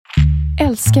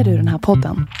Älskar du den här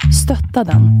podden?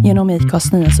 Stötta den genom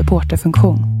IKAs nya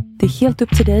supporterfunktion. Det är helt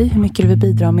upp till dig hur mycket du vill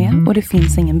bidra med och det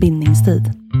finns ingen bindningstid.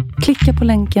 Klicka på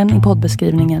länken i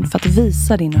poddbeskrivningen för att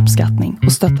visa din uppskattning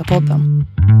och stötta podden.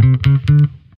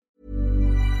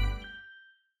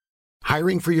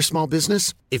 Hiring for your small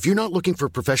business? If you're not looking for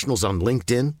professionals on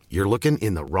LinkedIn, you're looking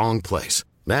in the wrong place.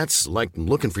 That's like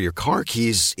looking for your car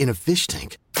keys in a fish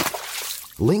tank.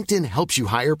 LinkedIn helps you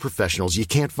hire professionals you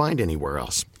can't find anywhere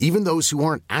else, even those who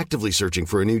aren't actively searching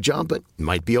for a new job but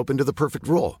might be open to the perfect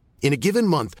role. In a given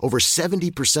month, over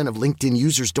 70% of LinkedIn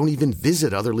users don't even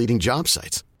visit other leading job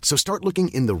sites. So start looking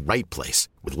in the right place.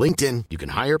 With LinkedIn, you can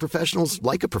hire professionals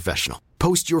like a professional.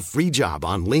 Post your free job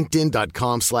on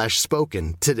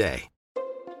linkedin.com/spoken today.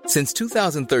 Since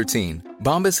 2013,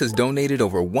 Bombas has donated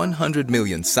over 100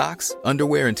 million socks,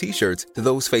 underwear, and T-shirts to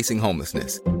those facing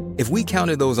homelessness. If we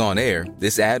counted those on air,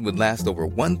 this ad would last over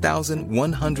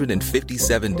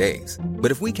 1,157 days.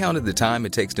 But if we counted the time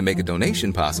it takes to make a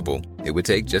donation possible, it would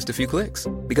take just a few clicks.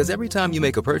 Because every time you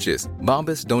make a purchase,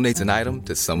 Bombas donates an item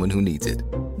to someone who needs it.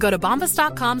 Go to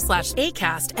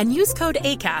bombas.com/ACAST and use code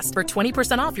ACAST for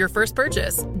 20% off your first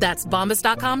purchase. That's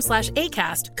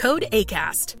bombas.com/ACAST, code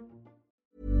ACAST.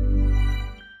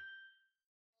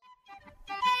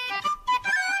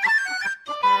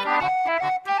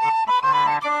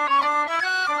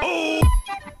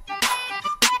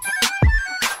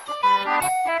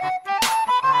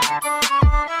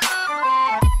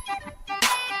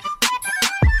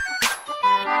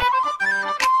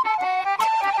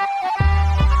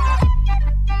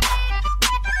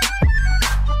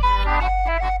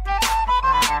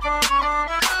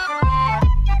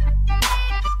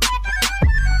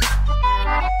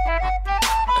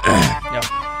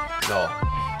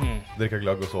 Dricka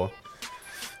glögg och så.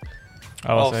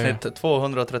 Ja, avsnitt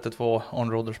 232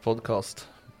 Onroaders podcast.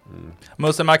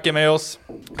 Musse Macke med oss.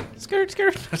 Skirt.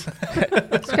 Skirt,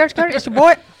 it's your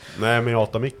boy. Nej, men jag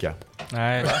hatar Micke.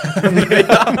 Nej.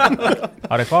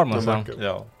 Har det kvar Musse?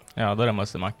 Ja, då är det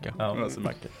Musse Macke. Ja, Musse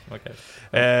Macke. Okej.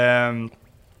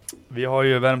 Vi har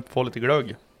ju värmt på lite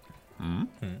glögg.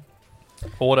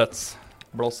 Årets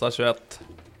Blossa 21.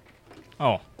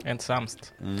 Ja, inte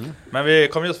sämst. Men vi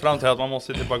kom just fram till att man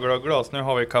måste typ ha glögglas. Nu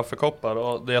har vi kaffekoppar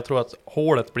och jag tror att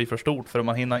hålet blir för stort för att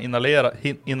man hinner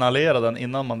inhalera den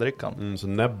innan man dricker den. Så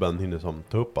näbben hinner som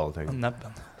ta upp allting.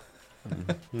 Näbben.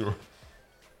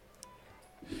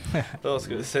 Då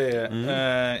ska vi se.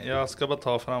 Jag ska bara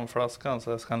ta fram flaskan så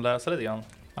jag kan läsa lite grann.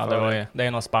 Ja, det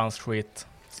är någon spansk skit.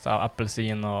 Så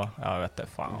apelsin och jag vet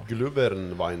inte fan.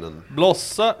 Glühbirnweinen.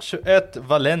 Blossa 21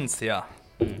 Valencia.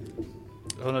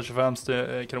 125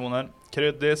 kronor.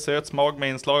 Kryddig, söt smak med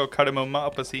inslag av kardemumma,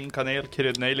 apelsin, kanel,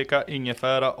 kryddnejlika,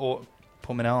 ingefära och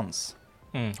pomerans.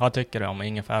 Vad tycker du om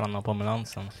ingefäran och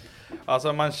pomeransen?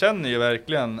 Alltså man känner ju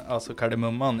verkligen alltså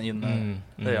kardemumman inne.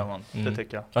 Det gör man, det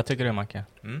tycker jag. Vad tycker du, Macke?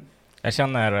 Jag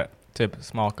känner typ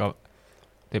smak av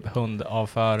typ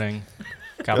hundavföring,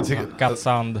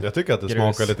 kattsand. Jag tycker att det grus.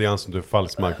 smakar lite grann som du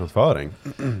falsk marknadsföring.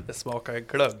 Det smakar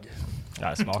glögg. Ja,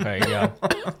 det smakar ju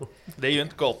Det är ju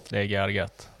inte gott. Det är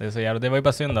görgött. Det är så jävla. Det var ju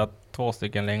bara synd att 2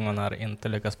 stycken lingon här inte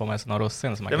lyckas få med sig några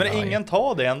russin som man men ingen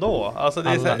tar det ändå. Alltså det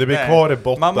är så här, det blir kvar i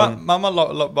botten.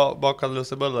 Mamma bakade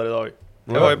lussebullar idag.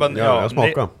 Det var ju bara, jag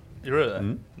smakade. Gjorde du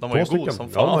det? De var 2 ju god som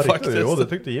fan, fan faktiskt. Jo, det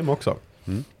tyckte Jim också.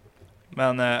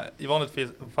 Men i vanligt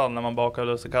fall när man bakar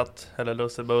lussekatt eller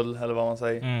lussebull eller vad man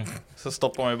säger, så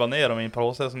stoppar man ju bara ner dem i en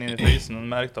påse in i frysen och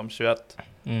märkt dem 21.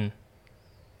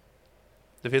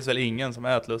 Det finns väl ingen som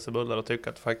äter lussebullar och tycker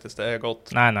att det faktiskt är gott.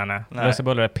 Nej.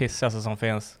 Lussebullar är pissigaste som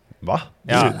finns. Va?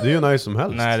 Ja. Det är ju nice som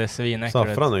helst. Nej, det är svinäckligt.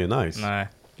 Saffran är ju nice. Nej,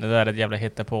 det där är ett jävla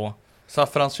hittepå.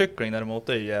 Saffranskyckling däremot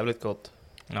är ju jävligt gott.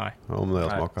 Nej. Om det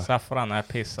smakar. Saffran är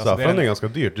piss. Alltså saffran är ganska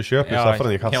dyrt. Du köper ju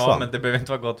saffran i kassan. Ja, men det behöver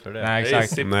inte vara gott för det. Nej,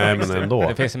 exakt. Nej, men ändå.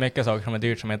 Det finns ju mycket saker som är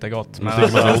dyrt som inte är gott. Men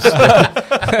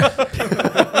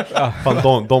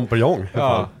fan, Dom Perignon.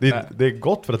 Ja, det är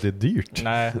gott för att det är dyrt.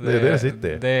 Nej, det är det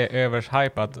sitter i. Det är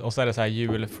övershypat. Och så är det så här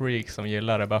julfreak som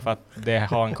gillar det. Bara för att det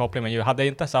har en koppling med jul. Hade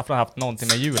inte saffran haft någonting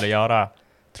med jul att göra,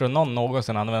 tror någon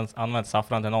någonsin använt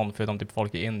saffran till någon förutom typ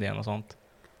folk i Indien och sånt?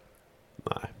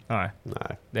 Nej.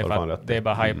 Det är, det är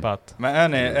bara hypat.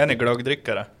 Men är ni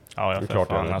glöggdrickare? Ja, jag för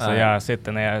fan. Alltså, jag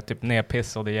sitter ner, typ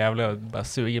nerpiss och det är jävla och bara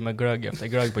suger med glögg efter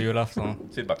glögg på julafton.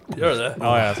 Gör du det?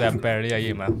 Ja, så jag bälgar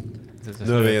i mig.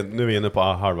 Nu är vi inne på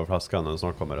halva flaskan och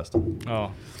snart kommer resten.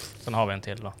 Ja, sen har vi en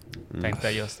till då. Tänkte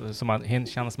jag just, så man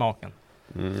känner smaken.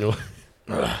 Jo.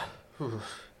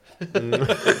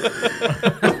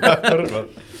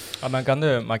 Ja, men kan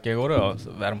du, Macke, gå och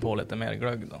värma på lite mer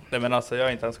glögg då? Nej, men alltså jag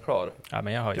är inte ens klar. Ja,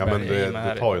 men jag har ju men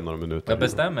det tar ju några minuter. Jag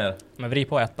bestämmer. Men vrid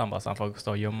på ettan bara så han får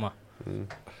stå och gömma.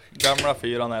 Gamla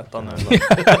 4-1 nu.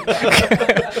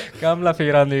 Gamla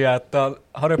 4 nya ettan.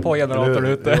 Har du på generatorn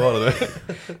ute? Det var det.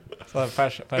 Så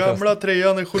Gamla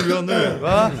 3an är 7an nu,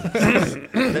 va?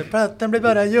 Den blir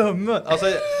bara ljummen. Alltså,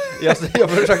 jag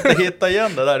försökte hitta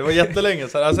igen det där. Det var jättelänge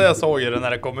sedan. Alltså, jag såg ju det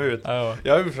när det kom ut. Ja.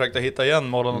 Jag har ju försökt hitta igen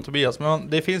Morgon och Tobias. Men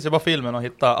det finns ju bara filmen att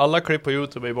hitta. Alla klipp på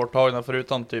YouTube är borttagna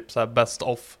förutom typ så här best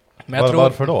of. Men jag tror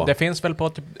Varför då? det finns väl på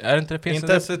typ, är det inte, det finns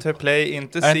Inte SVT Play,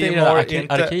 inte är det C-more, inte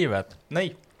inte... arkivet?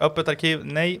 Nej, öppet arkiv,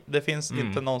 nej, det finns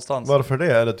inte någonstans. Varför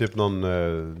det? Är det typ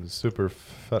någon super...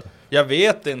 Jag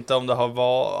vet inte om det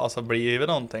har blivit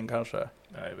någonting kanske.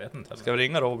 Jag vet inte. Ska vi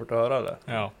ringa Robert och höra det?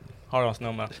 Ja, har hans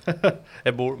nummer.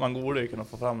 Man borde ju kunna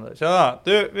få fram det. Tjena,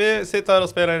 du, vi sitter här och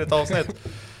spelar in ett avsnitt.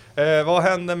 Vad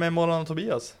hände med Morgon och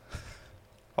Tobias?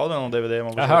 Har du någon DVD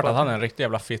man får Jag har hört köpa? att han är en riktig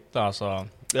jävla fitta, alltså.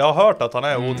 Jag har hört att han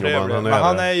är otrevlig, men men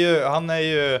han är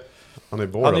ju Han är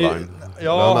borderline.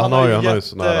 ja, han har ju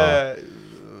sån här...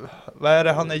 vad är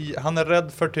det? Han är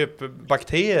rädd för typ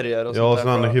bakterier och Ja, sånt så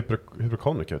där. han är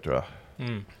hypokondriker tror jag.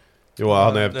 Mm. Jo, han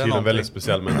är det är tydligen en någonting. väldigt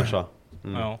speciell människa.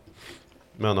 Ja.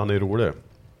 Men han är rolig.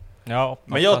 Ja,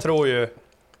 Men jag tror ju,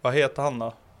 vad heter han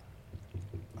då?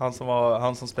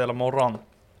 Han som spelar Morgon.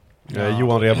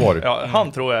 Johan Rheborg. Ja,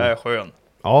 han tror jag är skön.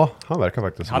 Ja, han verkar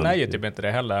faktiskt. Han är ju typ inte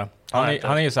det heller.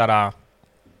 Han är ju såhär,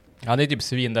 han är typ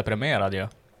svindeprimerad ju.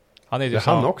 Han är typ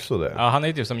han också det? Ja, han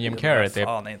är typ som Jim Carrey typ.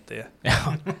 Fan inte. Ja,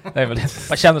 det är väl det.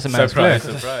 Vad känner sig mänskligt?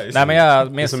 Surprise. Nej men jag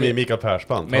Det är minns som i Mikael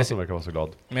Persbrandt, han som verkar vara så glad.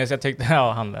 men jag tyckte,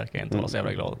 ja han verkar inte vara så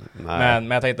jävla glad. Nej.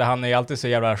 Men jag tänkte han är ju alltid så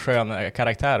jävla skön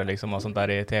karaktär liksom och sånt där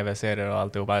i tv-serier och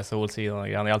alltihopa i Solsidan och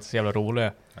han är alltid så jävla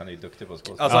rolig. Han är ju duktig på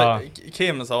skådespel. Alltså, Ja.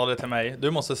 Kim sa det till mig.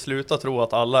 Du måste sluta tro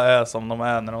att alla är som de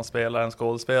är när de spelar en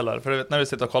skådespelare. För du vet, när vi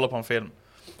sitter och kollar på en film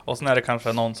och sen är det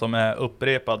kanske någon som är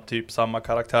upprepad, typ samma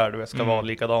karaktär, du vet, ska vara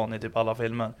likadan i typ alla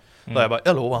filmer. Då är jag bara,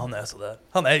 jag lovar, han är sådär.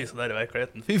 Han är ju sådär i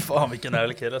verkligheten. Fy fan vilken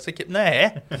ärlig kille.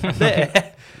 Nej, det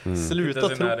är... Sluta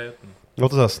tro.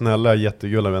 Låter så här snälla,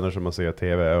 jättegulliga vänner som man ser i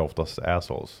tv är oftast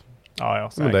assholes. Ja,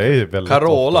 säkert. Men det är ju väldigt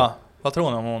Carola, ofta. vad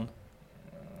tror ni om hon?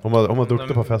 Hon var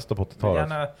duktig på fester på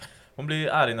 80-talet. Hon blir ju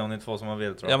arg när hon inte får som hon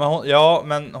vill, tror jag. Ja,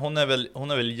 men hon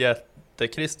är väl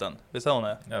jättekristen. Visst är hon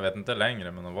är? Jag vet inte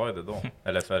längre, men hon var ju det då.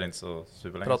 Eller för inte så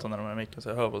superlänge. Prata när de är micken så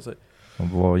jag hör på sig.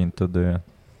 Hon var inte det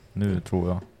nu, tror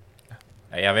jag.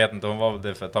 Nej, jag vet inte, hon var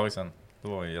det för ett tag sedan. Då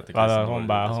var hon ju jättekristen. Ja, hon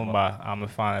bara, ja men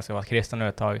fan jag ska vara kristen nu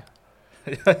ett tag.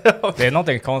 Det är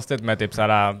någonting konstigt med typ såhär...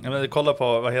 Ja, men kolla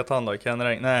på, vad heter han då? Ken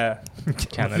Ring? Nej.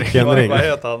 Ken Vad Ring.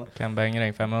 heter han? Ken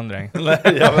Bengring 500. Nej,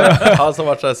 ja, men, han som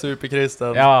varit såhär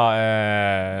superkristen.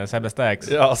 Ja, Sebbe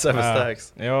Stax. Ja, Sebbe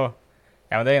Stax. Jo.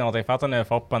 Ja men det är någonting, fattar nu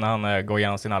Foppen när han går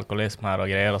igenom sin alkoholism här och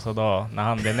grejer och så då, när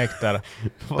han blir nykter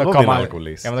Vadå din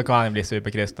alkoholism? ja men då kan han bli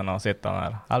superkristen och sitta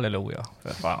där. Halleluja, för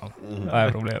fan. Vad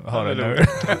är problemet? Har det nu?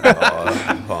 Ja,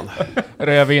 fan.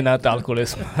 Rödvin är inte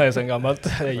alkoholism. Det är så gammalt.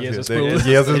 Det är Jesus Det är blod.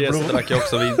 Jesus Jesus blod. drack ju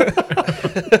också vin.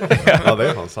 Ja, det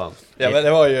är fan sant. Ja, men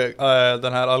det var ju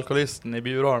den här alkoholisten i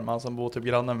Bjurholm, han som bor typ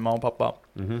granne med mamma och pappa.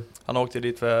 Han åkte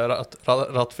dit för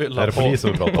rattfylla Är det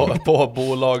polisen vi pratar om? på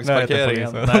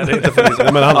bolagsparkeringen. Nej, Nej, det är inte polisen.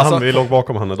 Nej, men Alltså- vi låg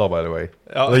bakom han idag, by the way.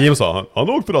 Ja. Och Jim sa, han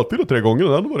har åkt för rattfylla 3 gånger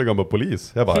och han var en gammal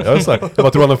polis. Jag bara,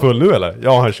 tror han är full nu eller?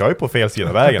 Ja, han kör ju på fel sida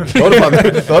av vägen. Då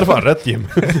har du fan rätt, Jim.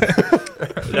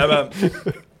 Ja, men,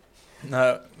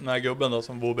 den här gubben då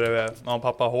som bor bredvid mamma och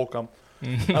pappa Håkan.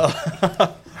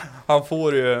 Han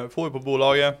får ju på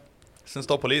bolaget. Sen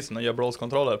står polisen och gör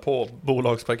blåskontroller på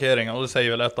bolagsparkeringen. Och det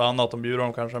säger väl ett och annat om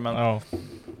Bjurholm kanske. Men Ja.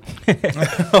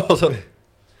 och så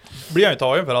blir han ju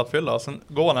tagen för rattfylla. Sen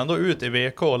går han ändå ut i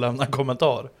VK och lämnar en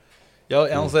kommentar.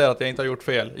 Jag anser att jag inte har gjort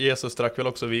fel. Jesus drack väl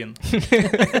också vin.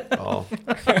 Ja.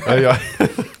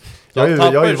 Jag har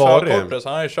ju körkortet, varit... så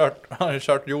han har ju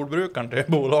kört jordbrukaren till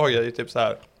bolaget i typ så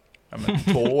här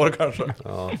 2 år kanske.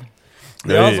 Ja.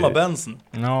 Det är han som har bensin.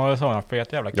 Ja, det är så. Han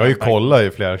fet jävla Jag har ju campaign. kollat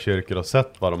i flera kyrkor och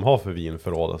sett vad de har för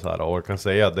vinförråd och så här. Och jag kan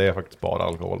säga att det är faktiskt bara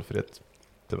alkoholfritt.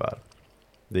 Tyvärr.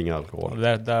 Det är ingen alkohol. Och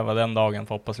där var den dagen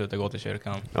Foppa slutade gå till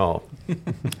kyrkan. Ja.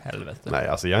 Helvete. Nej,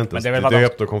 alltså jag är inte Men ens det är väl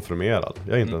döpt och konfirmerad.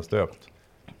 Jag är inte ens döpt.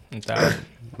 Inte.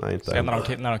 Nej, inte Sen än.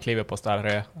 när de kliver på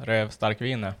stark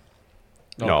viner.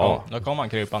 Ja. Då kom han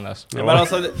krypandes. Ja, men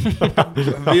alltså,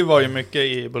 vi var ju mycket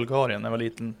i Bulgarien när jag var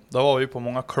liten. Då var vi på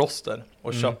många kloster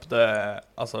och köpte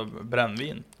alltså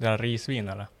brännvin. Det är risvin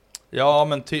eller? Ja,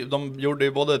 men de gjorde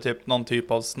ju både typ någon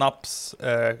typ av snaps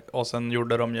och sen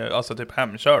gjorde de ju alltså typ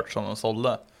hemkört som de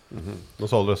sålde. De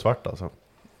sålde det svart alltså.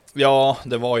 Ja,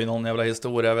 det var ju någon jävla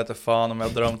historia. Jag vet inte fan om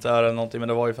jag drömt det här eller någonting. Men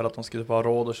det var ju för att de skulle ha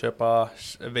råd att köpa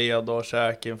ved och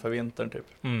käk inför vintern typ.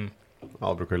 Mm. Ja,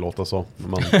 det brukar ju låta så. Men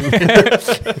man...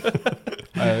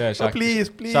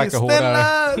 Please, käka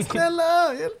hårdare.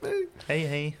 snälla, hjälp mig.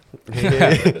 Hej.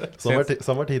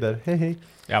 Sommartider, hej.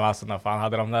 Ja, men alltså när fan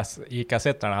hade de där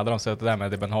ICA-sittarna, hade de suttit där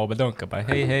med typ en HB-dunk och bara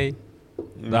hej.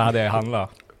 Då hade jag handlat.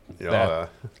 Ja.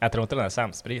 Jag tror inte den är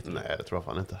sämst sprit. Nej, det tror jag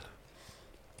fan inte.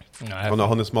 Nej,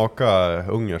 Har ni smakat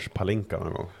Ungers palinka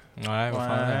någon gång? Nej, vad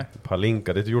fan är det?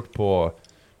 Palinka, det är gjort på,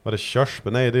 vad är det,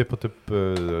 körsbär? Nej, det är på typ,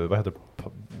 vad heter det?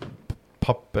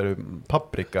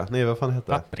 Paprika? Nej, vad fan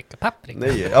heter det? Paprika?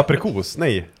 Nej, aprikos,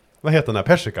 nej. Vad heter den här?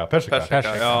 Persika.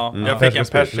 Ja, jag fick en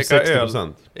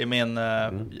persika-öl i min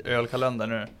ölkalender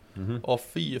nu. Och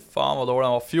fy fan vad dålig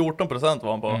den var. 14%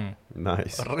 var den på.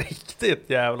 Nice. Riktigt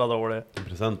jävla dålig.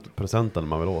 Procenten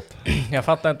man vill åt. Jag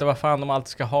fattar inte vad fan de alltid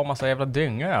ska ha massa jävla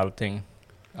dynga i allting.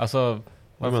 Alltså,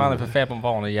 vad fan är det för fel på en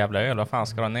vanlig jävla öl? Vad fan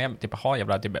ska de ner, typ ha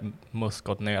jävla typ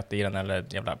muskotnöt i den eller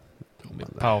jävla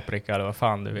paprika eller vad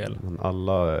fan du vill. Men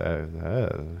alla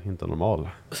är inte normal.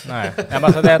 Nej, men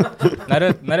alltså det,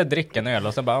 när du dricker en öl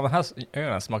och sen bara, den här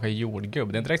ölen smakar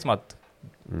jordgubb. Det är inte riktigt som att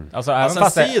alltså, även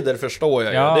fast cider förstår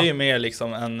jag ju. Det är ju mer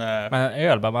liksom en men en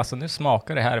öl bara, alltså nu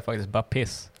smakar det här faktiskt bara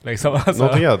piss liksom, alltså.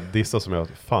 Någonting jag dissar som jag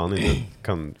fan inte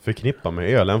kan förknippa med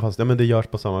öl, även fast men det görs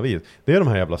på samma vis. Det är de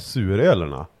här jävla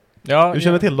surölerna. Ja, du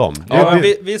känner till dem? Ja,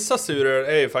 vissa suröl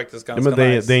är ju faktiskt ganska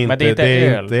nice. Men det är inte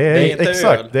öl. Det är inte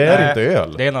exakt, öl. Det är inte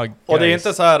öl. Det är nog och det är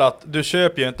inte så här att du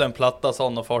köper ju inte en platta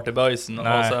sån och far till böjsen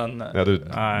och sen... Ja,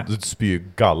 du spyr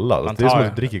galla. Det är som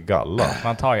att du dricker galla.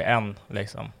 Man tar ju en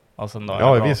liksom. Och sen då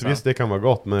ja, visst det kan vara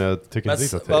gott, men jag tycker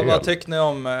inte att det är öl. Vad tycker ni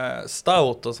om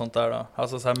stout och sånt där då?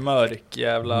 Alltså så här mörk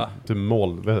jävla... Typ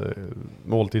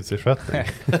måltidsersättning.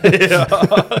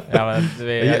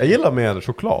 Jag gillar med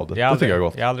choklad. Det tycker jag är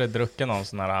gott. Jag har aldrig druckit någon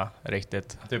sån här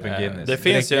riktigt... Typ en Guinness. Det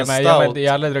finns ju en stout.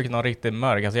 Jag har aldrig druckit någon riktigt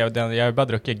mörk. Alltså jag har bara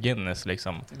druckit Guinness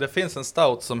liksom. Det finns en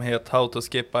stout som heter How to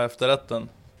skippa efterrätten.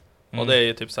 Och det är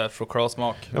ju typ så här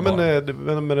chokladsmak. Ja,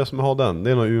 men det som har den,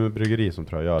 det är nog Umeå bryggeri som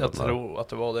tror jag gör. Jag tror att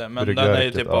det var det. Men den är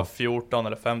ju typ av 14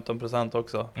 eller 15%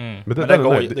 också. Men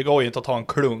det går ju inte att ta en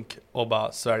klunk och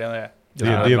bara svälja ner. Det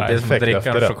är ju perfekt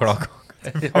efterrätt.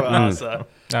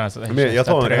 Jag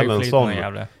tar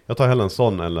hellre en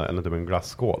sån eller typ en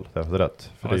glasskål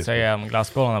efterrätt. Vad säger om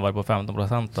glasskålen har varit på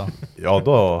 15% då? Ja,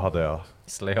 då hade jag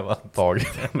slevat tagit.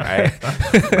 Nej,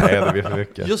 det blir för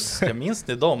mycket. Just det, minns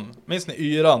ni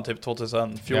Yran typ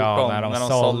 2014? Ja, när de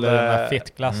sålde de här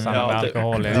fittglassarna med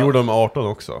alkohol. Det gjorde de 18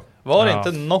 också. Var det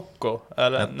inte Nocco?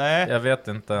 Eller? Nej. Jag vet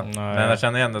inte. Men jag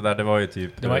känner igen det där, det var ju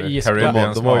typ... Det var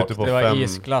isglass, det var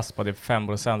isglass på typ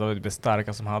 5%. Det var det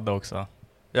starka som hade också.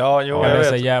 Ja, jo, jag vet.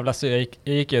 Så jävla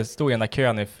jag stod i den där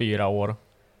kön i 4 år.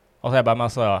 Och så jag bara,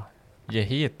 alltså, ge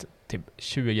hit typ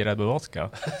 20 Red Bull vodka.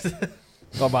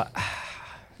 Så bara,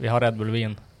 vi har Red Bull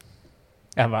vin.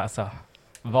 Jag bara, alltså,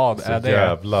 vad så är det?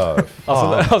 Jävla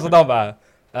alltså de bara,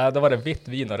 då var det vitt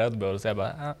vin och Red Bull. Så jag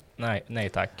bara, nej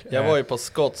tack. Jag var ju på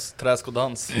Skotts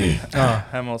träskodans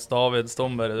hemma hos David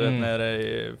Stomberg, du vet, nere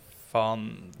i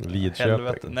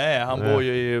helvete. Nej, han bor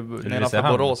ju nedanför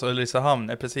Borås eller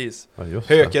Lisehamn, precis. Ja,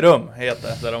 Hökerum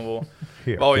heter där de bor.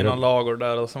 Var ju någon lagor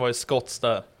där och sen var ju Skotts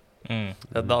där.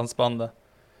 Ett dansband.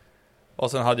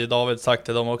 Och sen hade ju David sagt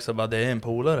till dem också bara, det är en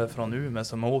polare från Umeå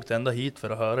som åkte ända hit för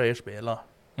att höra er spela.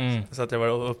 Så att jag var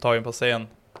upptagen på scen.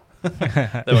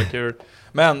 Det var kul.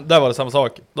 Men där var det samma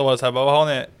sak. Då var det så här,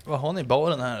 vad har ni i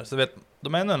baren här? Så vet,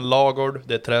 de är ändå en lagård,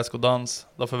 det är träskodans.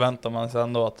 Då förväntar man sig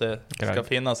ändå att det ska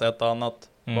finnas ett annat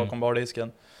bakom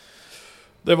bardisken.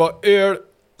 Det var öl,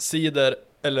 cider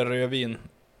eller rödvin.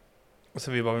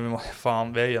 Så vi bara,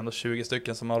 vi är ju ändå 20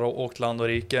 stycken som har åkt land och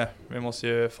rike. Vi måste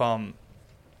ju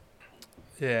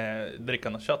dricka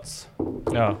något shots.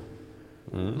 Ja.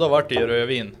 Då var det ju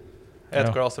rödvin.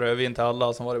 Ett glas rödvin till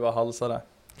alla, som var det bara halsade.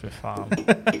 Fy fan.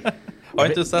 Har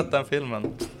inte sett den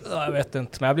filmen? Jag vet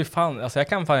inte, men jag blir fan, alltså jag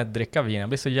kan fan inte dricka vin, jag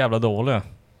blir så jävla dålig.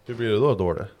 Hur blir det då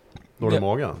dålig? Dålig i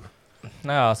magen?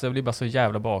 Nej, alltså jag blir bara så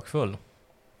jävla bakfull.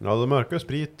 Ja, då mörkare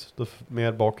sprit, då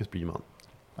mer bakis blir man.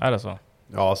 Är det så?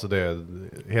 Ja, alltså det är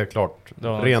helt klart.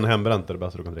 Ren hembränt är det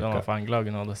bästa du kan dricka. Ja, fan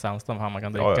glöggen och det sämsta man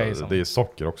kan dricka i. Det är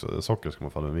socker också. Socker ska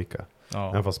man falla mycket. Ja.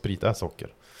 Även fast sprit är socker.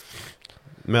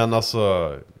 Men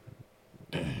alltså,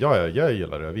 jag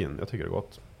gillar rödvin. Jag tycker det är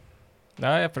gott.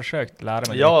 Ja, jag har försökt lära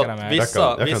mig dricka det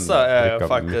med. Vissa är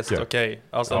faktiskt okej.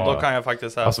 Alltså då kan jag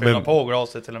faktiskt fylla på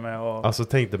glaset till och med. Alltså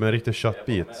tänk dig med en riktig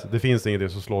köttbit. Det finns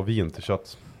inget som slår vin till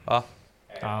kött. Ja.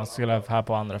 Ja, skulle jag här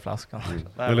på andra flaskan.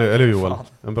 Eller Joel,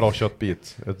 en bra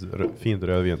köttbit, ett fint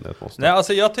rödvin, ett måste. Nej,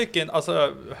 alltså jag tycker,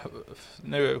 alltså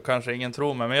nu kanske ingen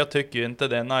tror mig, men jag tycker ju inte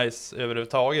det är nice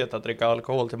överhuvudtaget att dricka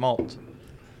alkohol till mat.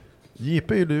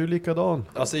 JP är du likadan.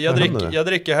 Alltså jag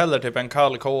dricker hellre typ en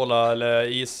kall cola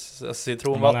eller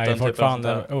citronvatten. Man är ju typ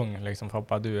fortfarande ung liksom.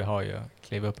 Hoppa, du har ju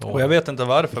klivit upp och jag vet inte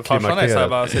varför. Farsan är så här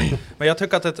bara, men jag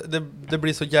tycker att det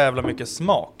blir så jävla mycket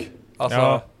smak. Alltså,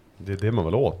 ja. Det är det man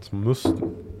vill åt.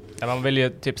 Musten. Ja, man vill ju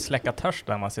typ släcka törst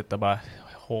när man sitter och bara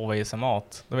hova i sig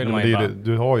mat. Då vill Men man ju bara...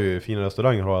 du har ju fina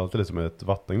restauranger, har alltid liksom ett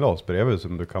vattenglas bredvid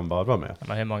som du kan varva med.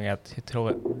 Men hur många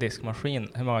diskmaskin,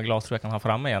 hur många glas tror jag kan ha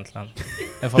framme egentligen?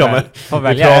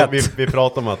 Vi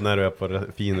pratar om att när du är på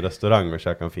fin restaurang och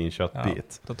käkar en fin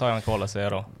köttbit. Då tar jag en Cola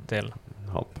Zero till.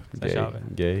 Hopp,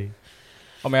 gay.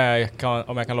 Om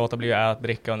jag kan låta bli att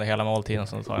dricka under hela måltiden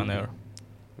så tar jag en ur.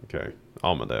 Okej.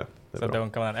 Ja, men det är så bra.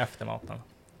 dunkar man den efter maten.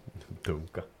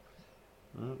 Dunka.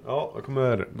 Ja, då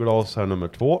kommer glas här nummer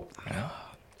 2.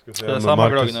 Ska det är samma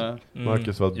glögg nu.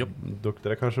 Marcus var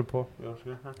duktig kanske på.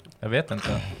 Jag vet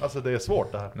inte. Alltså det är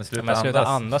svårt det här. Men sluta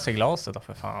andas i glaset då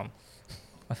för fan.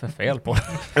 Vad är för fel på det?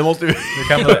 Jag måste ju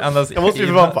andas. Jag måste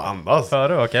ju vara på andas.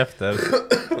 Före och efter.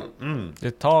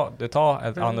 Du tar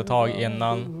ett andetag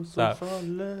innan. Så här.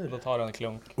 Då tar du en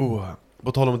klunk.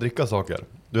 På tal om att dricka saker.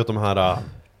 Du vet de här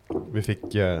vi fick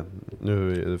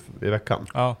nu i veckan.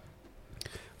 Ja.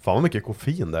 Fan vad mycket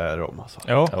koffein det är om alltså.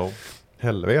 Jo.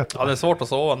 Helvete. Ja, det är svårt att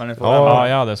sova när ni får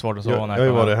Ja, det är svårt att sova när jag har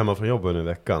ju varit hemma från jobbet i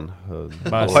veckan.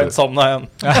 Jag har inte somnat än.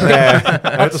 Nej,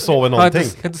 jag har inte sovit någonting.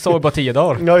 Jag har inte sovit på 10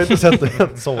 dagar. Jag har inte sett det. Jag har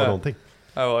inte sovit någonting.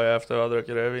 Jag var ju efter att jag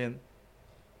druckit rödvin.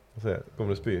 Kommer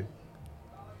du spy?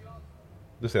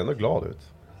 Du ser ändå glad ut.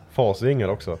 Fasringar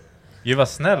också. Gud vad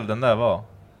snäll den där var.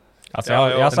 Alltså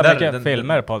jag har så mycket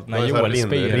filmer på när Joel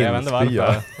spyr. Jag vet inte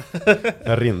varför.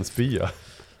 En rinspya.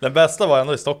 Den bästa var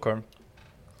ändå i Stockholm.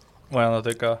 Vad jag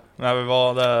ändå tycka. När vi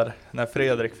var där, när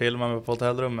Fredrik filmade mig på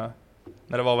hotellrummet.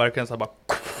 När det var verkligen så här bara...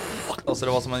 Alltså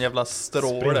det var som en jävla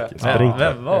stråle. Ja,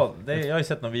 vem var det? Jag har ju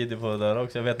sett någon video på det där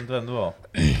också. Jag vet inte vem det var.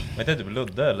 Vet inte typ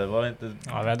Ludde eller var det inte...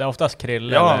 Ja, det är oftast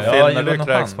Krille. Ja, eller... när du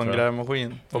kräks på en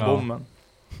grävmaskin på bommen.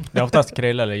 Det är oftast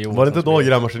Krille eller Joel. Var det inte då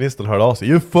grävmaskinisten hörde av sig?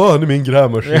 Ju fan i min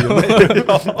grävmaskin.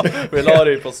 Vi la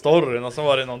det ju på storyn och så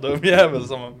var det någon dum jävel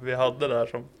som vi hade där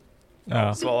som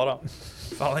svarade.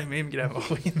 Fan i min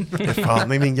grävmaskin.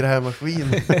 Fan i min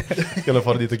grävmaskin. Ska jag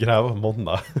fara dit och gräva på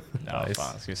måndag. Ja,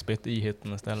 fan. Ska vi spytta i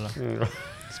hytten istället?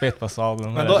 Spytt på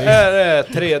sadeln. Men då är det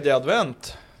 3:e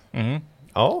advent.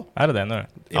 Ja. Är det nu?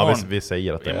 Ja, vi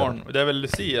säger att det imorgon. Det är väl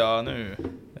Lucia nu.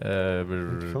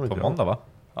 På måndag va?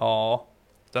 Ja,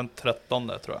 den 13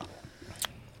 tror jag.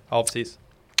 Ja, precis.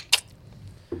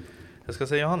 Jag ska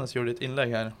säga Johannes gjorde ett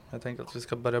inlägg här. Jag tänkte att vi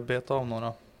ska börja beta av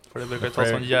några. För det brukar ju ta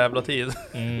sån jävla tid.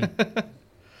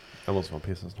 Jag måste vara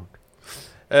pissa snart.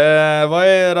 Vad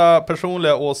är era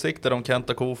personliga åsikter om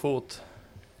Kenta Kofot?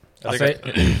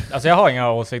 Alltså jag har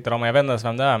inga åsikter om, jag vet inte ens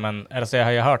vem det är, men alltså jag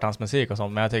har ju hört hans musik och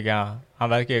sånt, men jag tycker han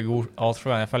verkar ju god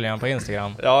asskön. Jag följer honom på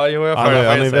Instagram. Ja, jo, jag följer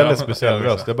han är en väldigt speciell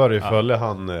röst. Jag började ju följa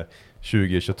han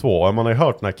 2022 och man har ju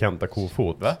hört den här Kenta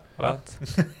Kofot. Va?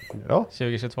 Ja.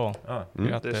 2022.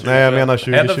 Nej, jag menar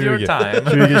 2020.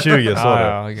 2020,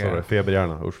 sorry.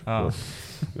 Feberhjärna, usch.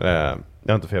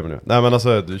 Jag har inte feber nu. Nej, men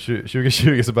alltså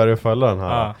 2020 så började jag följa den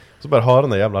här. Så började jag höra den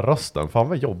där jävla rösten. Fan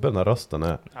vad jobbig den här rösten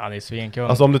är. Ja, det är svinkul.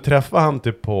 Alltså om du träffar han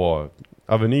typ på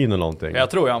Avenyn eller någonting. Jag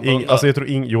tror han pundar. Alltså jag tror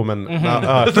jo men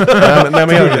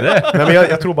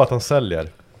jag tror bara att han säljer.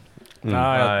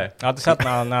 Nej. Jag har inte sett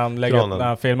när han lägger när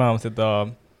han filmar om sitt och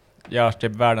gör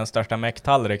typ världens största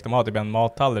mäcktallrik. De har typ en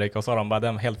mattallrik och så har de bara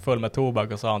den helt full med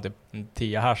tobak och så har han typ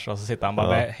 10 hash och så sitter han bara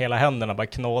med hela händerna bara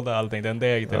knåda allting. Det är en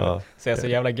deg typ. Ser så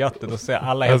jävla gött ut och ser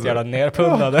alla helt jävla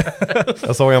nerpundade.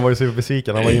 Jag såg han var ju så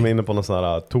besviken. Han var inne på någon sån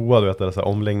här toa, du vet, eller så här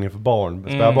omläggning för barn,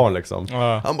 spädbarn liksom.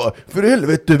 Han bara, för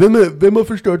helvete, vem har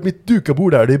förstört mitt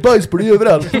dukabord här? Det är bajsblöj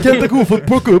överallt. Kenta Kofot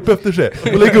plocka upp efter sig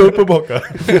och lägga upp och baka.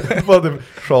 Bara typ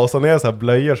schasa ner så här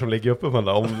blöjor som ligger uppe på den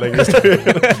där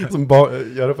omläggningsstugan som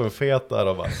gör upp en fet där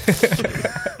och bara...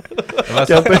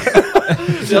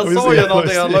 Jag såg ju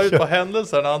någonting han la ut på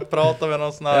händelser när han pratade med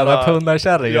någon sån här... Jävla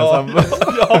pundarkärring. Ja, men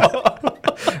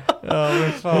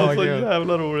fan, det var så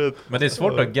jävla roligt. Men det är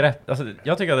svårt att greppa, alltså,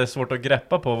 jag tycker att det är svårt att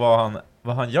greppa på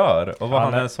vad han gör och vad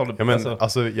han ens håller på med.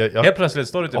 Alltså, helt plötsligt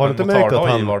står det typ en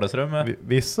motorhoj i vardagsrummet.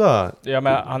 Vissa... Ja,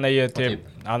 men han är ju typ...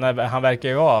 Han verkar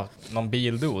ju vara någon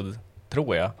bildod,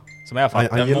 tror jag. Som är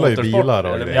han gillar ju bilar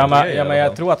och men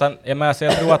jag tror att han... jag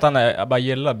tror att han bara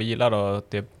gillar bilar och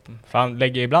typ... För han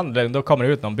lägger ibland... Då kommer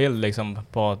det ut någon bild liksom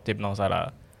på typ någon sån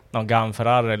här... Någon gammal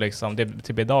Ferrari liksom.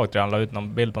 Typ idag tror jag han la ut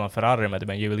någon bild på någon Ferrari med typ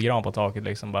en julgran på taket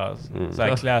liksom. Bara så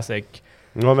här classic.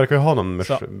 Ja, han verkar ju ha någon...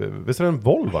 Visst är det en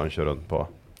Volvo han kör runt på?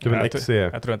 Typ en XC.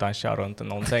 Jag tror inte han kör runt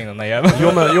någonting den där jäveln.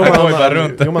 Jo,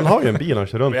 men han har ju en bil han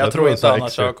kör runt. Men jag tror inte han har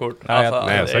körkort. Nej, det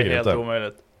är säkert helt inte.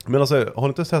 omöjligt. Men alltså, har du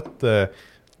inte sett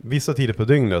vissa tider på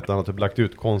dygnet när han typ lagt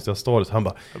ut konstiga stories? Han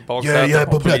bara, jag är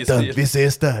på Plattan, vi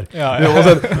ses där.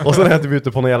 Och sen är vi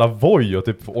ute på någon jävla Voj och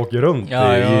typ åker runt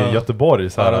i Göteborg,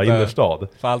 så här innerstad.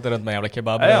 För alltid runt med en jävla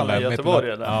kebab. Ja, i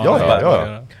Göteborg eller?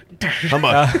 Ja. Han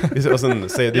bara, och sen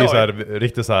säger det är ju så här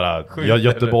riktigt så här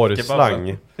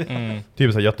Göteborg-slang.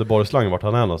 Typ så här Göteborg-slang vart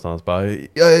han är någonstans. Bara,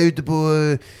 jag är ute på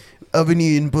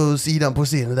Avenyn på sidan på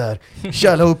scenen där.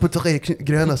 Tjalla upp på 3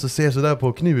 gröna så ser så där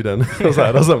på knuden. Och så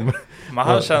här, alltså. Men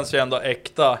han känns ju ändå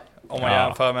äkta om man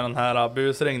jämför med den här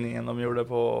busringningen de gjorde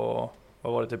på,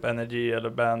 vad var det, typ Energy eller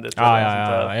Bandit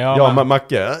eller sånt där.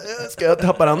 Macke, ska jag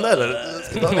tappa den där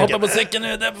eller? Hoppa på säcken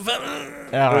nu, där på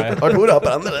 5. Vart borde jag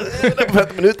tappa den där? Där på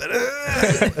 50 minuter.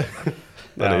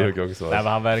 Den är ju också. Nej,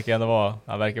 men han verkar ändå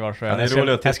vara, skön.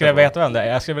 Jag skulle veta vem det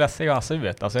är. Jag skulle vilja se hur han ser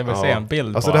ut. Alltså jag vill se en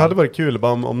bild alltså på det hade varit kul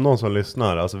bara om någon som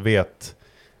lyssnar alltså vet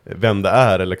vem det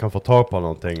är eller kan få tag på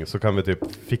någonting, så kan vi typ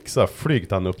fixa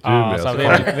flygt han upp till Umeå.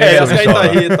 Jag ska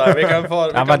inte hit där. Vi kan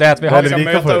få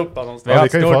möta upp vi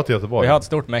kan ju få till Göteborg. Vi har ett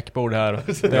stort mäckbord här.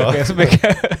 Det är så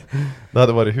mycket. Det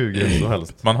hade varit hur grymt som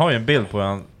helst. Man har ju en bild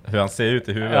på hur han ser ut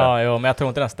i huvudet. Ja, men jag tror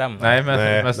inte den stämmer. Nej,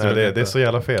 det är så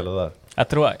jävla fel det där. Jag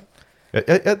tror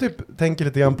jag typ tänker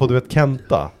lite grann på, du vet,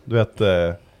 Kenta. Du vet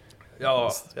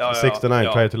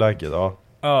 69 Try to Like It.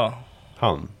 Ja.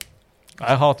 Han.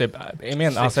 Jag har typ i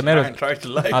min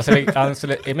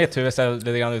i mitt huvud ser det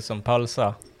lite grann ut som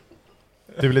Pölsa.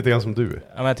 Det är lite grann som du.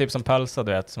 Ja, men typ som Pölsa,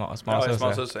 du vet,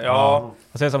 smalsöse. Ja.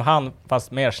 Jag ser som han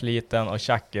fast mer sliten och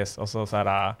tjackis och så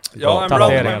här.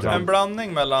 En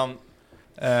blandning mellan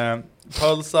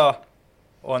Pölsa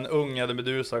och en ung eller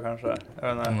Medusa kanske.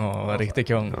 Riktigt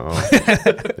kung. Ja.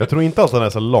 Jag tror inte att han är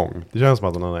så lång. Det känns som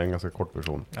att han är en ganska kort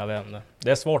person. Jag vet inte.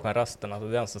 Det är svårt med rösten, alltså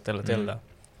det är den som ställer till det.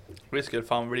 Vi skulle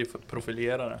fan bli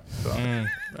profilerade.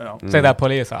 Säg där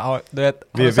polisen. Du vet,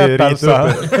 vi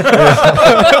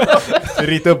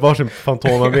ritar upp varsin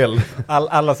fantomanbild.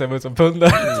 Alla ser ut som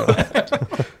pundar.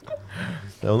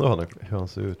 Jag undrar hur han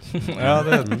ser ut.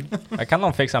 Jag kan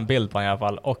någon fixa en bild på honom i alla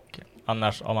fall. Och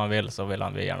annars, om man vill, så vill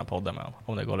vi gärna podda med honom.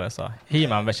 Om det går att lösa.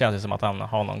 He-Man, det känns som att han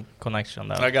har någon connection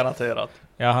där. Ja, garanterat.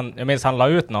 Jag minns han la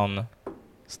ut någon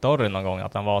story någon gång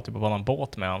att han var typ på någon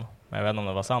båt med honom. Men jag vet inte om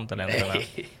det var sant eller inte.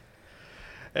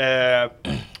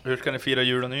 Hur ska ni fira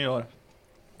jul och nyår?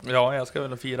 Ja, jag ska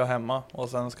väl fira hemma. Och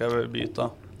sen ska jag väl byta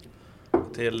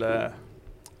till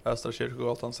Östra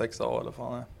Kyrkogatan 6A eller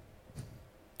fan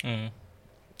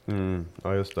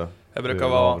ja, just det. Jag brukar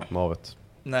vara Mavet.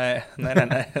 Nej,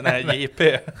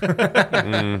 JP.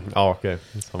 Ja, okej.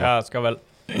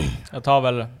 Jag tar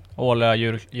väl årliga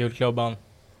julklubban.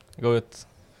 Gå ut.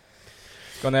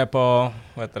 Gå ner på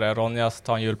Ronjas,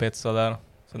 ta en julpizza där.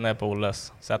 Sen ner på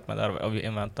Olles. Sätt mig där och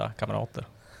invänta kamrater.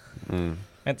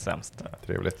 Inte sämst.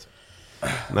 Trevligt.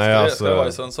 Nej, ska du vara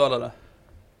i Sundsvall eller?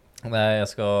 Nej, jag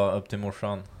ska upp till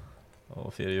morsan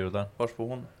och fira jul där. Vars på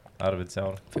hon?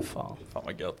 Arvidsjaur. Fy fan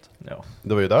vad gött. Ja.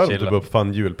 Det var ju där de tog upp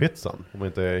fan julpizzan. Om man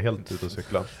inte är helt ute och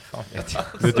cykla.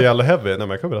 Det är jävla heavy. Nej, men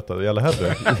jag kan berätta. Det är jävla heavy.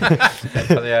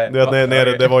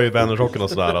 Det var ju vännersocken och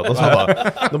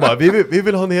sådär. De bara, vi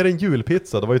vill ha ner en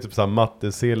julpizza. Det var ju typ såhär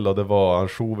mattesill och det var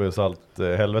ansjovis och allt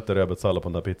helvete rödbetssallad på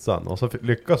den där pizzan. Och så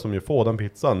lyckas de ju få den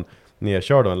pizzan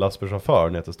nedkörd av en lastbilschaufför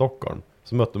ner till Stockholm.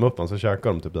 Så mötte de upp den, så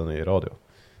käkade de typ den i radio.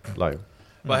 Live.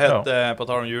 Vad hette, på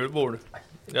tal om julbord?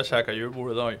 Jag käkade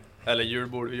julbord idag. Eller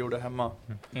julbord vi gjorde hemma.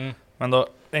 Men då,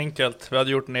 enkelt. Vi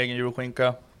hade gjort en egen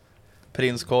julskinka.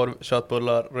 Prinskorv,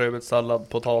 köttbullar, rödbetssallad,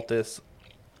 potatis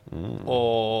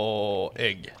och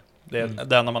ägg. Det är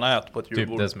det enda man äter på ett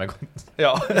julbord. Typ det som är gott.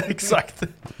 Ja, exakt.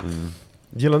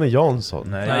 Gillar ni Jansson?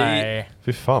 Nej.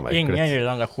 Fy fan vad äckligt. Ingen gillar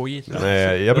den där skiten.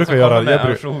 Nej, jag brukar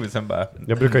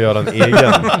göra en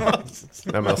egen.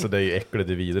 Nej, men alltså det är ju äckligt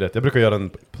i vidret. Jag brukar göra en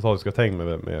potatisgratäng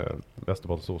med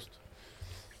västerbottensost.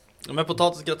 Men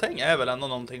potatisgratäng är väl ändå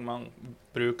någonting man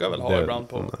brukar väl ha ibland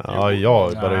på. Ja,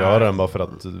 jag bara göra den bara för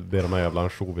att be de här jävla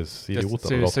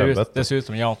ansjovis-idioterna. Det ser ut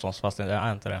som Janssons, fast det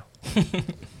är inte det.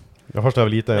 Jag förstår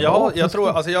väl lite.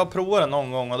 Jag provade den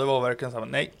någon gång och det var verkligen så här,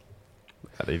 nej.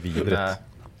 Ja, det är vidrigt.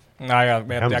 Nej,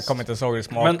 jag kommer inte ihåg hur det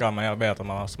smakar, men jag vet att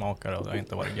man smakar och det har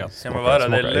inte varit gött. Ja, men vad är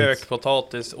det? Det är lök,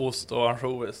 potatis, ost och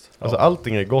ansjovis. Alltså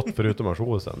allting är gott förutom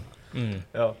ansjovisen.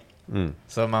 Ja.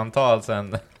 Så man tar alltså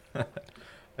en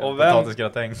och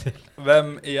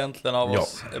vem egentligen av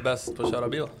oss är bäst på att köra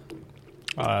bil?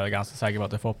 Ja, jag är ganska säker på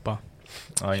att det är Foppa.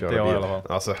 Ja, inte jag i alla fall.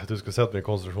 Alltså, du skulle sett min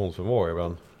konstruktionsförmåga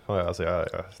ibland. Alltså, jag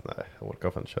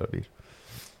orkar fan inte köra bil.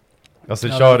 Alltså,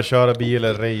 köra bil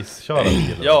eller köra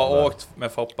bil. Jag har åkt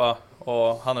med Foppa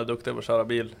och han är duktig på att köra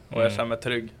bil. Och jag känner mig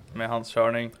trygg med hans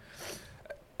körning.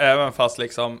 Även fast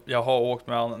liksom jag har åkt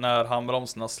med han när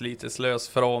handbromsen har slitits lös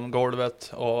från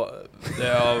golvet och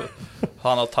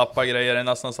han har tappat grejer. Det är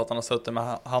nästan så att han har suttit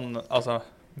med alltså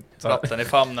ratten i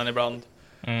famnen ibland.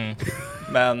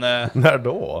 Men när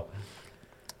då?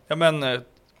 Ja men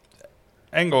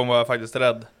en gång var jag faktiskt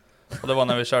rädd. Och det var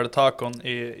när vi körde tacon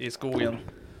i skogen.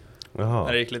 Jaha.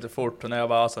 När det gick lite fort och när jag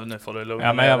bara alltså nu får du lugna.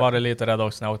 Ja men jag var lite rädd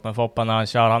också när jag åkte med Foppa när han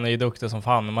kör. Han är ju duktig som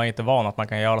fan, men man är inte van att man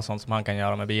kan göra sånt som han kan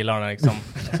göra med bilarna liksom.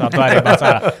 Så att då är det bara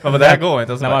såhär. Men det här går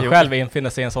inte. När man själv infinner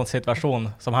sig i en sån situation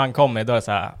som han kom i, då är det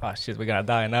såhär, shit we're gonna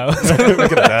die now.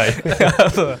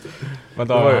 Alltså, men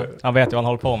då, han vet ju vad han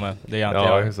håller på med. Det är inte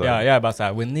jag är bara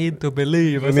såhär, we need to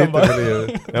believe. We need to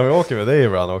believe. Ja, vi åker med dig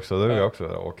ibland också, det är vi också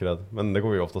åkrädd. Men det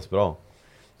går ju oftast bra.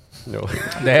 Jo.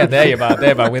 Det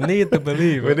är bara we need to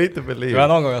believe. We need to believe. Det var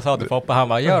någon gång jag sa till Foppa, han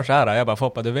bara gör så här. Jag bara,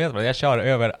 Foppa du vet vad, jag kör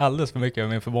över alldeles för mycket av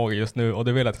min förmåga just nu och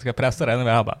du vill att jag ska pressa det ännu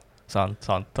mer. Han bara,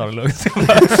 sant, ta det lugnt.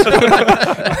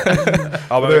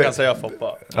 Ja men vi kan säga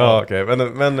Foppa. Ja okej,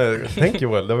 men tänk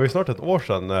ju väl, det var ju snart ett år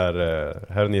sedan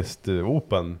när Hernist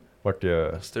Open vart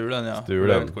ju stulen. Jag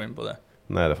vill inte gå in på det.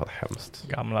 Nej, det är fan hemskt.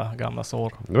 Gamla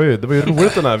sår. Det var ju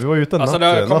roligt den här. Vi var ju ute en alltså,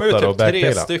 natt det har kommit ut och typ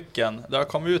 3 stycken. Det har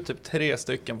kommit ut typ 3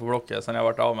 stycken på Blocket sen jag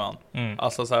varit av med han.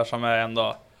 Alltså så här som är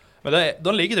ändå. Men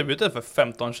de ligger typ ute för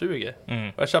 15-20.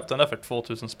 Och jag köpte den där för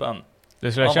 2000 spänn.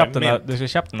 Du skulle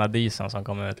köpt den där dieseln som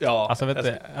kom ut. Ja. Alltså vet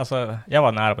du, alltså jag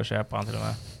var nära på att köpa han till och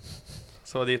med.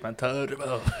 Så var dit med en turbo.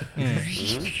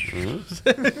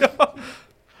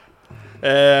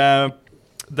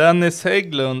 Dennis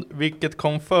Hägglund, vilket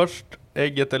kom först?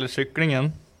 Ägget eller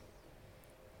kycklingen?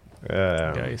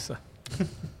 Gejse.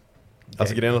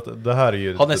 Alltså grejen att det här är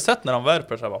ju... Har ni sett när de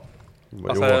värper så här bara?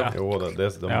 Alltså,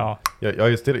 jag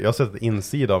har sett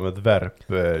insida av ett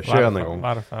värpkön en gång.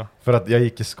 Varför? För att jag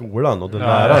gick i skolan och den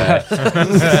läraren.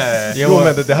 Jo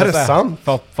men det här är sant.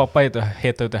 Foppa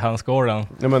heter ut i hönsgården.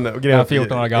 Ja men jag är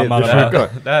 14 år gammal.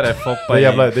 Det här är Foppa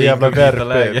det jävla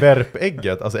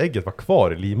värpägget. Alltså ägget var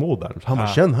kvar i livmodern. Så han bara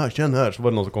känn här. Så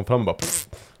var det någon som kom fram och bara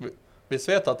Vi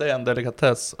vet att det är en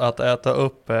delikatess att äta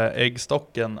upp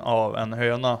äggstocken av en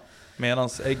höna medan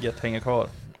ägget hänger kvar.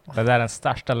 Det där är den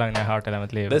största lögnen jag har hört i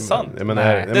mitt liv. Det är sant. Det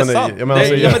är sant.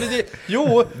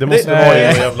 Det måste vara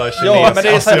en jävla kines. Ja, men det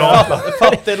är så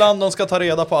fattigland, de ska ta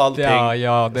reda på allting.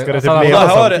 Ja, det ska det typ leva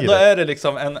samtidigt. Då är det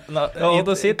liksom en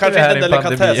då sitter kanske vi här en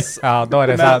delikatess. Ja, då är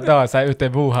det så här ute i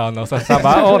Wuhan och så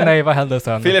bara, nej, vad hände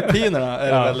sen? Filippinerna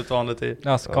är det väldigt vanligt i.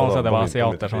 Ja, så konstigt att det var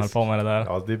asiater som höll på med det där.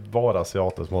 Ja, det är bara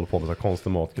asiater som håller på med så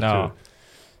konstig matkultur.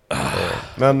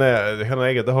 Men hela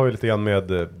ägget, det har ju lite grann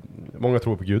med många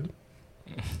tror på Gud.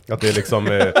 Att det är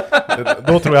liksom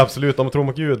då tror jag absolut, om man tror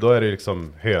på Gud, då är det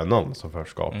liksom hönan som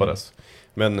först skapades.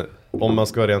 Men om man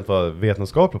ska rent vara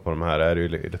vetenskaplig på de här är det ju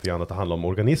lite grann att det handlar om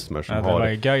organismer som har... Det var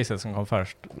ju göjset som kom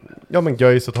först. Ja men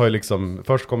göjset har ju liksom,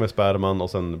 först kommer sperman och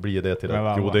sen blir det till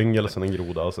en grodyngel och sen en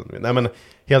groda och sen... Nej men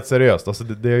helt seriöst, alltså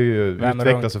det är ju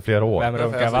utvecklats i flera år. Vem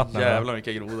runkar vattnet? Jävla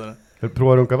mycket grodor.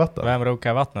 Prova runka vatten? Vem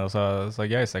runkar vattnet och så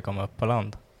göjset kom upp på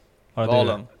land?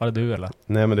 Var det du eller?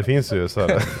 Nej men det finns ju så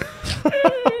här.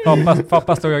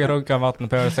 Pappa stod och runkade vatten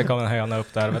på sen kom en höna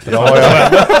upp där. Vet du? Ja,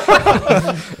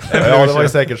 det var ju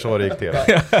säkert så det gick till.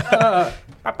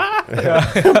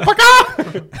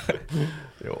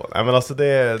 Jo, nej men alltså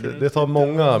det tar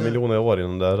många miljoner år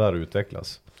innan det där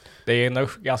utvecklas. Det är nog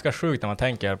ganska sjukt när man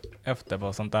tänker efter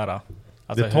på sånt där.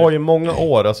 Alltså det tar ju många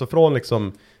år, alltså från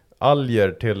liksom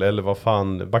alger till, eller vad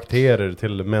fan, bakterier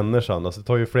till människan. Alltså det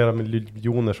tar ju flera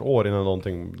miljoners år innan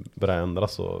någonting börjar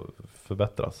ändras och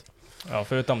förbättras. Ja,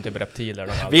 förutom typ reptiler.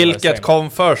 Vilket kom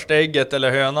först, ägget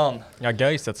eller hönan? Ja,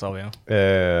 göjset sa vi.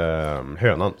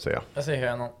 Hönan, säger jag. Jag säger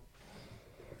hönan.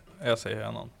 Jag säger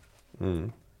hönan.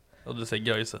 Och du säger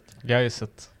göjset.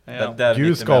 Göjset. Ja.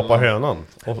 Gud skapar hönan.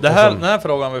 Den här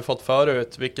frågan har vi fått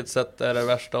förut. Vilket sätt är det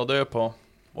värsta att dö på?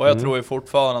 Och jag tror ju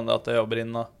fortfarande att det är att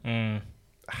brinna.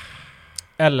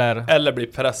 Eller bli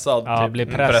pressad. Ja, typ. bli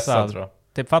pressad tror jag.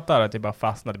 Typ fattar att det bara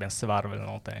fastnar, det blir en svarv eller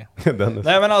någonting.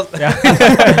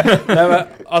 Nej men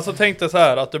alltså tänk dig så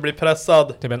här att du blir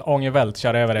pressad. Typ en ångvält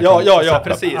kör över dig. Ja,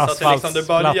 precis. Att det liksom, du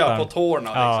börjar på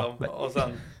tårna liksom. Och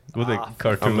sen...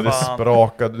 men det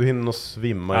sprakar, du hinner nog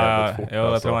svimma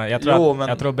jävligt fort.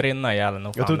 Jag tror brinna ihjäl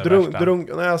nog. Jag tror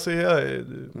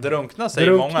drunkna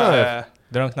säger många.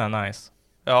 Drunkna är nice.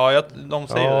 Ja, de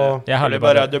säger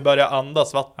det. Du börjar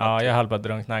andas vatten. Ja, jag höll på att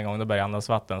drunkna en gång. Då började jag andas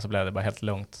vatten så blev det bara helt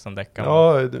lugnt som däckar.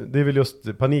 Ja, det är väl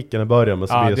just paniken i början men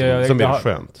så blir det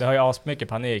skönt. Det har ju asmycket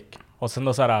panik. Och sen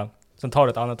då sen tar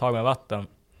du ett andetag med vatten.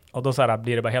 Och då så här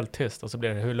blir det bara helt tyst och så blir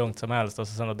det hur lugnt som helst och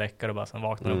så sen då däckar du bara, sen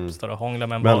vaknar upp, står och hånglar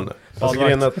med en Men alltså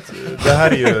grejen att det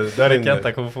här är ju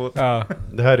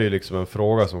det här är ju liksom en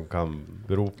fråga som kan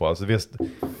bero på, alltså visst,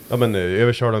 ja men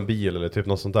överkörda en bil eller typ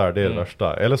något sånt där, det är det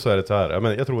värsta. Eller så är det så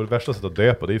här, jag tror det värsta sättet att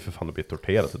dö på, det är ju för fan att bli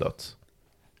torterad till döds.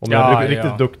 Om jag är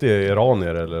riktigt duktig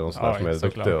iranier eller någon sån där som är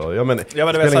duktig. Ja men det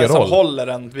är väl så som håller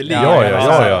en vid liv.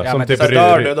 Ja. Som typ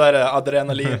dör du, då är det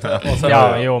adrenalin. Och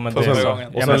sen, men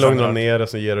och sen lugnar de ner och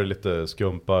sen ger du lite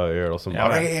skumpa öl och så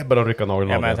bara rycka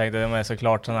naglarna. Ja, men jag tänkte, de är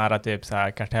såklart sån här typ så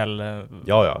här kartell. Det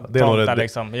är nog det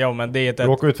liksom. Jo, men det är du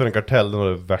åker ut för en kartell, det är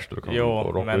nog det värsta du kan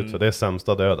råka ut för. Det är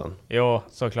sämsta döden. Jo,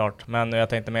 såklart. Men jag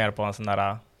tänkte mer på en sån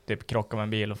där typ krocka med en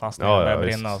bil och fastna och börja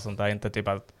brinna och sånt där. Inte typ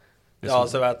att ja,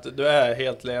 så att du är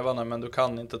helt levande men du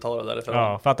kan inte ta det därifrån.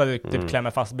 Ja, för att du typ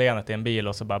klämmer fast benet i en bil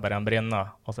och så bara börjar den brinna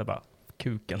och så bara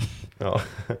kuken. Ja.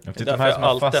 Det är här som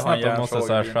har fastnat och måste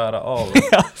så här skära av.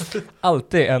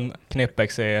 Alltid en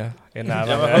knippex i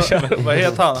näven. Vad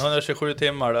heter han? 127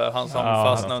 timmar där, han som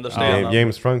fastnade under stenen.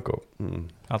 James Franco.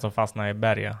 Han som fastnade i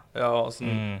berget. Ja, och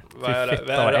sen, vad är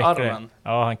det armen?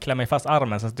 Ja, han klämmer fast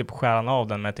armen sen typ skär han av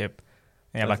den med typ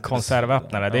en jävla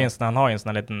konservöppnare. Det är en sån, han har ju en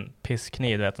sån här liten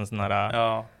pisskniv, vet, en sån här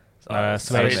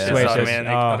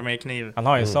armékniv. Han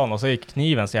har ju en sån och så är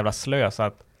kniven så jävla slö så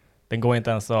att den går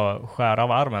inte ens att skära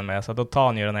av armen med, så då tar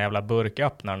han ju den här jävla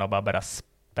burköppnaren och bara börjar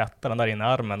spätta den där inne i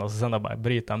armen och så sen då bara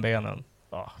bryter han benen.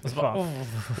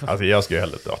 Alltså jag ska ju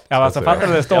hellre dött. Ja, alltså fattar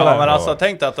du det står där. Men alltså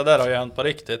tänk dig att det där har ju hänt på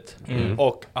riktigt.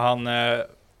 Och han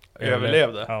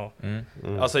överlevde.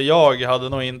 Alltså jag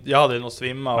hade nog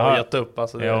svimmat och gett upp.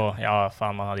 Alltså det...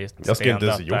 fan man hade ju jag skulle inte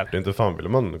ens gjort det. Inte fan vill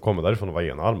man komma därifrån och vara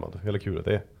enarmad. Hela kul är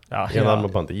det.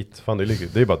 Enarmad bandit. Fan det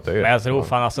är bara död. Men jag tror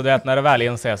fan alltså det, när du väl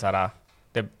inser så här,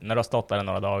 när du har stått där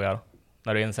några dagar,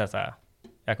 när du inser så här,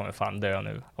 jag kommer fan dö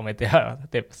nu om inte jag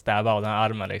typ stävar av den här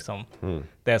armen liksom.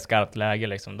 Det är ett skarpt läge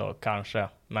liksom då kanske.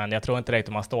 Men jag tror inte riktigt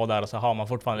om man står där och så har man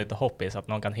fortfarande lite hopp i så att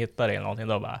någon kan hitta det eller någonting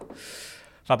då bara.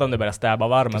 För att om du börjar stäba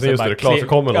av armen så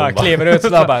bara kliver ut så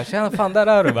där bara, tjena fan där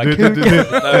är du bara.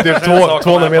 Du är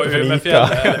 200 meter från Ica.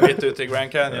 Eller mitt ute i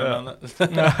Grand Canyon.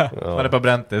 Man är på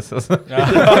Brentis. Ja,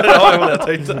 jag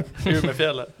tänkte.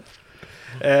 Umefjället.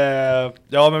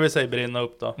 Ja, men vi säger brinna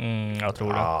upp då. Jag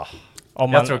tror det.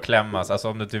 Jag tror klämmas, alltså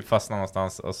om du typ fastnar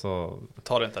någonstans och så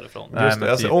tar det inte därifrån. Just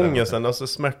det, alltså ångesten, alltså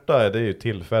smärta det är ju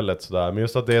tillfället sådär. Men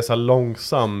just att det är så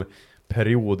långsam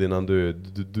period innan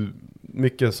du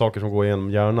mycket saker som går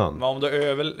igenom hjärnan. Men om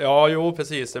du jo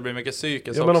precis, det blir mycket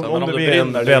psykiskt också. Men om du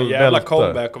brinner, det är en jävla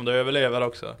comeback om du överlever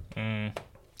också.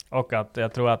 Och att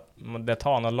jag tror att det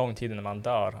tar någon lång tid när man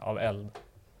dör av eld.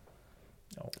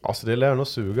 Alltså det lär nog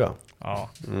suga. Ja,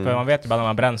 för man vet ju bara när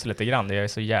man bränns lite grann, det är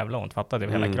så jävla ont, fattar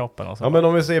det hela kroppen och så. Ja, men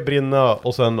om vi ser brinna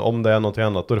och sen om det är något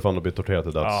annat, då är det fan att bli torterad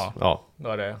till döds. Ja. Då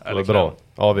är det, det är bra.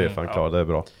 Ja, vi är fan klara, det är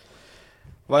bra.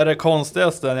 Vad är det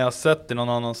konstigaste ni har sett i någon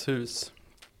annans hus?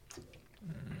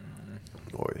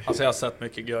 Oj. Alltså jag har sett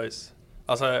mycket göjs.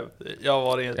 Alltså jag har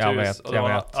varit i ett hus och det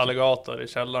var alligator i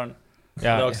källaren. Det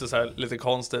är också så här lite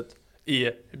konstigt i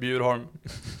Bjurholm.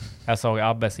 Jag såg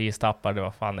Abbes istappar, det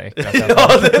var fan äckligt. Ja,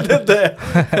 det.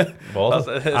 Vad?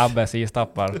 Alltså, Abbes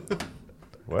istappar.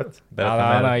 What?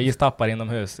 Han har istappar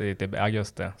inomhus i typ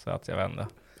augusti, så att jag vet inte.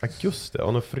 Augusti? Har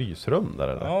han en frysrum där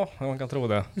eller? Ja, man kan tro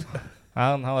det.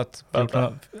 Han har ett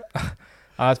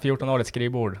 14-årigt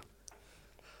skrivbord.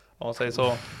 Om man säger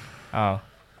så. Ja.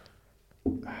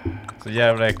 Så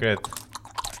jävla äckligt.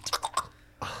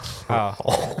 Ja.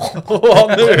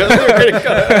 Nu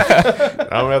klickar det.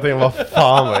 Ja, men jag tänkte, vad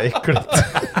fan vad äckligt.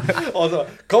 Och så,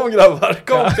 kom grabbar,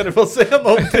 kom ska du få se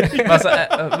någonting. Alltså,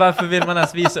 varför vill man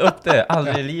ens visa upp det?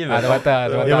 Aldrig i livet. Ja,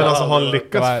 men alltså har han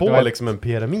lyckats få liksom en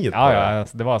pyramid? Ja,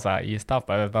 alltså, det var så här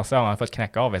istappar. Man så har fått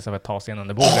knäcka av sig så att ta sig in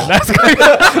under bordet.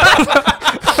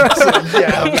 Så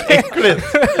jävla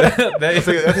äckligt.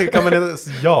 Alltså, jag tänker, kan man inte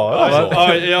göra så?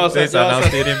 Det är så här, han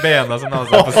styr din ben och så någon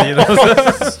på sidan.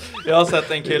 Jag har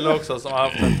sett en kille också som har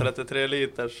haft en 33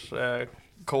 liters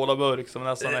colaburk som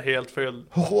nästan är helt fylld.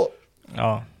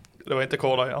 Ja. Det var inte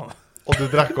cola igen. Och du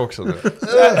drack också nu.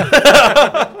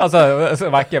 Alltså, så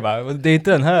vacker bara. Det är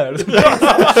inte den här.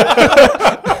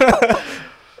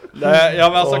 Nej, ja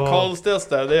men alltså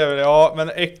konstigaste det är väl, men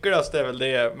äckligaste är väl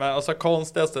det. Men alltså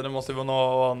konstigaste det måste vara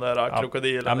någon där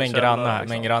krokodilen. Ja,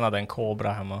 min granne hade en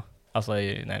kobra hemma. Alltså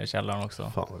nere i källaren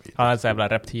också. Fan, han hade ett jävla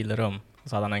reptilrum.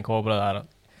 Så hade han en kobra där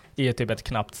i typ ett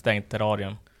knappt stängt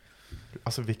terrarium.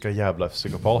 Alltså vilka jävla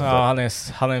psykopater. Ja,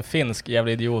 han är en finsk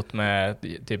jävla idiot med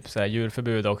typ så här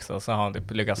djurförbud också. Så har han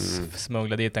typ lyckats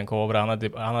smuggla dit en kobra.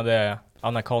 Han hade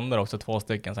anakonder också, 2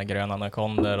 stycken så här gröna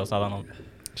anakonder och så hade han någon.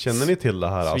 Känner ni till det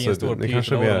här? Alltså, ni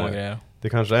kanske Det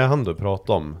kanske är han du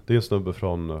pratar om. Det är en snubbe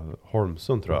från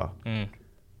Holmsund tror jag.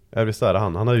 Ja, visst är det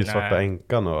han. Han hade ju svarta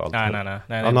änkan och allt.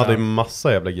 Nej, han hade ju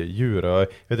massa jävla djur. Och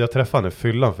jag träffade han i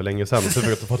fyllan för länge sedan. Så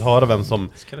jag fick fått höra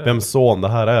vem son det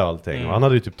här är och allting. Och han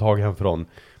hade ju typ tagit hem från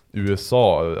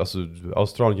USA, alltså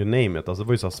Australien, you name it. Alltså det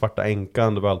var ju så här svarta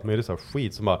änkan, det var allt möjligt så här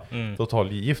skit som bara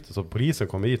total gift. Så polisen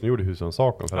kom hit och gjorde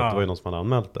husrannsakan för att det var ju någon som hade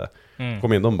anmält det.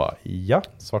 Kom in, de bara, ja,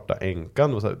 svarta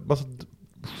änkan. Och så här, massa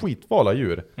skitvala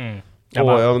djur.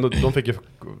 Och de fick ju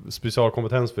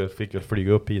specialkompetens för fick väl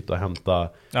flyga upp hit och hämta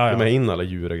med in alla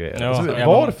djur och grejer. Alltså,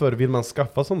 varför vill man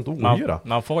skaffa sånt odjur?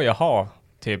 Man får ju ha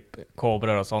typ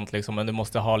kobror och sånt liksom, men du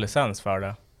måste ha licens för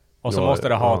det. Och så måste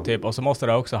det ha typ, och så måste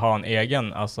det också ha en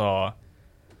egen, alltså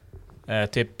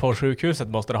typ på sjukhuset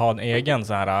måste det ha en egen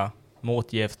så här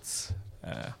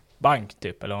motgiftsbank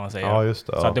typ, eller vad man säger. Ja, just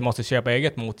det, så att du måste köpa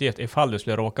eget motgift ifall du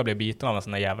skulle råka bli biten av en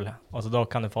sån där jävel. Och så då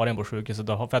kan du fara in på sjukhuset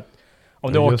då, för att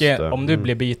om du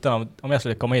blir biten om jag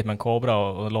skulle komma hit med en kobra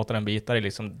och låta den bita dig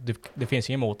liksom, det finns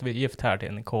ju ingen motgift här till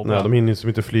en kobra. Nej, de hinner som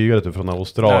inte flyga typ från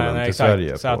Australien till exakt.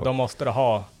 Sverige. Så att de måste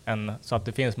ha så att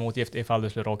det finns motgift ifall du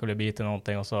skulle råka bli biten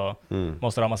någonting, och så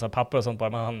måste de ha massa papper och sånt på.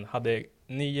 Men han hade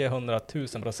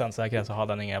 900,000% säkerhet, så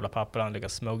hade han inga jävla papper. Han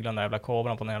lyckades smuggla den där jävla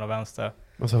kobran på den ena och vänster.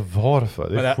 Alltså varför?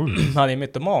 Det är sjukt. Han är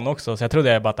mytoman också, så jag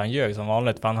trodde bara att han ljög som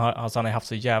vanligt. För han har haft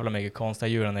så jävla mycket konstiga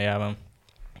djur den där jäveln.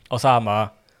 Och så han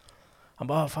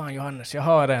bara, fan Johannes, jag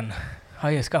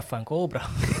har ju skaffat en kobra.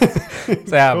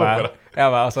 Så jag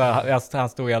bara alltså, han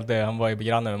stod alltid, han var ju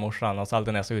granne med morsan, och så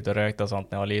alltid när jag såg ut och rökte och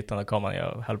sånt när jag var liten, då kom han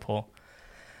och höll på.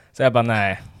 Så jag bara,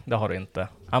 nej, det har du inte.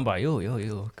 Han bara, jo,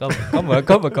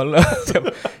 kom och kolla. Så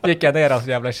gick jag ner i hans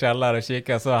jävla källare och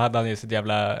kikade, så hade han ju sitt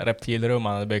jävla reptilrum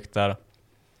han hade byggt där.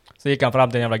 Så gick han fram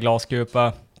till en jävla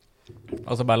glaskupa,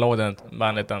 och så bara låg det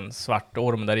en liten svart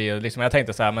orm där i. Liksom, jag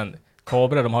tänkte så här, men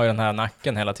kobror, de har ju den här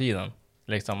nacken hela tiden.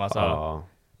 Liksom, alltså.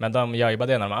 Men de gör ju bara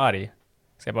det när de är arg.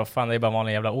 Så jag bara, fan, det är bara en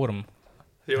vanlig jävla orm.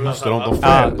 Just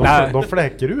de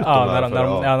fläker ut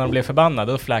när de blir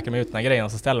förbannade, då fläker de ut den här grejen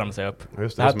och så ställer de sig upp.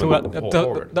 Just det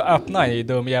då öppnar han ju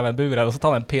dum jäveln buren, och så tar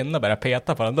han en pinne och börjar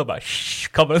peta på den. Då bara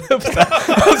kommer den upp så här.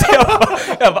 Så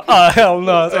jag bara hell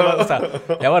no.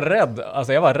 Jag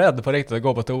var rädd på riktigt att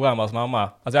gå på toan hos mamma.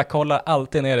 Alltså jag kollar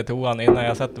alltid ner i toan innan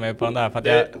jag sätter mig på den där, för att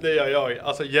det gör jag,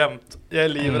 alltså jämt. Jag är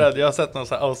livrädd. Jag har sett någon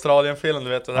sån här Australien-film, du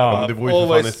vet det här. Du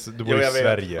bor ju i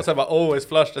Sverige. Och sen bara always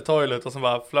flush the toilet, och sen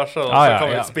bara flushar och så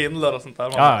kommer det spindlar och sånt där.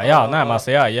 Nej, men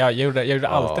alltså jag gjorde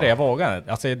alltid det, jag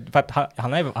vågade. Alltså, för att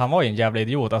han var ju en jävla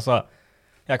idiot. Alltså,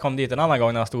 jag kom dit en annan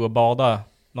gång när han stod och badade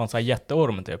någon sån här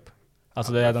jätteorm typ.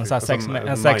 Alltså det är en sån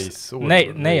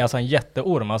här nej, alltså en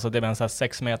jätteorm. Alltså det är en sån här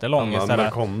 6 meter lång. En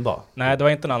anakonda? Nej, det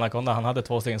var inte en anakonda. Han hade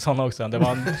 2 stycken sådana också. Det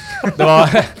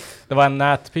var en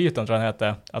nätpyton, tror jag den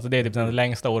hette. Alltså det är typ den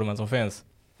längsta ormen som finns.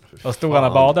 Och stod han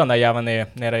och badade den där jäveln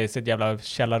nere i sitt jävla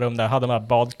källarrum där. Hade man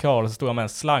badkar, och så stod han med en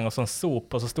slang och så en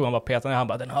sop, och så stod han bara petade ner. Han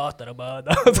bara, den hatar att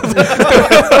bada.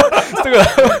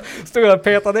 stod han och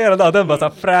petade ner den där. Den bara så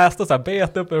här fräste och så här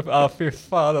bet upp. Fy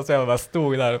fan. Och så jag bara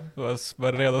stod där och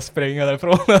var redo att springa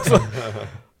därifrån. Alltså.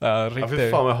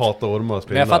 Fy fan, jag hatar ormar och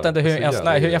spindlar. Men jag fattar inte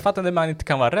jag fattar inte hur man inte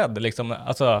kan vara rädd. Liksom.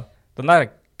 Alltså, den där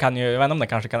kan ju, jag vet inte om den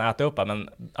kanske kan äta upp, men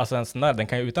alltså en sån där, den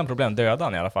kan ju utan problem döda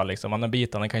den i alla fall. Liksom. Om den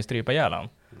biter, den kan ju strypa ihjäl den.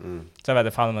 Så jag vet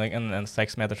inte, fan en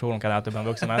 6 meters orm kan äta upp en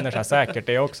vuxen människa, säkert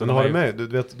det också. Men har du med, du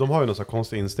vet, de har ju någon sån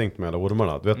konstig instinkt med alla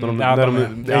ormarna. Du vet, när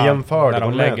de jämför,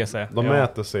 de lägger sig. De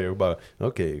mäter sig och bara,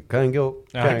 okej, can go.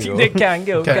 Det kan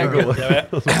gå.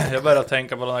 Jag börjar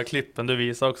tänka på den här klippen du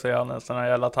visar också, Janne. Sådana här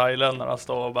jävla thailändarna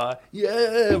står och bara,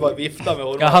 bara viftar med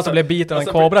ormarna. Ja, han som blev biten av en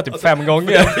kobra typ 5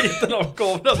 gånger. Biten av en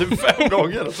kobra typ 5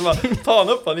 gånger. Och så bara tar han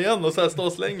upp han igen och så här står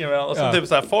och slänger med han. Och så typ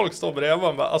så här, folk står bredvid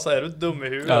och bara, alltså är du dum i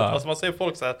huvudet? Alltså man ser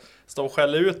folk så här stå och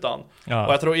skälla ut han.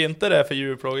 Och jag tror inte det är för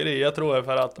djurplågeri. Jag tror det är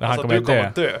för att alltså, du kommer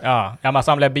att dö. Ja, men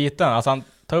alltså han blev biten. Alltså han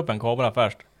tar upp en kobra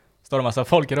först. Står det massa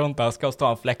folk runt och ska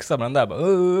stå och flexa med den där. Bara,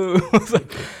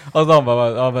 och så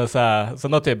bara, så här, så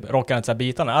då typ råkar han så här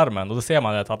bita i armen. Och då ser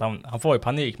man att han får ju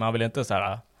panik. Men han vill inte så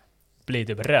här bli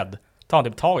typ rädd. Tar han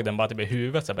typ tag i den bara typ i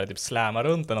huvudet. Så börjar typ släma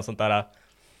runt den och sånt där.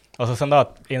 Och så sen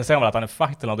då inser man att han är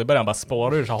fucked eller något. Då börjar han bara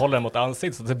spåra ur, så håller den mot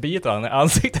ansiktet. Så biter han i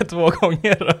ansiktet 2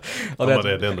 gånger. Och det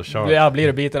är ändå kört. Ja, blir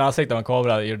det biten i ansiktet av en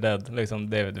kobra, you're dead. Liksom,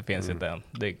 det finns inte än.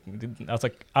 Alltså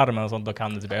armen och sånt, då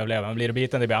kan det typ överleva. Men blir det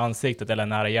biten, det blir ansiktet eller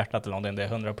nära hjärtat eller någonting, det är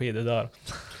 100 p, det dör.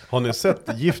 Har ni sett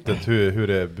giftet hur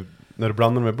det när du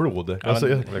blandar med blod? Ja, alltså,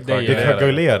 det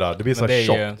koagulerar, det blir så här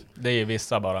tjockt. Det är ju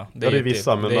vissa bara. Det är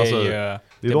vissa, men det alltså är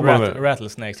ju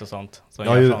rattlesnakes och sånt.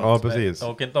 Ja, precis.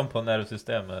 Och inte de på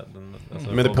nervsystemet.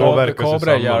 Alltså, men det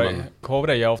påverkar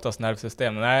kobra gör oftast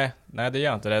nervsystem. Nej, det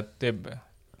gör inte det.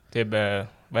 Typ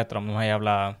vad heter de här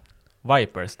jävla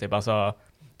vipers typ, alltså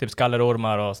typ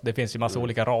skallerormar och det finns ju massa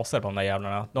olika raser på de där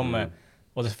jävlarna.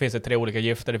 Och det finns det 3 olika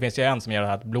gifter. Det finns ju en som gör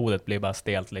att blodet blir bara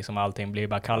stelt liksom, allting blir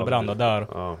bara kallbrand och dör.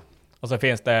 Ja. Och så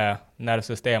finns det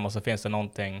nervsystem och så finns det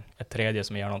någonting, ett tredje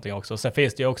som gör någonting också. Och sen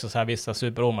finns det ju också så här vissa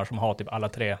superormar som har typ alla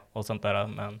 3 och sånt där,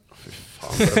 men...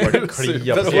 Fan, det bara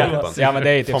klia på kroppen. Ja, men det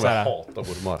är ju typ fan, så här. jag hatar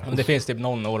ormar. Det finns typ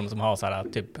någon orm som har så här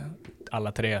typ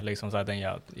alla 3 liksom, så att den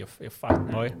gör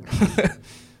fuck boy.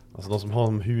 Alltså de som har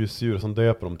som husdjur som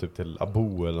döper dem typ till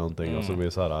Abo eller någonting och så blir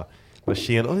det så här. Men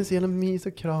tjena, det är så jävla mys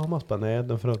och kramas. Bara, nej,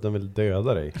 den för att den vill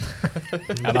döda dig.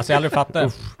 Ja, alltså jag aldrig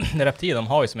fattat. Reptil, de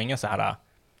har ju som ingen så här...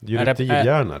 Det är ju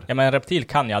reptilhjärnor. Ja, men en reptil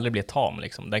kan ju aldrig bli tam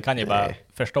liksom. Den kan ju bara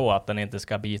förstå att den inte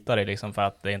ska bita dig liksom, för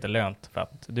att det är inte lönt. För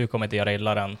att du kommer inte göra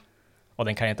illa den. Och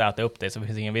den kan inte äta upp dig, så det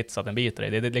finns ingen vits att den biter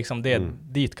dig. Det är liksom det,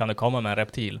 dit kan du komma med en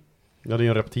reptil. Ja, det är ju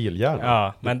en reptilhjärna.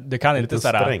 Ja, men du kan inte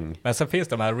sådär. Sträng. Men så finns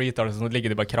det de här retards som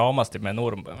ligger bara kramas typ med en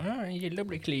orm. Jag gillar att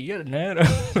bli kliad.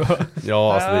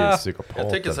 Ja, alltså det är psykopater.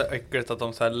 Jag tycker det är så äckligt att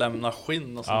de så här lämnar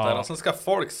skinn och sånt där. Och sen ska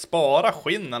folk spara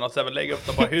skinnen och så här lägga upp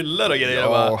dem på hyllor och grejer.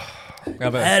 Ja.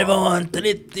 Här var han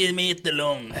 30 meter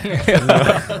lång.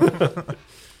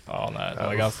 Ja, nej, det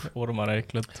var ganska ormar är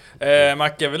äckligt.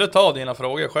 Macke, vill du ta dina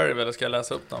frågor själv eller ska jag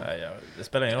läsa upp dem? Nej, det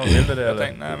spelar ingen roll, vill du det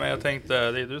eller? Nej, men jag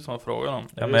tänkte, det är du som har frågat dem.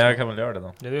 Ja, men jag kan väl göra det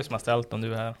då. Det är du som har ställt om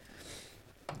du är här.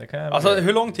 Det kan jag alltså,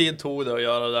 hur lång tid tog det att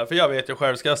göra det där? För jag vet ju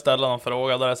själv, ska jag ställa någon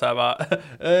fråga där är så här bara...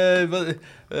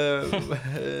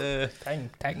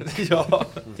 Tänk. Ja.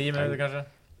 10 minuter kanske?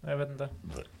 Jag vet inte.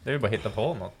 Det är ju bara att hitta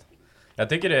på något. Jag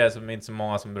tycker det är som inte så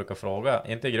många som brukar fråga.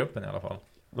 Inte i gruppen i alla fall.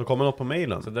 De kommer något på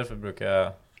mailen. Så därför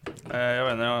brukar jag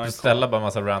vet inte, jag ställa bara en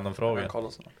massa random frågor.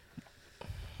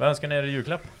 Vad önskar ni er i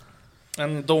julklapp?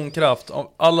 En domkraft. Om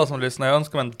alla som lyssnar, jag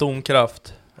önskar mig en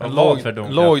domkraft. En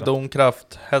låg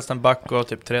domkraft. Helst en back och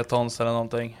typ 3 tons eller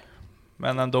någonting.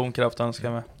 Men en domkraft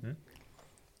önskar jag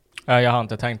mig. Jag har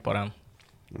inte tänkt på den.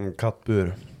 En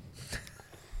kattbur.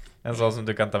 En sån som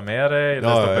du kan ta med dig eller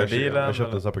Ja, stoppa i bilen? Jag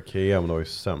köpte en sån på Ikea, men det var ju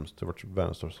sämst. Det var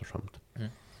världens största skämt.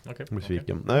 Okay.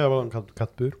 Besviken. Nej, jag var en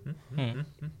kattbur.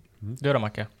 Du då,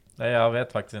 Macke? Nej, jag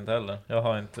vet faktiskt inte heller. Jag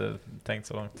har inte tänkt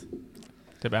så långt.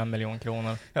 Typ 1 miljon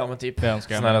kronor. Ja, men typ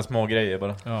såna här små grejer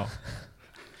bara. Ja.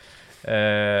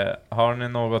 Har ni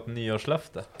något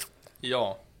nyårslöfte?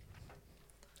 Ja.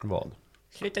 Vad?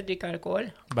 Sluta dricka alkohol.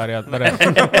 Börja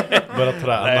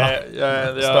träna.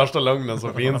 Nej, största lögnen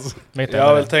som finns. Jag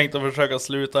har väl tänkt att försöka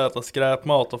sluta äta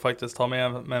skräpmat och faktiskt ta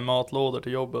med matlådor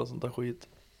till jobbet och sånt där skit.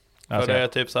 För det är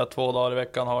typ så här 2 dagar i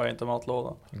veckan har jag inte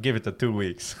matlåda. Give it a 2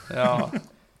 weeks. Ja.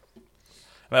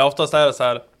 Men oftast är det så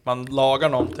här, man lagar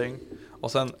någonting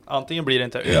och sen antingen blir det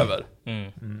inte över.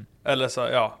 Eller så,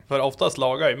 ja, för oftast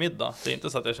lagar jag middag. Det är inte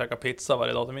så att jag käkar pizza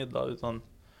varje dag till middag, utan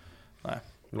nej.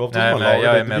 Det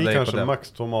blir kanske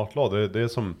max 2 matlådor. Det är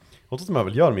som, oftast när man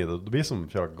väl gör middag, det blir som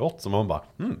köra gott, som man bara,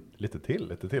 lite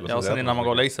till. Ja, och sen innan man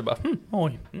går och lägger sig bara,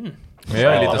 oj. Men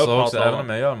jag är lite så också, även om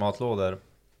jag gör matlådor.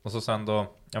 Och så sen då,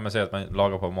 jag säger att man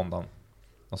lagar på måndagen.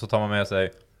 Och så tar man med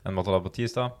sig en matlåda på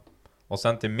tisdag. Och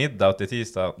sen till middag och till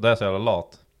tisdag, då är jag så jävla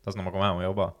lat. Fast när man kommer hem och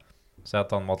jobbar. Så jag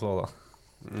tar en matlåda.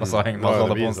 Och så hänger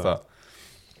matlåda på onsdag.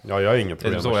 Ja, jag har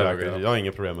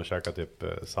inget problem med att käka typ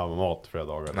samma mat flera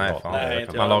dagar. Nej, fan. Nej,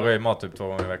 man lagar ju mat typ 2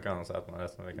 gånger i veckan och så äter man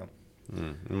resten av veckan.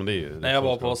 Men det är ju, när jag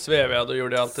var på Svevia, då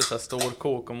gjorde jag alltid så här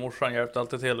storkok och morsan hjälpte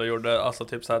alltid till och gjorde alltså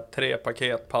typ så här 3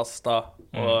 paket pasta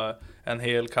och en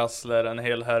hel kassler, en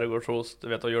hel herrgårdsost, du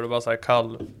vet, och gjorde bara så här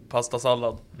kall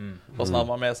pastasallad. Och så hade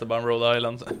man med sig bara en Rhode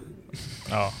Island.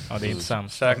 Ja, det är inte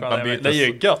sämst. Det är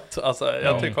ju gött, alltså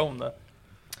jag tycker om det.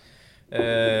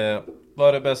 Vad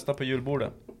är det bästa på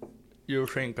julbordet?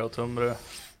 Julskinka och tunnbröd.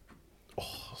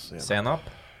 Senap?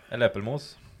 Eller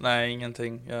äppelmos? Nej,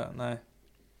 ingenting. Nej.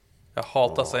 Jag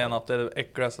hatar senap, det är det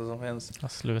äckligaste som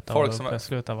finns.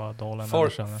 Sluta vara dålig.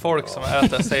 Folk som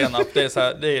äter senap, det är så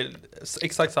här, det är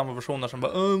exakt samma personer som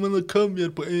bara man har kaviar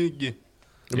på ägg.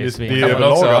 Det är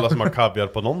överlag alla som har kaviar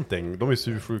på någonting. De är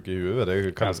sursjuka i huvudet, det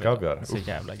är kallas kaviar. Så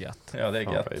jävla gött. Ja, det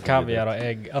är gött. Kaviar och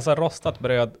ägg. Alltså rostat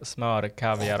bröd, smör,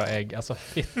 kaviar och ägg. Alltså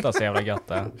fitta så jävla gött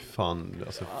det. Fan,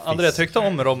 alltså André tyckte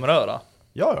om romröra.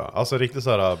 Ja, alltså riktigt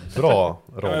såhär bra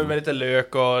rom. Ja, med lite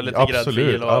lök och lite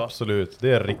gräddfil och... Absolut, det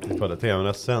är riktigt kvalitet. Men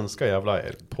det svenska jävla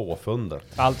är påfundet.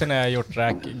 Alltid när jag har gjort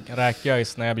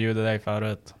räkgöjs när jag bjuder dig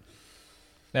förut.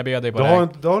 När jag bjöd dig på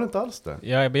du har inte alls det?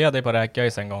 Jag bjöd dig på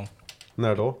räkgöjs en gång.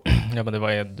 När då? Ja men du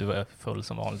var full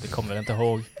som vanligt, det kommer väl inte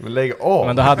ihåg. Men lägg av!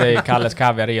 Men då hade jag Kalles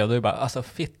kaviar i och du bara, alltså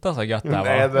fitta så gött det här var.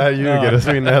 Nej, det här ljuger, det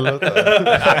så in i helvete.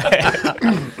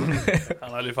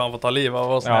 Han hade ju fan fått ta liv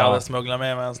av oss när jag hade smugglat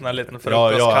med mig en sån här liten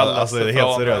Ja, alltså det är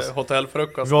helt seriöst.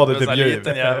 Hotellfrukost. Vi var typ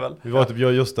liten jävel. Vi var typ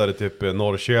just där i typ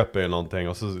Norrköping eller någonting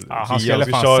och så han skulle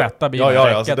fan sätta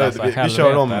bilen vi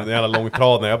kör om den jävla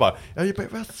långtraden. Jag bara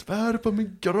svär på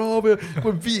min grav, jag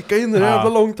kommer vika in i den jävla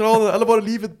långtraden, eller bara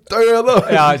livet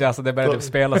döda. Ja, alltså det började typ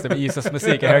spelas typ ISIS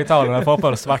musik i högtalarna och folk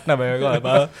bara svartna med ögonen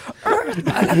bara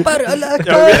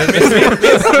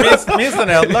minns när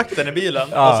jag hade lagt den i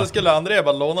bilen och så skulle André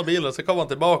bara låna bilen och så kom han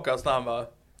tillbaka och så han bara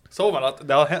såg man att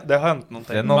det har hänt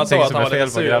någonting. Det är någonting man som är fel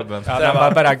på grabben. Ja, han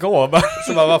bara började gå bara.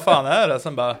 Så bara, vad fan är det?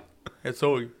 Sen bara,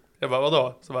 jag bara,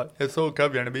 vadå? Så bara, jag såg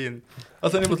kaviaren i bilen.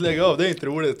 Alltså ni måste lägga av, det är inte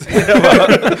roligt.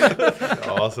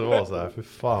 Ja, alltså det var så här, för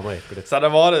fan vad äckligt. Så det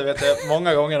var det, vet jag,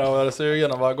 många gånger har jag varit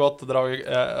sugen och var gott och dragit,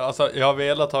 alltså jag har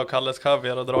velat ha Kalles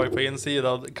kaviar och dragit på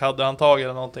insidan av kaddehandtag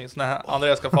eller någonting. Så när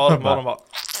Andreas ska fara på morgonen bara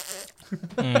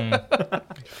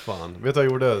fan, vet du vad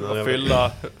jag gjorde? När jag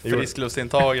fylla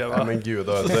friskluftintaget va? Men gud,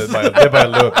 det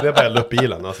är bara eld upp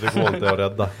bilen, alltså det går inte att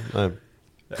rädda. Nej.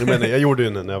 Men jag gjorde ju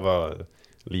när jag var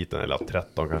liten, eller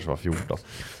 13, kanske var 14.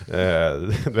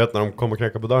 Du vet när de kom och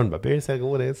knackade på dörren, bara, blir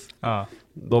godis? Ja.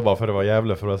 Då bara för det var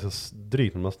jävla för att jag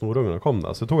drygt när de här snorungarna kom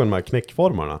där. Så tog jag de här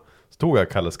knäckformarna. Så tog jag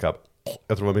Kalles kapp.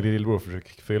 Jag tror det var min lillbror och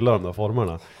försökte fylla de där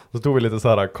formarna. Så tog vi lite så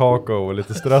här kakao och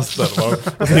lite strössel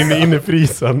och så in i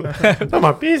frysen. De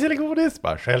bara, pis eller godis?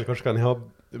 Bara, självklart ska ni ha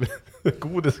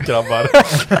godis, grabbar.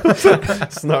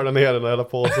 Snörde ner den hela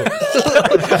påsen.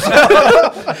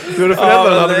 Så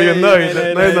föräldrarna hade blivit nöjd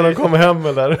när de kom hem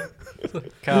eller.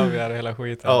 Kaviar och hela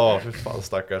skiten. Ja, för fan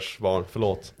stackars barn,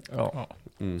 förlåt. Ja.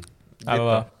 Det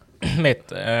var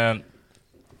mitt.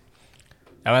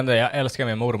 Jag vet inte, jag älskar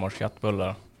min mormors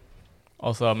köttbullar.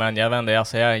 Och så, men jag vet inte,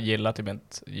 alltså jag gillar typ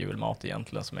inte julmat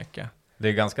egentligen så mycket. Det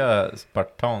är ganska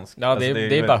spartanskt. Ja, alltså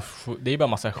det är bara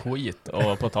massa skit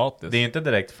och potatis. Det är inte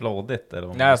direkt flådigt eller vad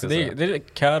man nej, alltså ska säga. det är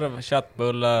korv,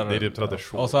 köttbullar. Det är typ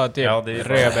tradition. Och så typ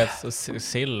rödbets och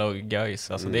sill och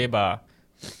göjs. Alltså det är bara.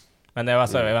 Men det är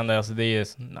alltså, jag vet inte, alltså det är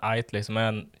ajt liksom.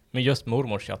 Men just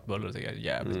mormors köttbullar tycker jag är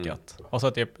jävligt gött. Och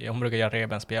så typ, hon brukar göra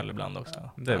rebenspjäll ibland också.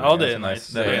 Det är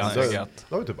nice. Det är ganska gött.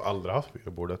 Det har vi typ aldrig haft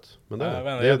på bordet. Men det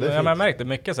är jag märkte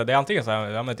mycket så. Det är antingen så här,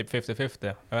 ja men typ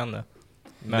 50-50. Jag vet inte.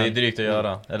 Men det är drygt att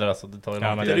göra. Eller alltså, det tar ju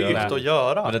lång tid. Det är drygt att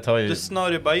göra. Men det tar ju... Du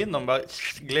snör ju bara in dem, bara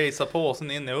glazar på och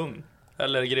sen in i ugn.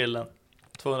 Eller grillen.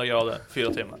 200 grader,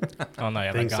 4 timmar. Ja, nej,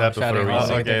 jag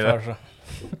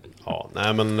ja,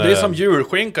 nej, men, det är som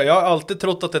julskinka. Jag har alltid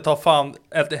trott att det tar fan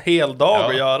ett hel dag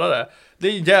att göra det. Det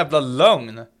är en jävla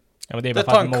lögn. Ja, men det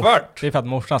tar en kvart. Det är för att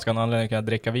morsan ska någon anledning kunna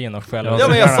dricka vin och själv. Ja,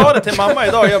 men jag sa det till mamma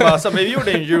idag. Jag bara, alltså, vi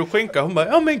gjorde en julskinka. Hon bara,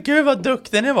 ja men gud vad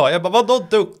duktig ni var. Jag bara, vadå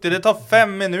duktig? Det tar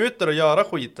 5 minuter att göra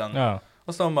skiten. Ja.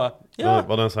 Och så hon bara, ja.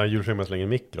 Var det en sån här julskinka man slänger i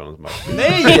mikron?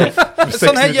 Nej!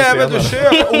 Sån här jävel du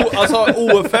köper alltså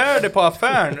ofärdig på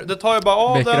affären. Du tar ju bara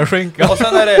av den. Och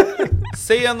sen är det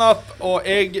senap och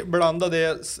ägg, blanda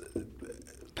det,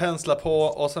 pensla på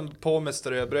och sen på med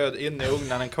ströbröd in i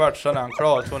ugnen en kvart, sen är han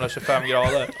klar, 225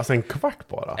 grader. Alltså en kvart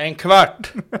bara? En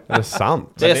kvart! Är det sant?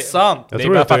 Det är sant! Det är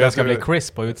bara för att det ska bli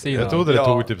crisp på utsidan. Jag trodde det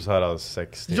tog typ så här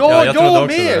 60. Ja, jag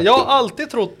med! Jag har alltid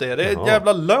trott det. Det är ett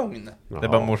jävla lögn. Det är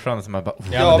bara morsan som är bara...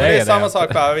 Ja, men det är samma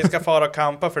sak bara, vi ska fara och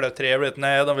kampa för det är trevligt.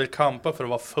 Nej, de vill kampa för att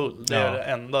vara full. Det är det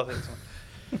enda liksom.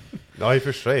 Ja, i och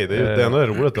för sig. Det enda är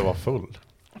roligt att vara full.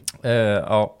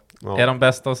 Ja. Är de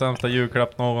bästa och sämsta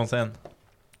julklapp någonsin?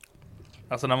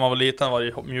 Alltså när man var liten var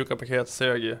det mjuka paket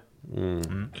sög ju.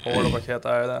 Hårda paket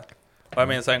är det. Och jag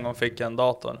minns en gång fick jag en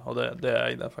dator. Och det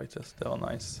ägde jag faktiskt. Det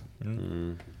var nice.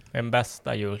 Den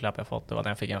bästa julklapp jag fått, det var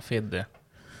när jag fick en Fiddy.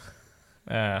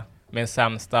 Min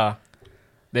sämsta,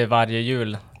 det är varje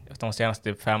jul de senaste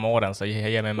typ 5 åren så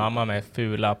ger min mamma med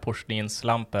fula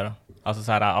porslinslampor. Alltså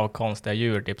såhär av konstiga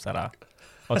djur typ såhär.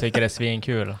 Och tycker det är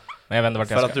svinkul. Men jag vet inte vart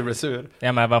jag ska. För att du blir sur.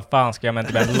 Ja, men vad fan ska jag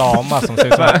med en lama som ser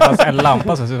ut som alltså en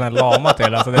lampa som ser ut som en lama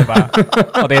till. Alltså det är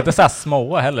bara, och det är inte så här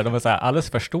små heller, de är så här alldeles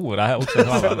för stora också.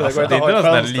 Alltså, det är inte någon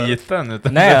sån här liten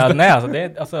utan nej, alltså det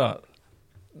är alltså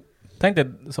tänk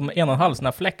dig som 1,5 sån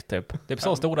här fläck typ. Det är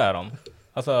så stora är de.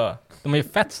 Alltså de är ju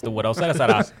fett stora och så är det så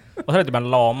här och så är det typ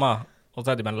en lama och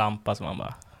så är det typ en lampa som man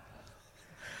bara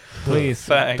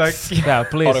please. Thanks. Yeah,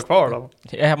 please. Har du kvar dem?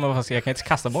 Ja, men jag kan inte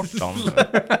kasta bort dem.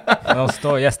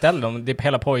 Jag ställer dem, det är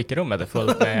hela pojkrummet är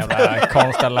fullt med jävla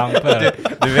konstiga lampor.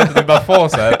 Du vet att du bara får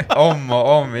så här om och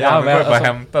om igen. Ja, men bara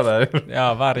hämta där.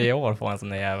 Ja, varje år får en sån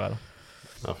där jävel.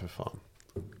 Ja, för fan.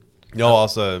 Ja,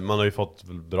 alltså man har ju fått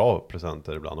bra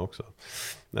presenter ibland också.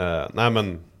 Nej,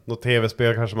 men något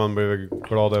tv-spel kanske man blir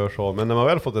glad över så. Men när man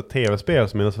väl fått ett tv-spel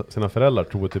som sina föräldrar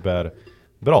tror typ är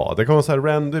bra. Det kan vara så här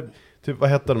random, typ vad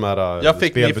heter de här jag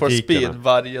fick Need for Speed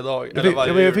varje dag.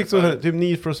 Jag fick så typ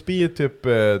Need for Speed, typ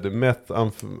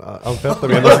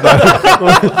amfetamin och sådär.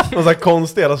 Någon sån här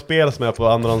konstiga spel som är på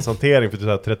andrahandshantering för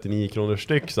typ 39 kronor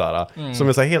styck såhär. Som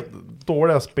är så här helt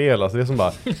dåliga spel. Alltså det är som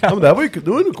bara, ja men det här var ju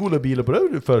några coola bilar på det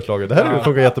här förslaget. Det här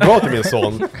funkar jättebra till min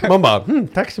son. Man bara,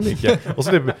 tack så mycket. Och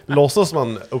så typ låtsas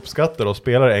man uppskattar och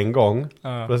spelar en gång.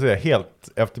 För det är helt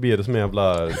efterblivet som en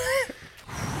jävla...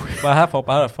 Vad här för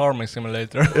här Farming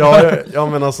Simulator? ja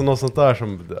men alltså något sånt där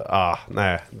som...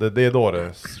 nej, det är då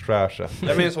det trashar.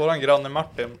 Jag minns våran granne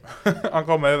Martin. Han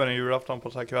kom över en julafton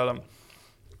på så här kvällen.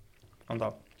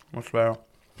 Vänta, måste svära.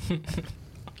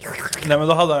 Nej men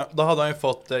då hade han ju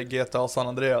fått GTA San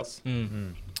Andreas.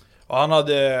 Och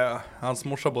hans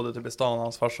morsa bodde typ i stan,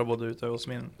 hans farsa bodde ute hos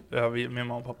min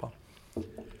mamma och pappa.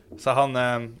 Så han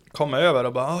kom över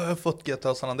och bara, jag har fått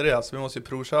GTA San Andreas, vi måste ju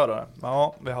provköra det.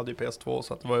 Ja, vi hade ju PS2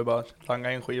 så att det var ju bara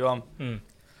langa in skivan.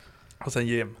 Och sen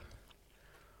Jim.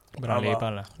 Bra lipa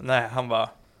eller? Nej, han bara,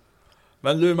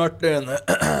 men du Martin,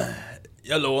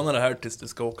 jag lånar det här tills du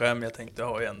ska åka hem. Jag tänkte, jag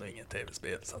har ju ändå inget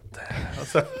tv-spel så att... Och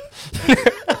så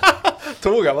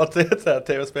tog han bara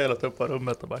tv-spelet upp på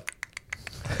rummet och bara...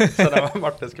 Så när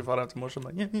Martin skulle fara hem till morsan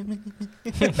bara...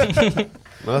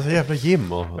 Men alltså jävla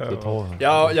Jim och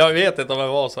ja, jag vet inte om det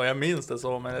var så. Jag minns det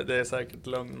så, men det är säkert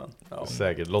lögnen. Ja.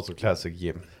 Säkert, låt som classic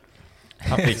Jim.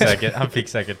 Han fick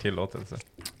säkert tillåtelse.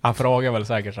 Han frågar väl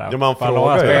säkert så här. Ja, man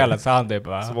frågar spelet så han typ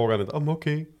bara... Så vågar han inte,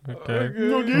 okej.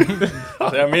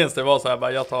 Alltså jag minns det var så här,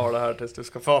 bara, jag tar det här tills du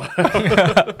ska fara.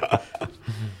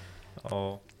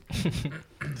 Ja.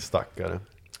 Stackare.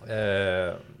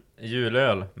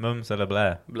 Julöl, mums eller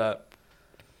blä? Blä.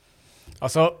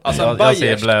 Alltså en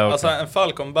bayersk, alltså en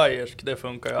Falcon bayersk, det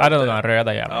funkar ju. Ja, det är den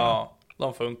röda jäveln. Ja,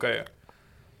 de funkar ju.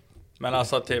 Men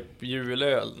alltså typ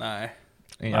julöl, nej.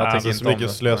 Jag tycker inte så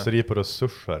mycket slöseri på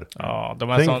resurser. Ja,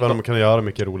 tänk vad de kan göra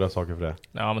mycket roliga saker för det.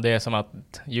 Ja, men det är som att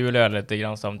julöl är lite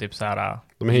grann som typ så här.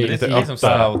 De är lite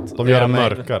öppna. De gör det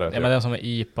mörkare. Ja, men det är som är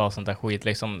IPA och sånt där skit.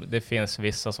 Liksom, det finns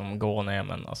vissa som går ner,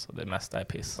 men alltså det mesta är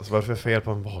piss. Alltså varför är fel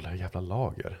på en vanlig jävla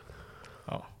lager?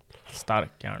 Ja,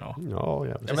 starkare nog. Ja,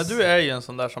 jävligt. Ja, men du är ju en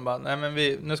sån där som bara, nej men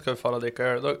nu ska vi fara och dricka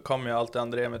öl. Då kommer ju alltid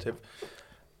André med typ,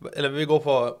 eller vi går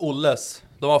på Olles.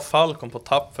 De har Falcon på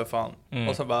tapp för fan.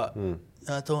 Och så bara,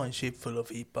 jag tar en chip full av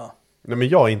IPA. Nej men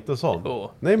jag är inte sån.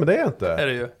 Nej men det är jag inte. Är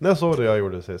det ju? När såg det jag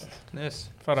gjorde sist? Nyss.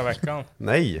 Förra veckan.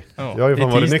 Nej. Jag har ju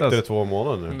fan varit nykter i 2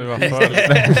 månader nu. Du var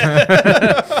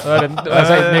du har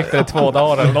sagt nykter i 2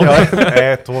 dagar eller något.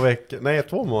 Nej, 2 veckor. Nej,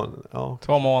 2 månader. Ja.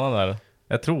 2 månader.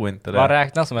 Jag tror inte det. Vad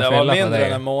räknas som en fylla för dig? Det var mindre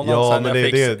än en månad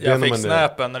sedan jag fick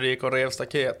snappen när det gick och rev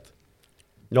staket.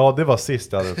 Ja, det var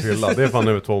sist jag hade en fylla. Det är fan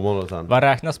över 2 månader sedan. Vad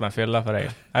räknas som en fylla för dig?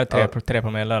 Är det 3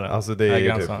 promille eller? Alltså det är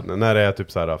ju typ, när det är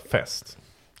typ så här fest.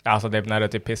 Alltså det är när du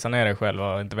typ pissar ner dig själv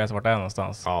och inte vet vart det är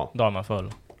någonstans. Ja. Då är man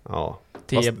full. Ja.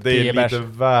 10 det är lite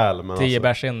väl, men 10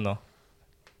 bärs in då.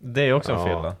 Det är också en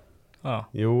fylla. Ja.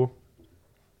 Jo,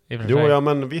 ja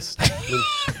men visst.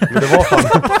 Men det var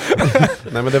fan...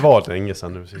 Nej men det var länge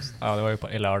sedan nu sist. Ja, det var ju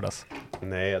i lördags.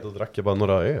 Nej, då drack jag bara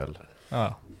några öl.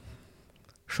 Ja.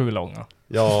 7 långa.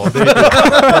 Ja,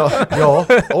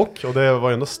 och det var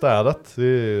ju ändå städat.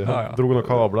 Vi drog några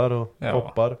kablar och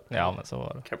koppar. Ja, men så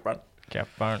var det.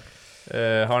 Käpparen.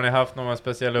 Har ni haft någon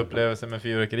speciell upplevelse med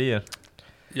fyrverkerier?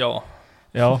 Ja.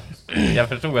 Jag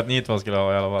förstod att ni två skulle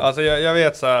ha i alla fall. Alltså jag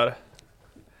vet så här.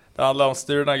 Det handlar om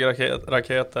styrna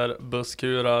raketer,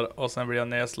 busskurar och sen blir jag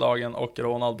nedslagen och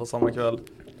rånad på samma kväll.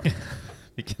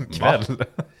 Vilken kväll?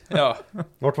 Ja.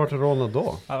 Vart var det rånad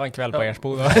då? Det var en kväll på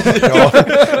Ersboda.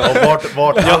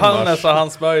 Vart Johannes och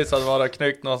hans böjs hade varit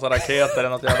knyckt några raketer i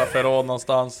något jävla förråd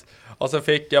någonstans. Och så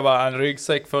fick jag bara en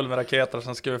ryggsäck full med raketer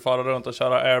som skulle fara runt och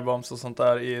köra airbombs och sånt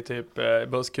där i typ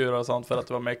busskurar och sånt för att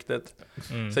det var mäktigt.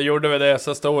 Så gjorde vi det,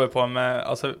 så stod vi på en,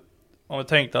 alltså om vi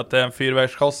tänkte att det är en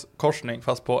fyrvägskorsning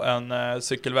fast på en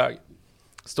cykelväg.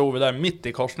 Stod vi där mitt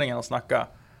i korsningen och snackade.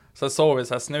 Så såg vi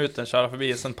så här snuten köra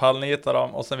förbi, sen pallnitar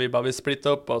dem och sen vi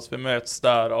splittade upp oss. Vi möts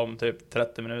där om typ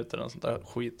 30 minuter och sånt där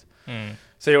skit.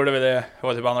 Så gjorde vi det. Det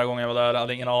var typ andra gången jag var där. Jag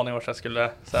hade ingen aning vart jag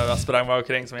skulle. Så här, jag sprang bara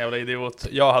omkring som en jävla idiot.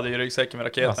 Jag hade ju ryggsäcken med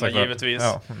raketerna givetvis.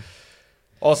 Ja.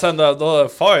 Och sen då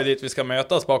far jag dit vi ska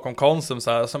mötas bakom Konsum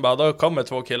så här. Sen bara, då kommer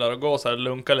 2 killar och går så här,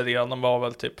 lunka lite grann. De var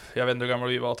väl typ, jag vet inte hur gamla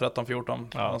vi var,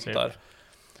 13-14 och sånt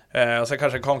där. Och sen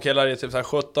kanske kom killar i typ så här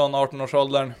 17-18 års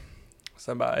åldern.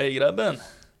 Sen bara, hej grabben,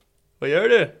 vad gör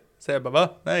du? Så jag bara, va?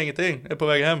 Nej, ingenting, jag är på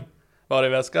väg hem. Var är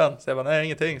väskan? Så jag bara, nej,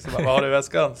 ingenting. Så jag bara, var är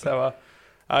väskan? Så jag bara,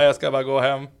 ja, jag ska bara gå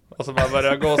hem. Och så bara börjar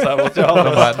jag gå så här mot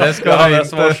Johannes. Det ska du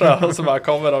inte. Morsa, och så bara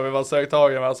kommer de, vi var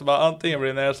söktagen. Och så bara antingen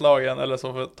blir nedslagen eller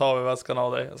så tar vi väskan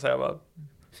av dig. Och så jag bara,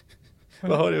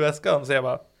 vad har du i väskan? Så jag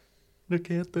bara,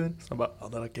 raketer. Så jag bara,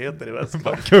 det är raketer i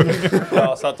väskan.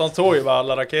 Ja, så att de tog ju bara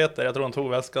alla raketer. Jag tror de tog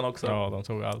väskan också. Ja, de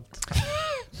tog allt.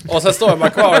 Och så står jag bara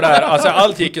kvar där. Alltså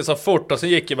allt gick ju så fort. Och så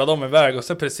gick ju bara de iväg. Och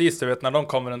så precis, du vet, när de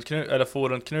kommer runt for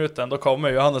runt knuten. Då kommer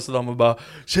Johannes och de och bara,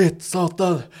 shit,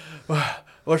 satan.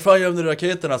 Var fan gömde du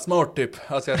raketerna? Smart typ.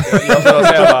 Alltså jag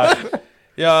bara,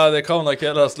 ja, det kom några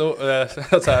killar och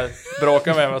så här,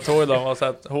 bråkade med mig och tog dem. Och så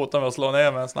här, hotade mig att slå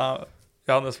ner mig.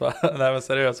 Johannes bara, nej men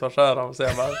seriöst, vad skär de? Så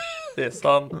jag bara, det är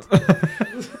sant.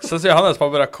 Så Johannes bara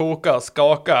började koka och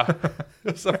skaka.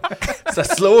 Så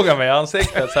slog han mig i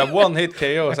ansiktet. Så här, one hit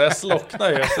KO. Så jag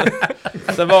slocknade ju.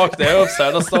 Så vaknade jag upp så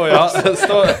här. Då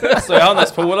står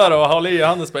Johannes polare och håller i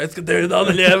Johannes bara, jag ska döda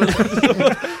den jäveln.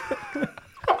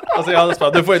 Och så Johannes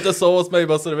bara, du får inte sova hos mig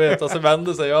bara så du vet. Och så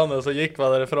vände sig Johannes och gick bara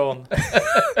därifrån.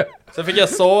 Så fick jag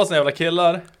sova hos jävla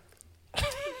killar.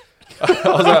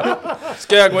 Och så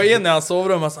ska jag gå in i hans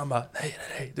sovrum och så han bara,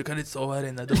 nej, du kan inte sova här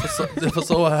inne. Du får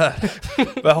sova här.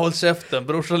 Men håll käften,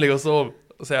 brorsan ligger och sov.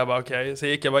 Och så jag bara okej. Så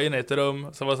gick jag bara in i ett rum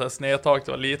som var så här snedtak,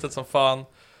 det var litet som fan.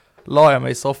 La jag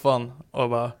mig i soffan och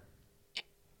bara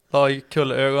la i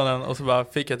kull ögonen. Och så bara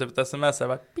fick jag typ ett sms. Jag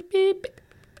bara pip, pip,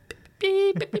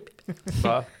 pip, pip, pip.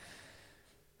 Bara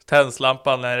tänds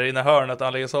lampan när inne i hörnet.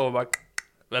 Han ligger så och bara,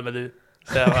 vem är du?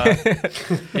 Så jag bara,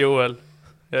 Joel.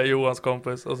 Jag är Johans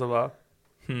kompis. Och så bara,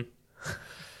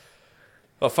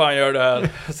 vad fan gör du här?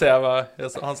 Så jag bara,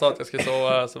 han sa att jag skulle sova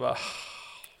här. Så bara,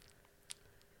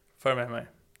 följ med mig.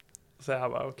 Så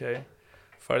jag bara, okej.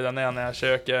 Följde ner när jag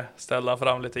köker. Ställa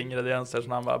fram lite ingredienser. Så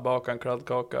han bara, baka en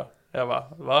kladdkaka. Jag bara,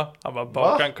 va? Han bara,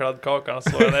 baka en kladdkaka. Och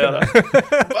slår jag ner det.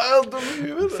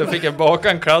 Så fick jag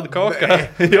baka en kladdkaka.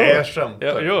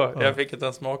 Jo, jag fick inte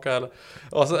ens smaka heller.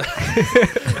 Och så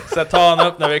tar han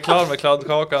upp, när vi är klara med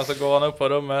kladdkakan. Så går han upp på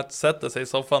rummet. Sätter sig i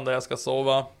soffan där jag ska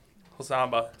sova. Och så han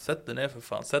bara, sätt dig ner för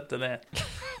fan, sätt dig ner.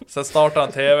 Sen startar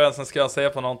han tvn, sen ska han se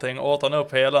på någonting. Åt han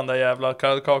upp hela den där jävla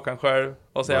kladdkakan själv.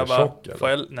 Och så jag bara,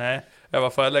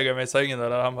 får jag lägga mig i sängen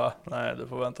där? Och han bara, nej, du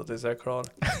får vänta tills jag är klar.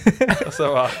 Och så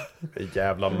bara,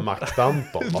 jävla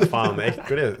Max-Anton, vad fan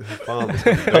äckligt. Fan,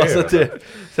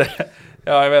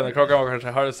 ja, jag vet inte, klockan var kanske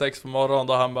 5:30 på morgonen.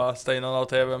 Då han bara, stängde av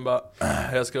tvn, bara,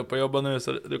 jag ska upp och jobba nu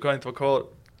så du kan inte vara kvar.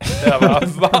 Jag bara,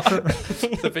 va?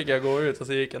 Så fick jag gå ut och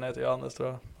så gick jag ner till Johannes, tror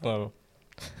jag.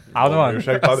 Ja, det var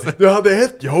ursäkta. Du hade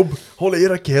ett jobb, hålla i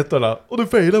raketerna, och du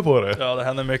failade på det. Ja, det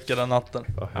hände mycket den natten.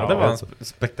 Ja, det var en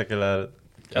spektakulär.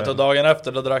 Jag tror dagen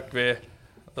efter,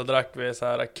 då drack vi så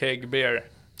här keg beer.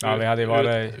 Ja, vi hade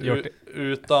varit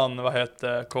utan, vad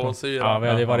hette, kolsyra. Ja, vi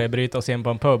hade varit bryta oss in på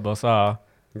en pub och så...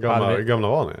 Gamla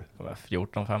var ni?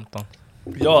 14-15.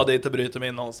 Jag hade inte brytit mig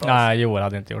in någonstans. Nej, Joel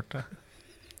hade inte gjort det.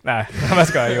 Nej, men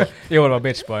ska jag. Joel var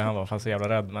bitchboy, han var fast så jävla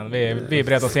rädd. Men vi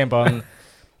bröt oss in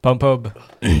på en pub.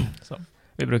 Så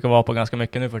vi brukar vara på ganska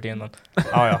mycket nu för tiden.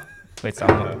 Ja,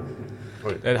 skitsamma.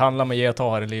 Det handlar om att ge och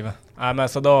ta här i livet. Nej, men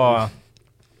så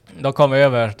då kom vi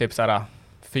över typ såhär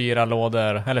 4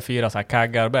 lådor, eller 4 såhär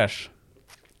kaggar bärs.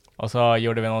 Och så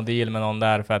gjorde vi någon deal med någon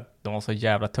där för att de var så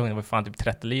jävla tunga. Det var fan typ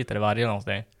 30 liter i varje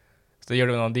någonstans. Så då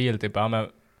gjorde vi någon deal typ, ja men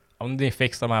om ni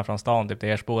fixar de här från stan typ till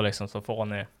Ersbo liksom, så får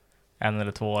ni 1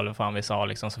 eller 2 eller vad fan vi sa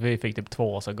liksom. Så vi fick typ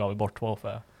 2 och så gav vi bort 2 för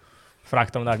att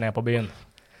frakta dem där nere på byn.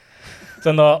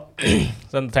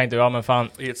 Sen tänkte vi, ja men fan,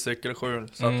 i ett cykelskjul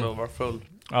satt vi och var full.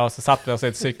 Ja, så satt vi oss i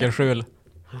ett cykelskjul.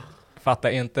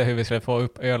 Fattade inte hur vi skulle få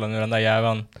upp ölen ur den där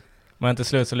jäveln. Men till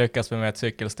slut så lyckas vi med ett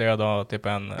cykelstöd och typ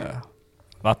en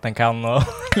vattenkann och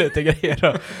lite grejer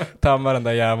och tamma den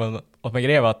där jäveln. Och man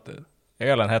grev att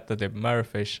ölen hette typ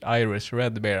Murphy's Irish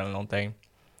Red Beer eller någonting.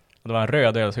 Och det var en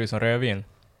röd öl, såg ut som rödvin.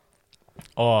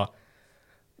 Och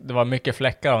det var mycket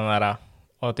fläckar av den där.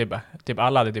 Och typ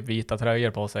alla hade typ vita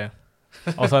tröjor på sig.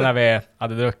 Och så när vi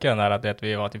hade druckit den där, att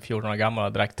vi var typ 14 år gamla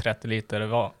och drack 30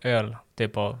 liter öl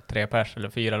typ på 3 pers eller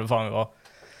 4 eller vad fan vi var.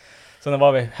 Så då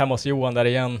var vi hemma hos Johan där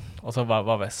igen. Och så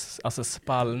var vi alltså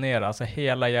spall ner. Alltså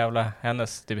hela jävla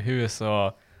hennes typ hus.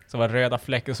 Och så var röda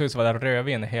fläckar. Så var det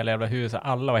rödvin i hela jävla huset.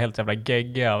 Alla var helt jävla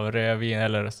geggiga av rödvin.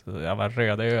 Eller jävla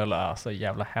röda öl. Alltså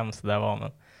jävla hemskt det där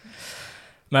var.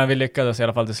 Men vi lyckades i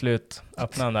alla fall till slut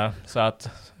öppna den där. Så att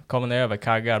kommer ni över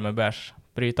kaggar med bärs.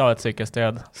 Bryta av ett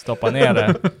cykelstöd. Stoppa ner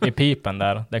det i pipen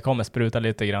där. Det kommer spruta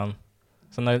lite grann.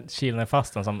 Så när kilen är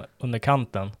fast den som under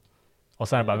kanten. Och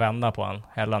sen bara vända på han,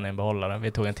 hälla han i en behållare.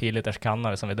 Vi tog en 10 liters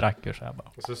kanna som vi drack ur så här bara.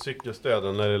 Och så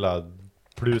cykelstöden, den lilla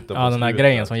pluten på den här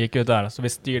grejen som gick ut där. Så vi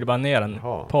styrde bara ner den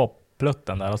på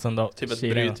plutten där och sen då typ ett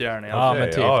kilar- brytjärn. Ja, men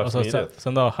typ. Ja, och så, smidigt.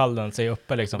 sen då halden sig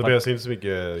uppe liksom. Då för behövs att- inte så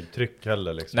mycket tryck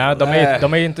heller liksom. Nej, Nej.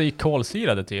 de är ju inte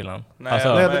kolsyrade tydligen. Nej,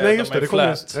 Alltså, Nej, just de är det kommer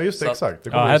flat, ja just det, så att- exakt. Det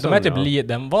kommer ja, ju de är sen, typ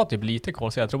den var typ lite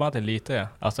kolsyrad. Jag tror bara att det är lite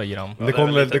alltså i dem. Men Ja, det kom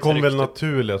det är väl, lite väl tryck, typ.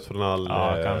 naturligt från all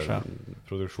Ja, kanske.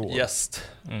 produktion. Yes.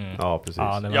 Mm. Ja, precis.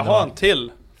 Ja, det var Jag det. har en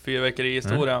till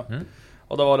fyrverkerihistoria.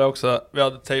 Och då var det också, vi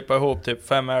hade tejpat ihop typ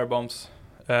 5 airbombs.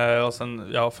 Och sen,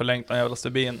 jag har förlängt den jävla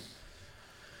stubin.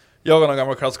 Jag och några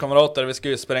gamla klasskamrater, vi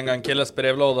skulle ju spränga en killes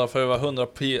brevlåda för vi var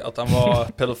 100p att han var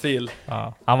pedofil.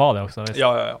 Ja, han var det också, visst.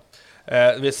 Ja.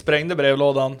 Vi sprängde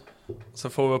brevlådan, så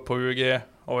får vi upp på UG.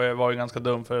 Och jag var ju ganska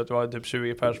dum för att det var typ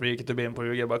 20 pers. Vi gick typ in på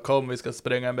UG och bara kom, vi ska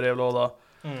spränga en brevlåda.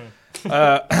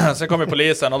 Sen kom ju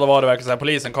polisen och då var det verkligen så här,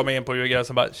 polisen kom in på UG och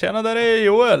så bara, tjena där är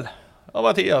Joel och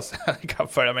Mattias, kan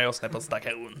följa med oss ner på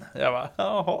station. Jag bara,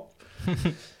 jaha.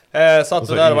 Satt Och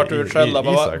så där och vart i utskällda,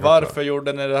 bara, Isak också. varför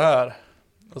gjorde ni det här?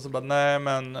 Och så bara, nej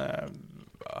men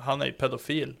han är ju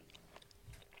pedofil.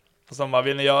 Och så bara,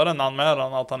 vill ni göra en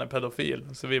anmälan att han är pedofil?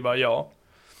 Så vi bara, ja.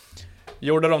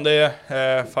 Gjorde de det,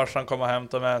 farsan kom och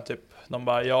hämtade med typ, de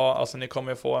bara, ja alltså ni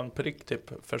kommer ju få en prick typ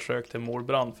försök till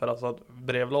mordbrand för alltså att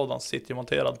brevlådan sitter ju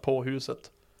monterad på huset.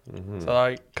 Så det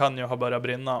här kan ju ha börjat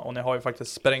brinna och ni har ju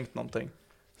faktiskt sprängt någonting.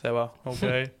 Så jag bara,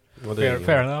 okej.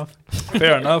 Fair enough.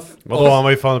 Fair enough. Vadå, han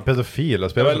var ju fan pedofil,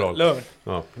 och spelar för roll. Lugn.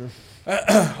 Ja.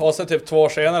 Och sen typ 2 år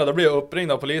senare, då blir jag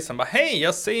uppringd av polisen. Bara, hej,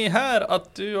 jag ser här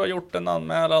att du har gjort en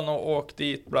anmälan och åkt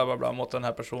dit bla bla bla mot den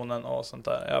här personen och sånt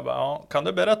där. Jag bara, ja, kan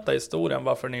du berätta historien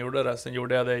varför ni gjorde det? Sen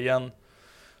gjorde jag det igen.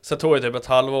 Så tog det typ ett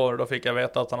halvår, då fick jag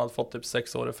veta att han hade fått typ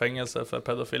 6 år i fängelse för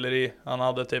pedofileri. Han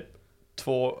hade typ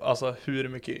 2, alltså hur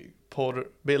mycket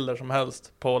porrbilder som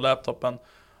helst på laptopen.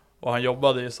 Och han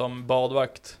jobbade ju som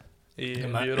badvakt i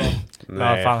byrån.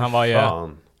 Nej, fan, han var ju...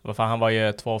 fan. Vad fan, han var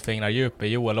ju 2 fingrar djup i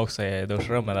Joel också i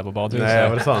duschrummet där på badhuset. Nej,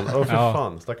 var det sant? Åh för Ja.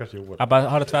 fan, stackars Joel. Han bara,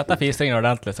 har du tvättat fisringen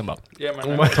ordentligt? Sen bara, Ge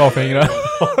mig den. 2 fingrar.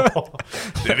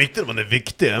 Det är viktigt att man är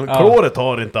viktig. Kloret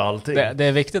har inte allting. Det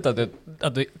är viktigt att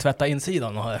du tvättar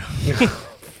insidan och här.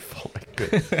 Fan,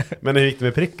 äckligt. Men hur gick det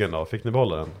med pricken då? Fick ni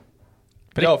behålla den?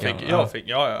 Jag fick, ja.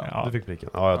 Du fick pricken?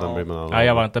 Ja, den blir man. Nej,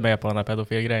 jag var inte med på den här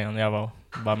pedofilgrejen. Jag var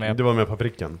bara med. Du var med på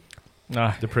pricken?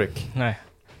 Nej. The prick. Nej.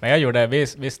 Men jag gjorde,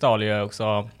 vi stal ju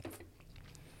också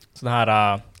sådana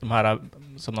här, de här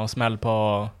som de smäll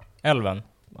på älven.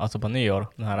 Alltså på nyår.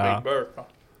 Den här, Big Bird, va?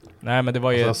 nej men det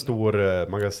var ju... Alltså en stor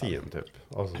magasin typ.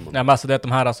 Alltså, Nej men alltså det är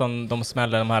de här som de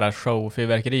smäller, de här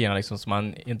showfyrverkerierna liksom, som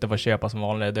man inte får köpa som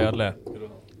vanlig dödlig.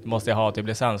 Du måste ju ha typ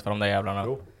licens för de där jävlarna.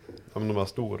 Jo. Ja, men de var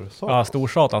stor. Ja,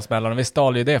 storsatan smäller. Vi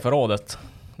stal ju det förrådet.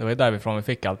 Det var ju därifrån vi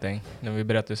fick allting. När vi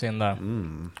bröt oss in där.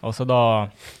 Och så då...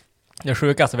 Det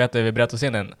sjukaste vet du, vi bröt oss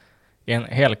in i en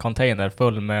hel container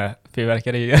full med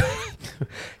fyrverkerier.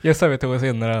 Gissa vi tog oss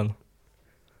in i den.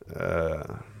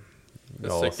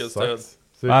 Cykelstöd.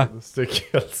 Va?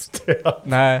 Cykelstöd.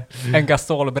 Nej, en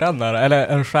gasolbrännare. Eller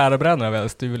en skärbrännare vi hade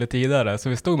stulit tidigare. Så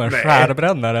vi stod med en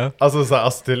skärbrännare. Alltså såhär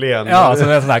Astelen. Ja, alltså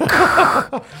det är sån här.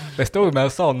 Vi stod med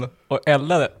en sån och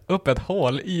eldade upp ett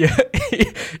hål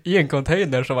i en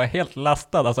container som var helt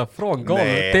lastad, alltså från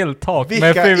golv till tak.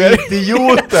 Vilka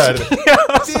idioter!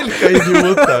 Vilka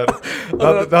idioter!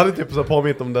 Det hade typ så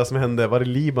påmint om det som hände, var det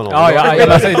Libanon? Ja,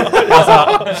 alltså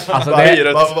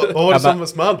det... Vad var det som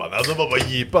small? Alltså vad var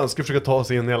jeepan? Skulle försöka ta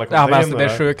sig in i hela Ja, containern. men alltså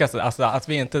det sjukaste, alltså att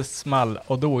vi inte small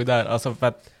och dog där, alltså för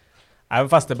att även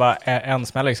fast det bara är en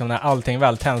smäll liksom, när allting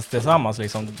väl tänds tillsammans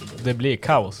liksom, det blir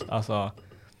kaos, alltså.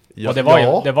 Ja, och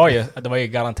det var ju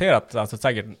garanterat, alltså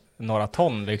säkert några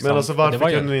ton liksom. Men alltså varför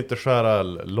kunde ni inte skära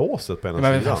låset på ena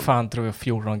men sidan? vad fan tror jag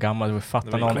 14 år gammal, du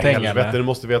fattar Men någonting helvete, eller? du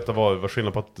måste veta vad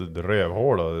skillnad på ett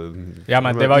rövhål då. Ja,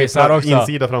 men det var ju så här också.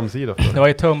 Insida, framsida. Det var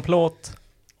ju tumplåt,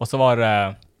 och så var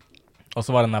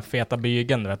det den här feta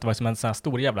bygeln, du vet. Det var som en sån här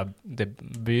stor jävla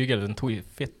bygel. Den tog ju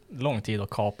lång tid att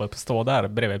kapa upp. Stå där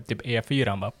bredvid typ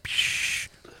E4. Bara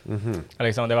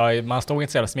liksom, det var, man stod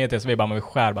inte så jävla smidigt, så vi bara, vi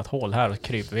skär bara ett hål här och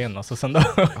kryper vi in. Och så sen då...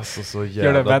 Alltså så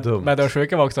jävla dumt. Men det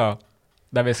sjuka var också,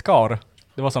 där vi skar,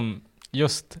 det var som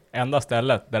just enda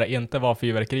stället där det inte var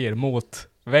fyrverkerier mot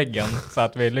väggen. Så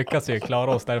att vi lyckades ju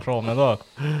klara oss därifrån. Men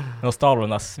då stal de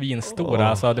där svinstora.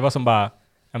 Alltså det var som bara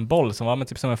en boll som var med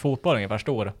typ som en fotboll ungefär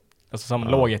stor. Alltså som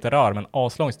låg i ett rör med en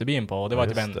aslång stubin på. Och det var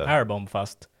typ en airbomb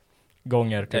fast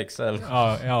gånger typ, XL.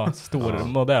 Ja, stor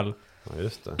modell. Ja,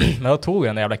 just det. Men då tog jag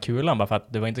den där jävla kulan bara för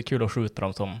att det var inte kul att skjuta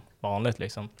dem som vanligt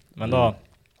liksom. Men då,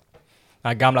 den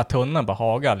här gamla tunneln på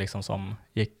Haga liksom, som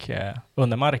gick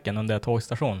under marken under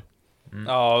tågstation.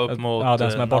 Ja, upp mot ja,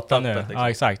 den som är borta nu. liksom. Ja,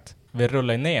 exakt. Vi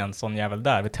rullade ner en sån jävel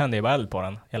där. Vi tände ju bara eld på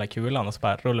den, hela kulan, och så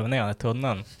bara rullade vi ner den i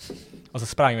tunneln. Och så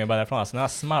sprang vi bara därifrån, alltså när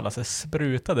jag small, alltså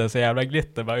sprutade så jävla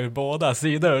glitter bara ur båda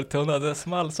sidor ur tunnan, det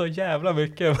small så jävla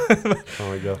mycket.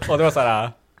 Och det var så här,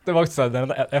 det var också så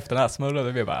här, efter den här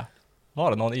smullen, vi bara,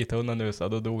 var det någon i tunneln nu så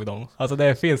då dog de. Alltså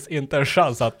det finns inte en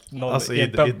chans att någon alltså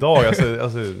inte... idag,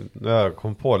 alltså när jag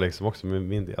kom på liksom också med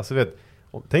min, alltså vet,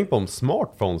 tänk på om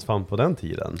smartphones fann på den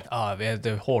tiden. Ja, vet du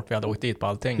hur hårt vi hade åkt dit på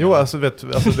allting. Jo, alltså vet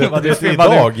det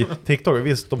idag, TikTok,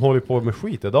 visst de håller på med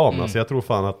skit idag, men alltså jag tror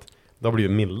fan att det har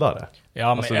blivit mildare. Ja,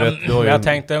 men, alltså, men jag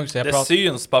tänkte också... Det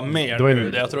syns bara mer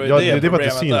nu, jag tror det är bara att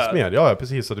det syns är. mer, ja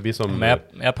precis, så det blir som... Men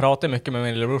jag pratar mycket med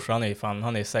min lillebror,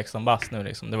 han är 16 bast nu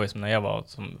liksom. Det var ju som när jag var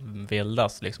som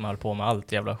vildast liksom, höll på med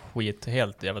allt jävla skit,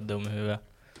 helt jävla dum i huvudet.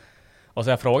 Och så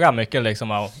jag frågar mycket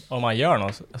liksom om man gör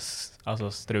något,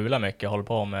 alltså strular mycket, håller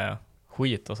på med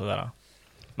skit och sådär.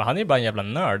 Men han är ju bara en jävla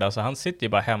nörd, alltså han sitter ju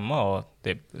bara hemma och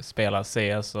typ spelar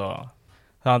CS och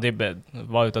han typ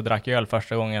var ute och drack öl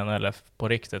första gången, eller på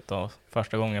riktigt och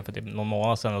första gången för typ någon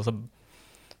månad sedan, och så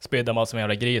spydde man som en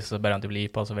jävla gris och så började han typ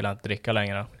lipa och så ville han inte dricka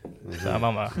längre. Så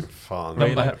man bara... Fan.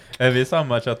 Är vi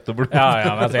samma kött och blod? Ja,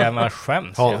 men alltså, man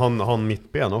skäms. Han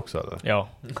mittben också, eller? Ja.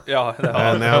 Ja, det har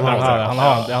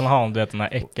han har du vet den här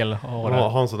äckelhåret.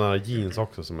 Han har sådana här jeans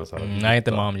också som är så här. Nej,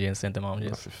 inte mom jeans.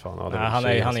 Ja, fan,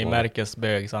 nej, han är ju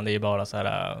märkesbög, så han är ju bara så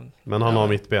här. Men han har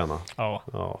mittbena. Ja.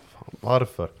 Ja, fan.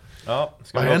 Varför? Ja,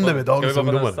 vad händer med dagens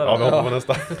ungdomar? Ja, vi hoppar på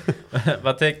nästa.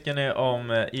 Vad tycker ni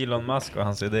om Elon Musk och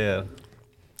hans idéer?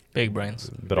 Big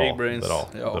brains.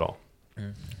 Bra.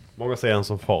 Många säger han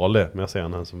som farlig, men jag säger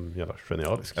han som jävla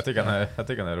genialisk. Jag tycker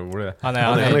han är rolig. Han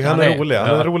är rolig. Han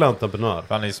är en rolig entreprenör.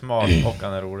 Han är smart och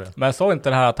han är rolig. Men jag såg inte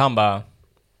det här att han bara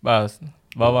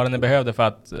vad var det ni behövde för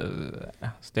att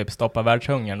typ stoppa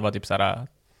världshungern? Det var typ såhär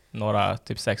några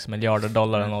typ 6 miljarder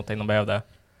dollar eller någonting de behövde.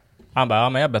 Han bara, ja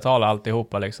men jag betalar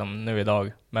alltihopa liksom nu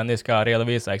idag. Men ni ska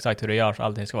redovisa exakt hur det görs.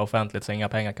 Allting ska vara offentligt så inga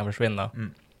pengar kan försvinna.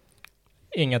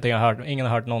 Ingen har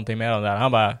hört någonting mer om det här.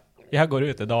 Han bara, jag går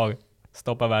ut idag,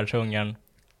 stoppar världshungern.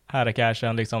 Här är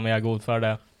cashen liksom, jag är god för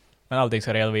det. Men allting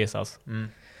ska redovisas.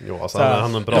 Jo, alltså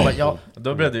han är bra.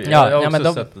 Då blev det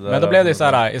men då blev det så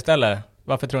här istället.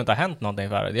 Varför tror du inte har hänt någonting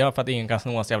för det? Det är för att ingen kan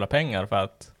sno hans jävla pengar för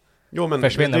att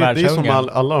försvinna världshungern. Det är som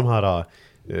alla de här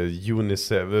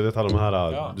Unicef, vet alla de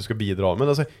här du ska bidra. Men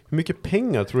alltså, hur mycket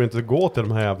pengar tror du inte går till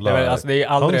de här jävla det är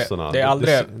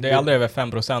aldrig över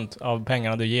 5% av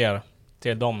pengarna du ger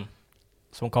till dem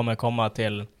som kommer komma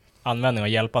till användning och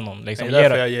hjälpa någon. Liksom, det är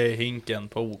därför jag ger hinken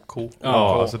på OK.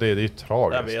 Ja, alltså det är ju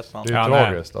tragiskt. Det vet man. Det är ju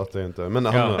tragiskt att det inte... Men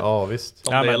han, visst.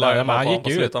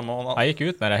 Han gick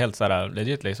ut med det helt såhär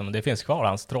legit liksom. Det finns kvar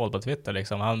hans tråd på Twitter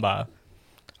liksom.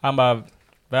 Han bara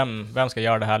vem ska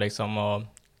göra det här liksom, och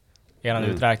en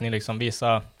uträkning liksom,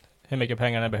 visa hur mycket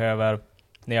pengar ni behöver.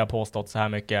 Ni har påstått så här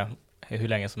mycket hur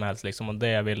länge som helst liksom, och det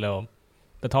jag ville och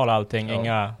betala allting,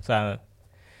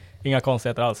 inga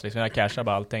konstigheter alls liksom. Jag cashar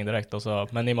bara allting direkt och så,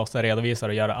 men ni måste redovisa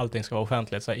och göra, allting ska vara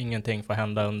offentligt så ingenting får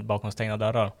hända bakom stängda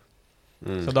dörrar.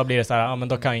 Så då blir det så här, men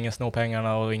då kan ingen sno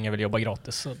pengarna och ingen vill jobba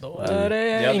gratis, så då är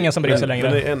det ingen som bryr sig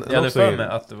längre. Jag hade för mig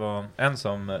att det var en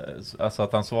som, alltså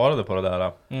att han svarade på det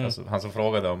där, alltså, han som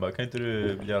frågade om, kan inte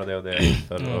du göra det och det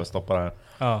för att stoppa det här?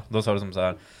 Ja. Då sa det som så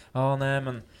här, nej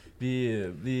men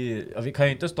vi kan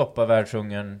ju inte stoppa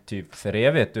världshungern typ för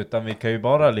evigt, utan vi kan ju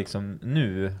bara liksom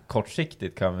nu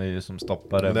kortsiktigt kan vi ju som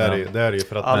stoppa det. Det är ju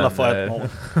för att alla får ett mål.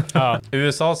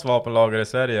 USAs vapenlager i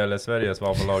Sverige eller Sveriges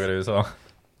vapenlager i USA?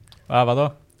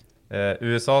 Vadå?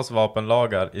 USAs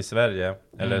vapenlagar i Sverige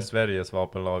eller Sveriges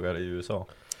vapenlagar i USA?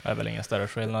 Det är väl ingen större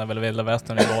skillnad, det är väl vilda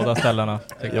västern i båda ställena.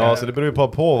 Ja, så det beror ju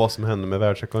på vad som händer med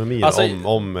världsekonomin. Alltså,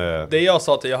 det jag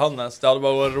sa till Johannes, det hade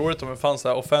varit roligt om det fanns så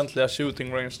här offentliga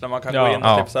shooting range där man kan gå in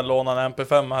och typ så här, låna en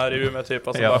MP5 här i Umeå typ,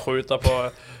 och så bara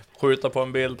skjuta på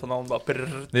en bild på någon bara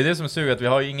Det är det som suger, att vi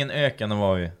har ju ingen öken att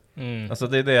vara i. Alltså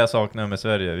det är det jag saknar med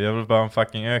Sverige. Vi har väl bara en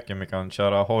fucking öken, vi kan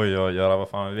köra hoj och göra vad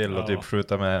fan vi vill och typ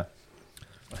skjuta med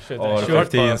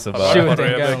shooting guns och,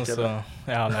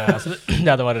 alltså,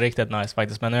 det hade varit riktigt nice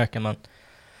faktiskt med en öken,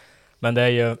 men det är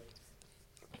ju,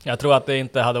 jag tror att det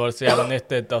inte hade varit så jävla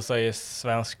nyttigt alltså i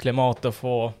svensk klimat att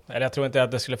få, eller jag tror inte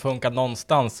att det skulle funka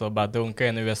någonstans och bara dunka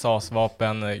in USAs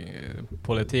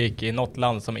vapenpolitik i något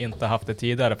land som inte haft det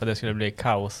tidigare, för det skulle bli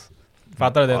kaos.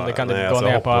 Fattar du? Det kan du gå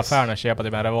ner på affären och köpa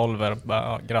typ en revolver.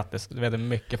 Bara, grattis. Du vet hur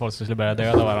mycket folk som skulle börja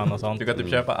döda varandra och sånt. Du kan typ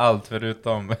köpa allt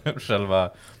förutom själva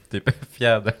typ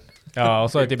fjäder. Ja,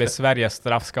 och så är det typ i Sveriges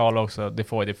straffskala också. Du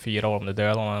får ju typ 4 år om du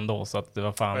dödar någon ändå. Så att det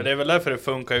var fan... Men det är väl därför det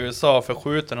funkar i USA. För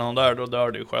skjuter någon där, då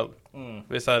dör du ju själv.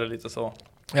 Visst är det lite så?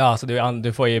 Ja, alltså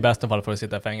du får ju i bästa fall för att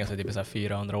sitta i fängelse typ så här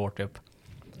 400 år typ.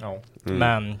 Ja.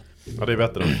 Men... Ja, det är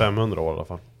bättre än 500 år i alla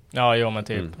fall. Ja, jo men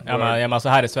typ. Men så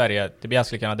här i Sverige, typ jag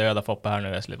skulle kunna döda Foppa här nu,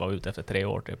 jag skulle vara ute efter 3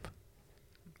 år typ.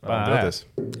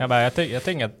 Jag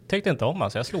tyckte inte om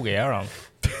så jag slog ihjäl honom.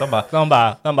 De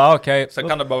bara okej. Så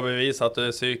kan du bara bevisa att du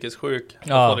är psykiskt sjuk.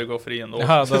 Då får du gå fri ändå.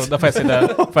 Ja, då får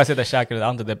jag sitta och käka lite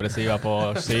antidepressiva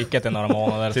på psyket i några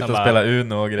månader. Sitta och spela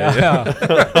Uno och grejer. Ja.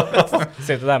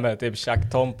 Sitta där med typ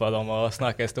Chuck Tompa och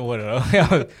snacka historier. Och,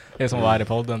 det är som var här i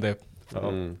podden typ.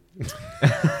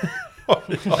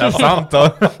 Ja, sant då.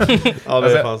 Ja,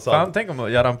 det är fan sant. Fan, tänk om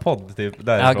att göra en podd typ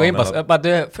därifrån. Ja, gå in på,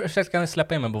 först kan ni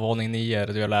släppa in mig på våning 9,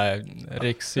 du gör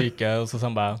rikspsyke och så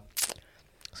sen bara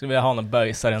skulle vilja ha någon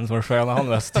böjsaren som var sköna ha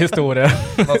några historier.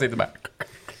 Man sitter bara.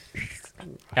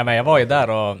 Ja, men jag var ju där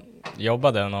och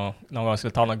jobbade någon gång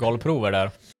skulle ta några golvprover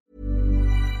där.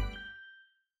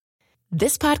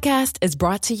 This podcast is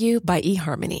brought to you by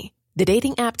eHarmony, the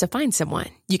dating app to find someone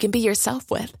you can be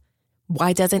yourself with.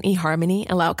 Why doesn't eHarmony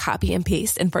allow copy and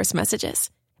paste in first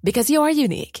messages? Because you are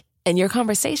unique, and your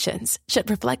conversations should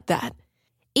reflect that.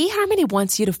 eHarmony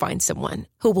wants you to find someone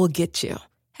who will get you.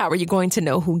 How are you going to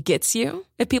know who gets you?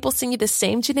 If people send you the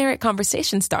same generic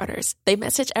conversation starters, they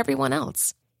message everyone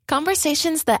else.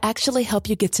 Conversations that actually help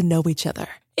you get to know each other.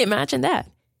 Imagine that.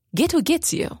 Get who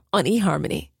gets you on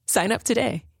eHarmony. Sign up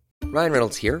today. Ryan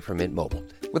Reynolds here from Mint Mobile.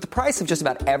 With the price of just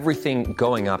about everything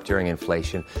going up during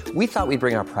inflation, we thought we'd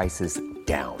bring our prices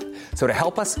down. So to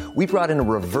help us, we brought in a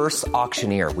reverse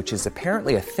auctioneer, which is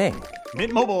apparently a thing.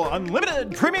 Mint Mobile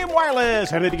Unlimited Premium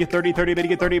Wireless. How to get 30, 30, bit to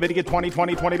get 30, bit to get 20,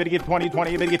 20, 20, bit to get 20,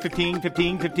 20, bit to get 15,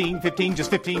 15, 15, 15,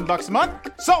 just $15 a month?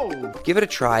 Sold! Give it a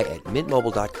try at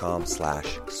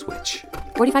mintmobile.com/switch.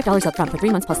 $45 up front for 3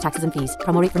 months plus taxes and fees.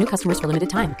 Promo rate for new customers for limited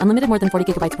time. Unlimited more than 40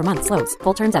 gigabytes per month. Slows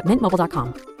full terms at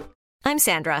mintmobile.com. I'm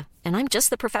Sandra, and I'm just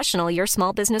the professional your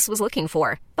small business was looking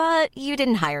for. But you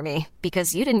didn't hire me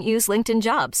because you didn't use LinkedIn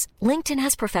Jobs. LinkedIn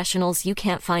has professionals you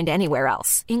can't find anywhere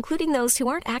else, including those who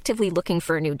aren't actively looking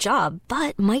for a new job,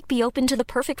 but might be open to the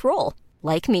perfect role,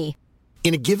 like me.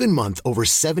 In a given month, over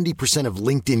 70% of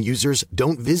LinkedIn users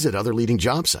don't visit other leading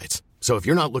job sites. So if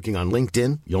you're not looking on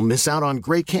LinkedIn, you'll miss out on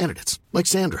great candidates like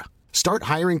Sandra. Start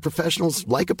hiring professionals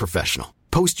like a professional.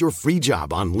 Post your free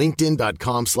job on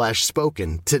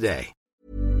linkedin.com/spoken today.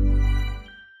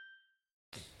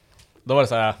 Då var det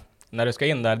så här, när du ska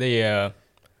in där, det är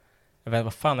jag vet inte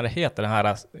vad fan det heter, den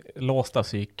här låsta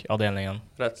psykavdelningen.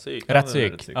 Rättspsyk. Ja,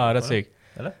 rättspsyk.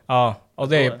 Eller? Ja, och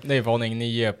det är våning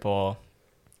 9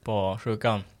 på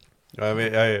sjukan. Ja,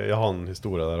 jag har en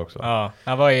historia där också. Ja,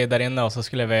 jag var ju där inne och så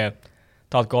skulle vi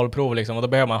ta ett golvprov liksom, och då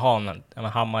behöver man ha en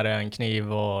hammare, en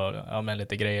kniv och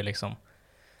lite grejer liksom.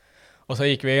 Och så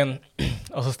gick vi in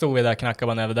och så stod vi där, knackade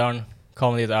man över dörren,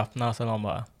 kom dit och öppnade, så de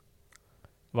bara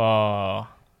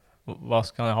vad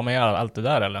ska ni ha med allt det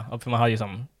där eller? För man har ju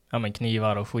som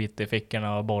knivar och skit i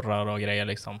fickorna och borrar och grejer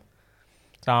liksom.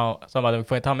 Så han bara, du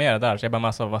får inte ha med det där. Så jag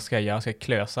bara, vad ska jag göra? Jag ska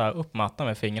klösa upp mattan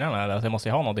med fingrarna eller? Så jag måste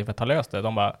ju ha någonting för att ta lös det.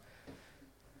 De bara,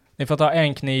 ni får ta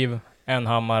en kniv, en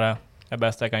hammare, det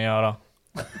bästa jag kan göra.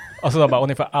 Och så de bara, och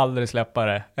ni får aldrig släppa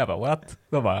det. Jag bara, what?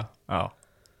 Då bara, ja.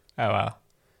 Jag bara,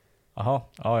 jaha,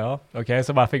 ja. Okej,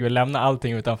 så bara fick vi lämna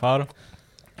allting utanför.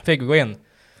 Fick vi gå in.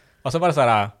 Och så var det så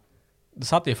här, det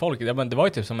satt ju folk, men det var ju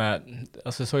typ som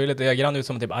alltså såg ju lite grann ut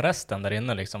som typ arresten där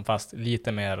inne liksom, fast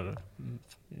lite mer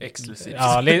exklusivt.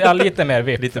 Ja, lite mer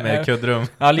VIP. Lite mer kuddrum.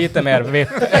 Ja, lite mer VIP.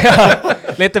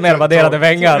 Lite mer vadderade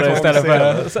väggar istället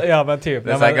för, ja men typ.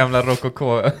 Det är så här gamla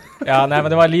rokoko. Ja, nej men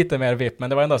det var lite mer VIP, men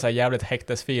det var ändå så här jävligt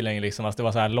häktesfeeling liksom, alltså det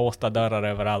var så här låsta dörrar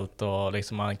överallt och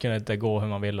liksom man kunde inte gå hur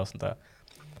man ville och sånt där.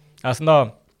 Alltså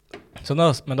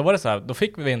men då var det så här, då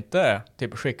fick vi inte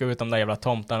typ skicka ut de där jävla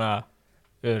tomtarna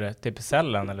ur typ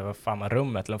cellen eller vad fan,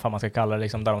 rummet eller vad fan man ska kalla det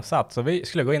liksom, där de satt. Så vi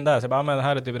skulle gå in där och så bara, men det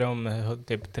här är typ rum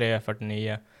typ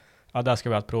 349. Ja, där ska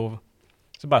vi ha ett prov.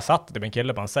 Så bara satt typ en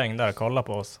kille på en säng där och kollade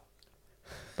på oss.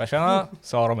 Bara tjena,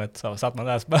 sa de inte. Så satt man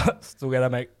där, så bara stod jag där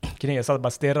med kniven, satt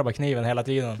bara stirrade på kniven hela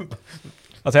tiden.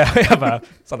 Alltså jag bara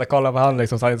satt och kollade på han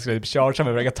liksom, så han inte skulle typ chargea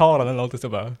mig, försöka ta den eller något, så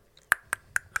bara.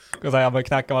 Och så jag bara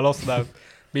knackade man loss den där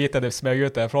biten, typ smög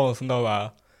ut därifrån och så då bara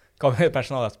kom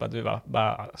personalen och du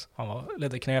bara han var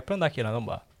lite knepig den där killen. De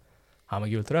bara, han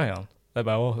med gultröjan. Jag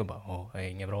bara, det är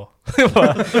inget bra.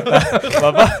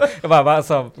 jag bara,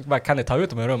 kan ni ta ut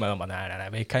dem i rummet? De bara, nej,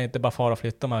 vi kan inte bara fara och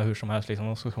flytta med hur som helst. Liksom,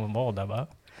 de ska vara där bara.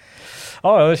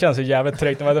 Ja, det känns ju jävligt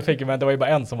tryggt. Men det var ju bara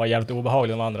en som var jävligt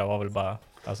obehaglig. De andra var väl bara,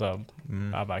 alltså,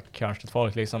 bara konstigt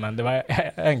folk liksom. Men det var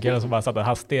en kille som bara satt och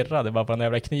han stirrade bara på den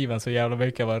jävla kniven så jävla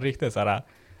mycket. Det var riktigt såhär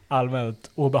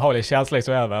allmänt obehaglig känsla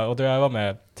liksom över. Och då jag var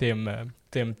med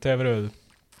Tim Töverud.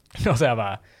 Och så jag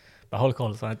bara håll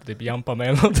koll så han inte typ jampar mig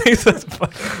eller någonting.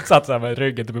 Satt så här med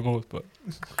ryggen typ emot på.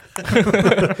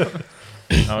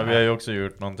 Ja, men vi har ju också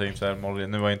gjort någonting så här.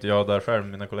 Nu var inte jag där själv,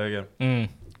 mina kollegor.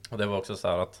 Och det var också så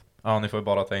här att ni får ju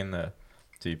bara ta in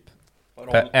typ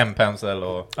en pensel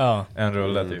och en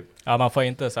rulle typ. Ja, man får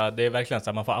inte så här, det är verkligen så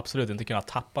här, man får absolut inte kunna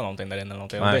tappa någonting där inne eller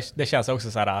någonting. Och det känns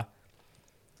också så här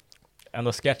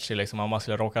ändå sketchy liksom, om man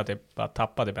skulle råka typ bara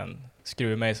tappa typ en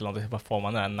skruvmejsel eller någonting, så får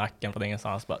man den här nacken från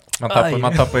ingenstans bara.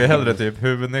 Man tappar ju hellre typ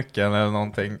huvudnyckeln eller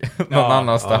någonting någon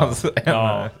annanstans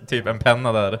än typ en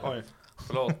penna där. Oj,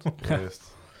 förlåt.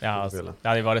 Ja, alltså, det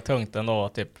hade varit tungt ändå,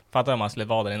 typ. Fattar om man skulle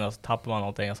vara där inne och så tappar man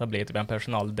någonting och så blir typ en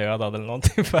personal dödad eller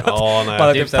någonting för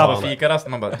att typ såhär på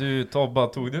fikarasten man bara, du Tobba,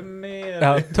 tog du mer?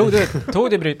 Ja,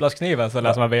 tog du brytplastkniven så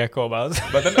läser man VK och bara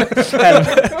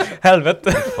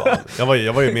helvete.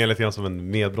 Jag var ju med lite grann som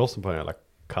en medbrossen på en jävla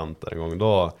kant en gång.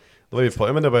 Då var vi på,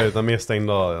 det var ju den mer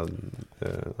stängda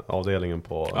avdelningen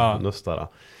på Nustara.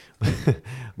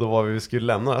 Då var vi skulle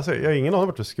lämna. Alltså, jag har ingen aning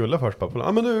vart vi skulle först.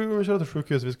 Men nu vi kör till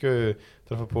sjukhus. Vi ska ju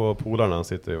träffa på polarna. Han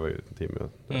sitter ju i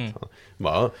teamet.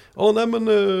 Bara, nej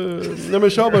men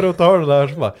kör bara runt och hör det där.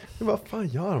 Så bara, vad fan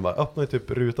gör han? Bara öppnar ju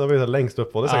typ rutan. Vi är längst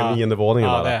upp. Och det är säkert 9:e våningen.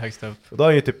 Ja, det är högst upp. Och då har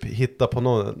han ju typ hittat på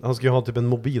någon. Han ska ju ha typ en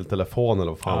mobiltelefon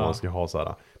eller vad fan han ska ha så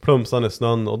här. Plumsan i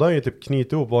snön. Och då har han ju typ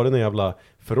knutit ihop var den jävla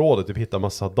förrådet, typ hitta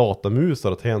massa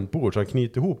datamusar och tangentbord, så han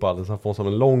knyter ihop allt så han får som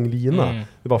en lång lina.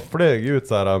 Det bara flög ut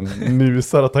så här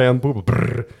musar och tangentbord.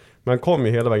 Men han kom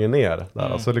ju hela vägen ner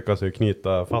där, och så lyckas jag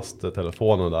knyta fast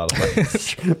telefonen där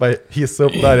och bara hissa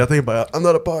upp där. Jag tänkte bara, I'm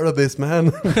not a part of this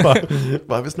man.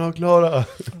 bara vi är snart klara.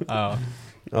 Ja,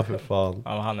 för fan.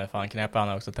 Ja, han är fan knäpp, han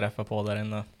har också träffat på där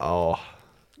inne. Ja.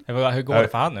 Hur går det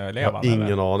för han nu? Lever han?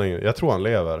 Ingen aning. Jag tror han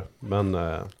lever, men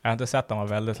jag har inte sett honom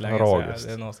väldigt länge, så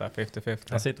det är nog så här 50-50.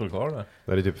 Han sitter väl kvar där?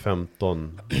 Det är typ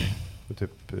 15.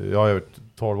 Jag har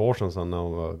 12 år sedan när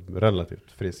han var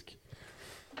relativt frisk.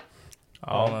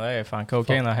 Ja, men det är fan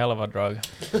cocaine a hell of a drug.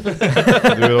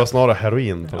 Du var snarare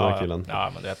heroin på den här killen.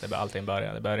 Ja, men du vet, allting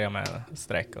börjar med en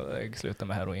streck och det slutar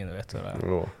med heroin, vet du.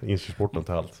 Ja, inkörsporten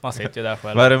till allt. Man sitter ju där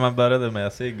själv. Vad är det man började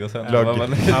med? Cigg och sen var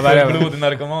man blodig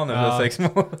narkomaner för 6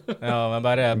 månader. Ja, man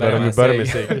börjar med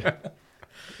cigg.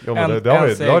 Ja, men det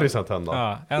har ju sett hända.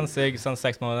 Ja, en cigg, sen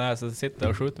 6 månader, så sitter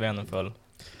och skjuter vi en full.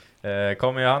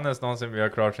 Kommer Johannes någonsin bli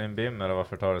klart sin bim, eller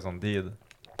varför tar det sån tid?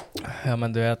 Ja,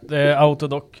 men du vet, det är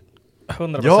autodoc.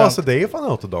 100%. Ja, så det är fan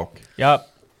autodoc. Ja,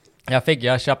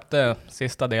 jag köpte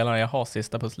sista delarna. Jag har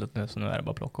sista pusslet nu, så nu är det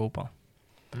bara att plocka ihop.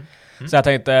 Så jag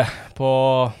tänkte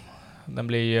på, den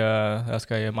blir ju, jag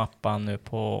ska ju mappa nu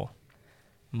på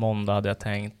måndag, hade jag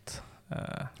tänkt.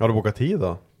 Har du bokat tid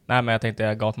då? Nej, men jag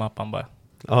tänkte gatmappan bara.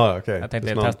 Okej. Jag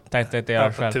tänkte inte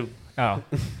göra själv. Ja.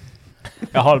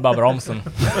 Jag håller bara bromsen.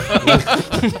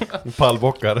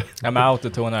 Pallbockar. Ja, men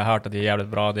autotune har jag hört att det är jävligt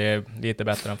bra. Det är lite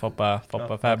bättre än Foppa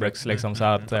Fabrics liksom, så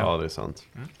att ja, det är sant.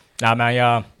 Nej, men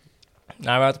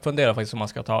jag funderar faktiskt om man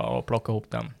ska ta och plocka ihop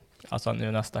den. Alltså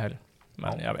nu nästa helg.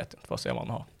 Men jag vet inte, får se vad man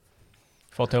har.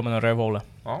 Få tummen och rövhålet.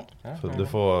 Så du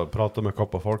får prata med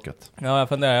kopparfolket. Ja, jag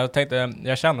funderar.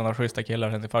 Jag känner några schyssta killar.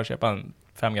 Jag tänkte först köpa en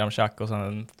 5 gram tjack och sen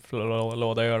en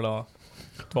låda öl och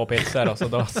 2 pizzor, och så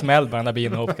då smällde den där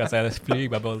bilen ihop, kan jag säga. Det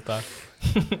flyg bara bultar.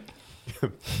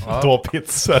 2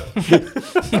 pizzor.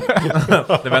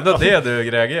 Det var ändå det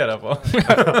du reagerar på.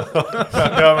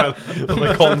 Ja, men det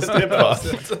är konstigt va?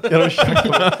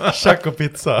 Tjack och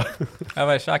pizza. Ja,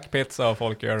 men tjack, pizza och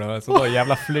folk gör det. Så då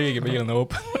jävla flyger bilen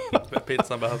ihop.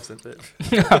 Pizzan behövs inte.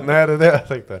 Nej, det är det jag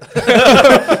tänkte.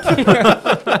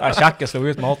 Ja, tjacken slog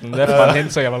ut maten. Det är fan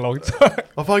inte så jävla långt.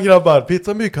 Vad fan grabbar,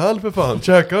 pizzan blir kall för fan.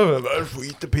 Käka över,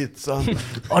 skit i pizzan.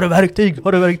 Har du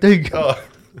verktyg? Ja.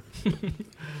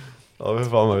 Ja, för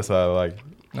fan var vi så här iväg.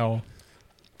 Ja.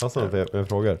 Passar det med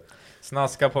frågor?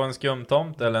 Snaska på en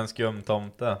skumtomte eller en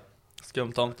skumtomte?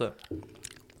 Skumtomte.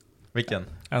 Vilken?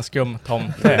 En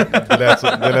skumtomte.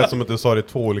 Det lät som att du sa det i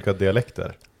 2 olika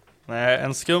dialekter. Nej,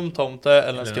 en skumtomte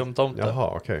eller en skumtomte.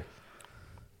 Jaha, okej.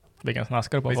 Vilken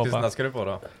snaskar du på? Vilken snaskar du på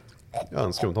då? Ja,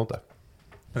 en skumtomte.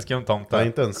 En skumtomte? Nej,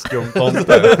 inte en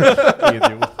skumtomte.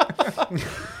 Idiot.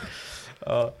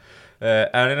 Ja.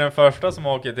 Är ni den första som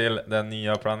åker till den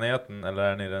nya planeten, eller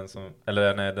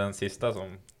är ni den sista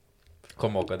som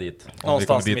kommer åka dit?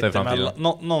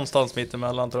 Någonstans mitt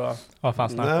emellan tror jag. Vad fan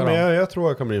snackar Nej, men jag tror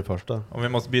jag kan bli den första. Om vi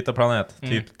måste byta planet,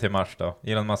 typ till Mars då.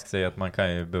 Elon Musk säger att man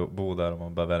kan ju bo där om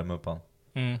man bara värmer upp han.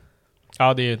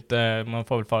 Ja, det är ju inte, man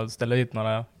får väl ställa dit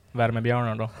några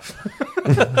värmebjörnar då.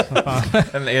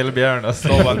 En elbjörn.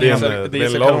 Det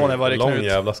är en lång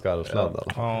jävla skarvsladd.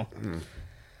 Ja.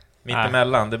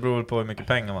 Mittemellan, det beror på hur mycket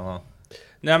pengar man har.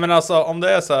 Nej, men alltså om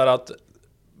det är så här att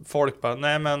folk bara,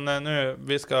 nej men nu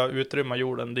vi ska utrymma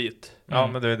jorden dit. Ja,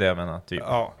 men det är det jag menar typ.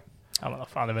 Ja. Ja, men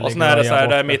fan, det är väl och sen är det så här,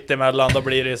 där mitt emellan, då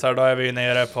blir det så här, då är vi ju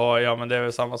nere på, ja men det är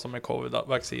väl samma som med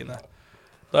covid-vacciner.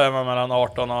 Då är man mellan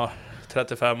 18 och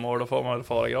 35 år, då får man väl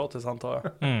fara gratis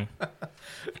antar jag.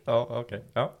 Ja, okej.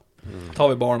 Ja. Tar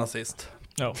vi barnen sist.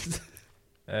 Ja.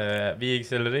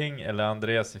 Vigselring eller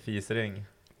Andreas fisring?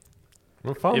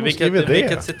 Vad fan, I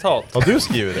vilket citat? Har du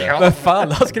skrivit det? Vad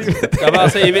fan har skrivit det? Ja, men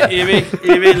alltså i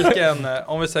vilken,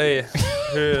 om vi säger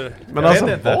hur... Men alltså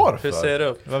varför? Hur ser det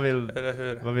upp? Vad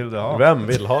vill du ha? Vem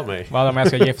vill ha mig? Vad om jag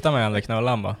ska gifta mig eller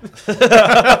knulla bara?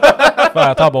 Får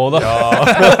jag ta båda? Ja.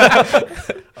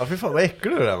 Ja, fy fan vad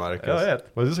äcklig du är, Marcus. Jag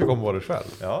vet. Men du ska komma på det själv.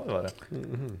 Ja, det var det.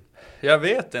 Jag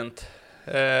vet inte.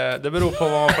 Det beror på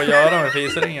vad man får göra med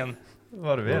fisringen.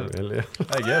 Vad du vill.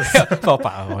 I guess.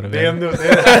 Pappa, vad du vill.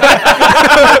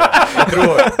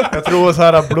 Jag tror så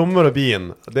här, blommor och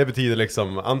bin, det betyder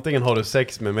liksom antingen har du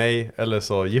sex med mig eller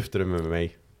så gifter du med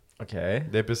mig. Okej.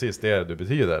 Det är precis det du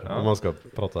betyder, om man ska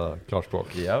prata klarspråk.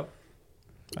 Ja.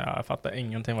 Ja, jag fattar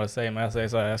ingenting vad du säger, men jag säger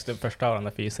så här, jag ska förstöra den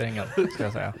där fisringen, ska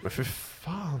jag säga. Men för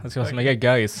fan. Det ska vara så mycket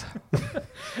guys.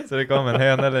 Så det kom en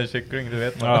höna eller en kyckling, du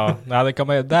vet man. Ja,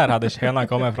 där hade hönan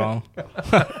kommit ifrån.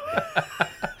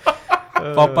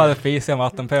 Pappa hade fisit en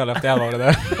vattenpöl efter jag var det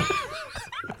där.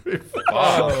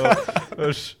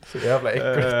 Usch, så jävla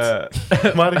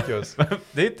äckligt. Marcus.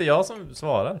 Det är inte jag som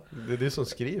svarar. Det är du som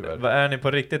skriver. Vad är ni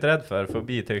på riktigt rädd för?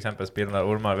 Förbi till exempel spindlar,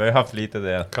 ormar. Vi har ju haft lite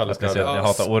det. Kalle ska jag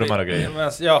hatar ormar och grejer.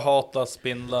 Men jag hatar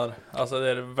spindlar. Alltså det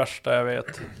är det värsta jag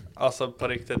vet. Alltså på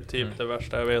riktigt typ det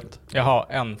värsta jag vet. Jag har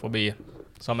en fobi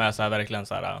som är så här verkligen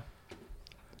så här.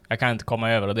 Jag kan inte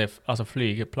komma över, och det är alltså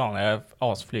flygplan. Jag är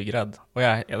asflygrädd. Och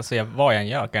vad jag än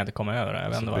gör kan jag inte komma över det. Jag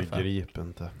vet inte varför. Begrip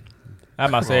inte. Nej,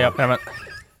 men alltså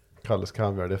Kalles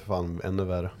kaviar, det är fan ännu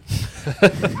värre.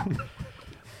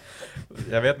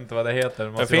 Jag vet inte vad det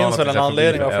heter. Det finns väl en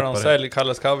anledning varför de säljer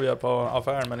Kalles kaviar på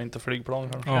affären men inte flygplan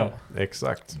kanske. Ja.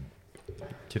 Exakt.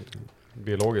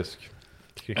 Biologisk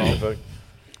krigsförföljd.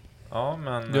 Ja,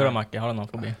 men... Du då, Macke, har du någon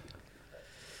fobi?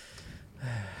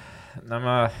 Nej,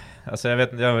 men alltså jag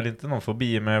vet inte, jag har väl inte någon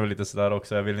fobi, men jag är väl lite sådär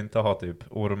också. Jag vill inte ha typ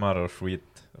ormar och skit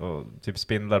och typ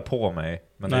spindlar på mig.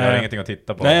 Men det gör ingenting att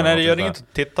titta på. Nej, det gör inget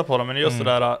att titta på dem. Men just det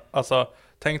där, alltså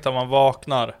tänk att man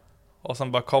vaknar och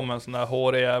sen bara kommer en sån där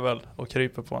hårig jävel och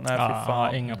kryper på. Nej, fy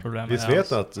fan. Inga problem. Vi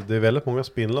vet att det är väldigt många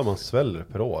spindlar man sväljer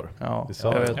per år. Ja,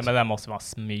 jag vet. Ja, men det måste vara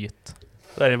smyt.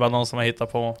 Det är bara någon som har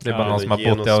hittat på. Det är bara någon som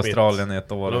har bott i Australien i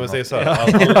ett år. Men säger så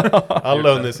här, alla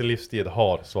under sin livstid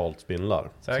har svalt spindlar.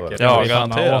 Säkert. Ja,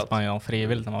 garanterat. Man åt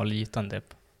frivilligt när man var liten typ.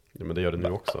 Ja, men det gör det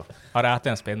nu också. Har du ätit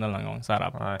en spindel någon gång? Så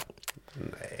här,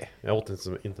 Nej, jag åt inte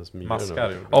så mycket.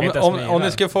 Maskar. Om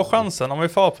ni ska få chansen, om vi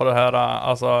får på det här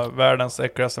alltså världens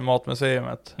äckligaste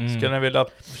matmuseumet, skulle ni vilja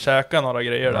käka några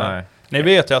grejer där? Nej. Ni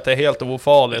vet ju att det är helt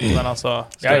ofarligt, men alltså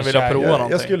skulle ni vilja prova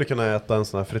någonting? Jag skulle kunna äta en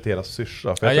sån här friterad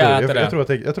syrsa. Ja, jag tror att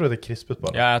det är krispigt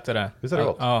bara. Jag äter det. Visst är det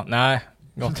gott? Ja, nej.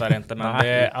 Gott är det inte, men det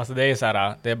är så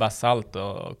här, det är bara salt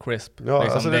och crisp. Ja,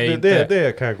 liksom, alltså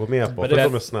det kan jag gå med på, för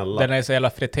de är snälla. Den är så jävla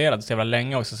friterad så jävla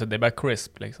länge också, så det är bara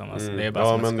crisp liksom. Alltså, det är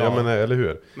bara men eller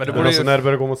hur? Men alltså, när det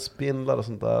börjar gå mot spindlar och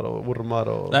sånt där, och ormar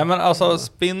och... Nej, men alltså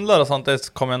spindlar och sånt,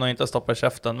 det kommer jag nog inte stoppa i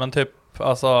käften, men typ,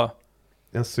 alltså...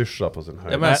 En syrsa på sin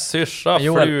höjd. Ja, men syrsa,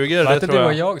 flugor, det tror jag. Det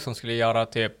var jag som skulle göra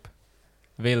typ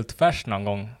viltfärs någon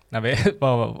gång när vi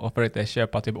var och försökte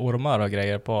köpa typ ormar och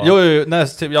grejer på... Jo,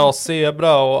 typ,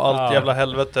 zebra och allt jävla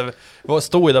helvete. Vi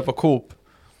stod ju där på Coop.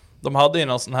 De hade ju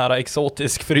någon sån här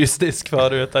exotisk frysdisk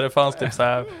förut där det fanns typ så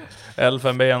här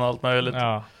elfenben och allt möjligt.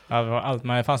 Ja, allt,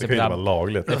 men det fanns det typ kan ju vara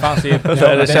lagligt. Det fanns ju,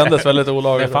 det kändes väldigt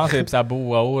olagligt. Det fanns typ så här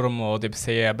boaorm och typ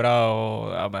zebra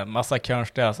och massa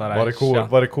konstiga så här.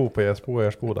 Var det Coop på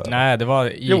Ersbo där? Nej, det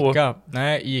var Ica.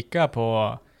 Nej, Ica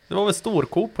på... Det var väl stor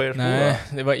Coop på Ersbo? Nej,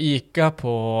 det var Ica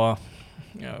på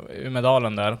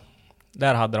Umedalen där.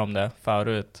 Där hade de det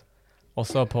förut. Och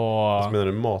så på... Alltså, menar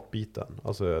du matbiten?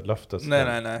 Alltså löftes?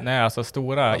 Nej, alltså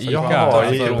stora alltså, Ica.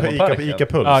 Ica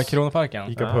Puls. Ja,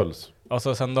 Kronoparken. Ica Puls. Och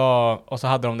så sen då, och så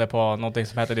hade de det på någonting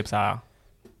som heter typ så här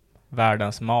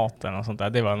världens maten och sånt där.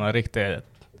 Det var något riktigt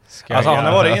skoj. Alltså han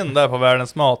har varit in där på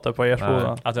världens mat där på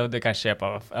Ersbo. Alltså det kan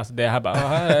köpa, alltså det här bara,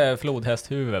 här är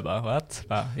flodhästhuvud bara, what?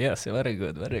 Bara, yes, very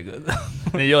good.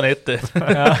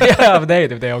 9,90. Ja, det är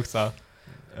typ det också.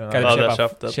 Kan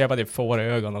du köpa typ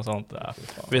fårögon och sånt där.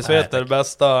 Visst vet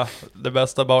det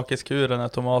bästa bakiskuren är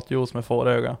tomatjuice med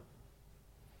fåröga.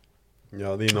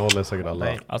 Ja, det innehåller säkert alla.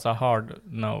 Alltså hard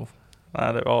no.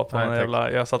 Nej, det var på en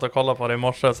jävla... Jag satt och kollade på det i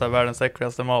morse, så här, världens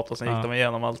äckligaste mat, och sen gick de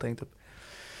igenom allting typ.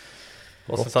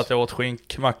 Och så satt jag åt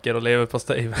skinkmackor och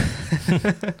leverpastej.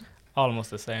 Almost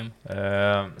the same.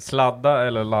 Sladda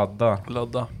eller ladda?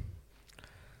 Ladda.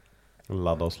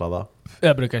 Ladda och sladda.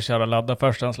 Jag brukar köra ladda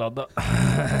först än sladda.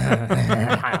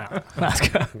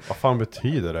 Vad fan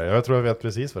betyder det? Jag tror jag vet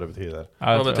precis vad det betyder.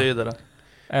 Vad betyder det?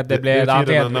 Det blir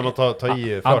antingen, när man tar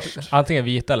i först. Antingen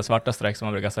vita eller svarta streck som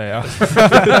man brukar säga.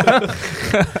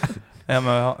 Ja,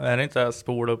 men är det inte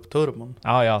spola upp turbon?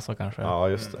 Ja, så kanske. Ja,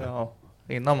 just det. Ja,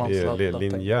 innan man sladdar.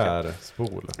 Linjär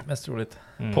spol. Mest troligt.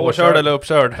 Påkörd eller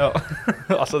uppkörd? Ja.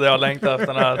 Alltså det har längtat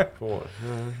efter den här.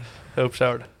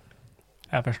 Uppkörd.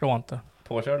 Jag förstår inte.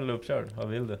 Påkörd eller uppkörd? Vad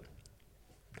vill du?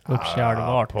 Uppkörd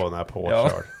vart? Påkörd.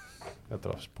 Ja. Jag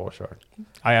drar påkörd.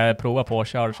 Ja, jag provar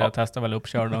påkörd så jag testar väl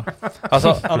uppkörd då.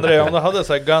 Alltså André, om du hade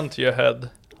så här gun to your head.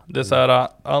 Det är så här,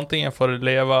 antingen får du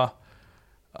leva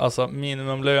alltså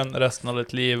minimumlön resten av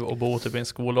ditt liv och bo typ i en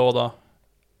skollåda.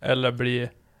 Eller bli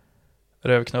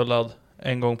rövknullad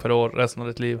en gång per år resten av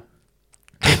ditt liv.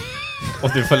 Och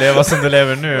du får leva som du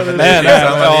lever nu.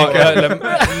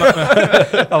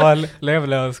 Man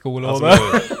lever i en skollåda.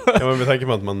 Alltså, ja, men med tanke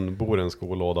på att man bor i en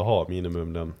skollåda och har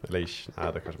minimumlön. Eller nej,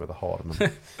 det kanske man inte har. Men...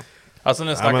 Alltså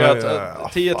nu snackar jag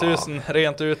att 10 000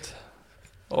 rent ut.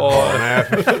 Nej,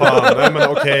 för fan. Nej, men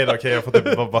okej, jag får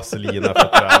typ vaselina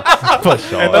för att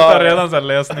det är redan så här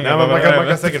lösning. Nej, men man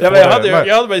kan säkert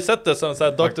jag hade bara sett det som så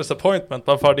här doctor's appointment.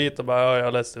 Man far dit och bara,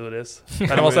 ja, let's do this. Men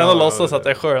man måste ändå låtsas att det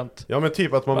är skönt. Ja, men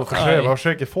typ att man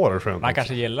försöker få det skönt. Man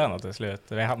kanske gillar något till slut.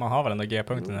 Man har väl ändå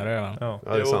G-punkten i röven. Ja,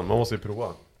 det är sant. Man måste ju prova.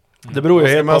 Det beror ju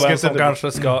helt på vem som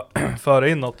kanske ska föra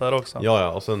in något där också. Ja,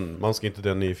 och sen man ska inte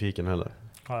bli nyfiken heller.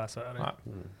 Ja, så är det.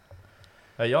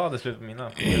 Ja, jag hade slut på mina.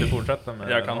 Vill du fortsätta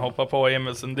med? Jag kan hoppa på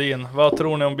Emil Sundin. Vad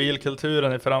tror ni om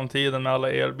bilkulturen i framtiden med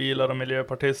alla elbilar och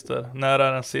miljöpartister? När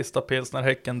är den sista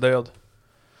pilsnerhäcken död?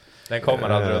 Den kommer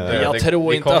aldrig att dö. Jag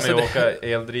tror inte. Vi kommer ju åka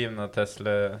eldrivna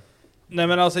Tesla. Nej,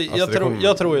 men alltså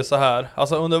jag tror ju så här.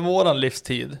 Alltså under våran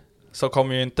livstid så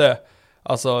kommer ju inte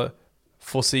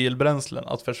fossilbränslen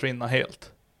att försvinna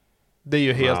helt. Det är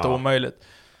ju helt omöjligt.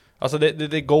 Alltså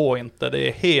det går inte. Det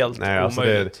är helt omöjligt. Alltså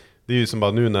det är ju som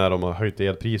bara nu när de har höjt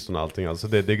elpriserna och allting. Alltså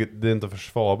det är inte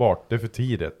försvarbart. Det är för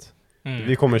tidigt.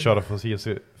 Vi kommer köra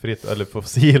fossilfritt eller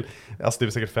fossil. Alltså det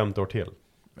är säkert 50 år till.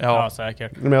 Ja,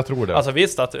 säkert. Men jag tror det. Alltså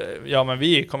visst att men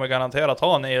vi kommer garanterat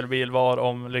ha en elbil var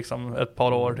om liksom ett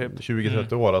par år typ.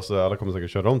 20-30 år, alltså alla kommer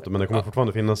säkert köra runt det. Men det kommer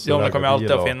fortfarande finnas. Ja, men det kommer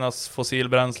alltid att finnas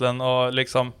fossilbränslen och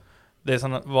liksom det är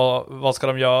sån, vad ska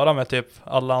de göra med typ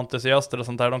alla entusiaster och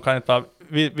sånt där? De kan inte bara,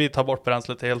 vi tar bort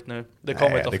bränslet helt nu. Det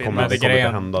kommer inte att finnas. Det kommer inte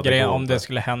hända. Om det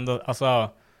skulle hända, alltså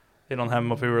i någon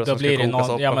hemmafura som ska koka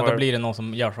soppa. Ja, men då blir det någon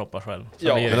som gör soppa själv.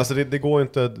 Ja, men alltså det går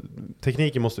inte.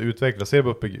 Tekniken måste utvecklas. Se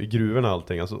upp i gruvorna och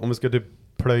allting. Alltså om vi ska typ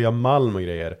plöja malm och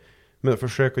grejer. Men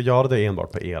försök att göra det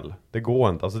enbart på el. Det går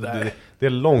inte. Alltså det är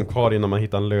långt kvar innan man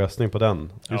hittar en lösning på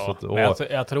den. Just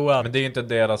jag tror att... Men det är ju inte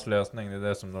deras lösning, det är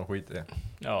det som de skiter i.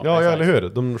 Ja, eller hur?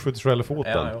 De skjuter sig själva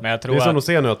foten. Ja. Men jag tror det är som de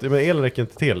ser nu att elen räcker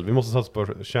inte till. Vi måste satsa på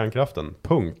kärnkraften.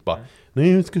 Punkt. Bara.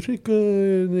 Nej, vi ska skicka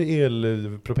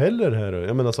elpropeller här.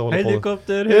 Jag menar så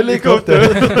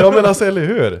Helikopter! Ja, men alltså, eller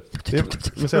hur? Det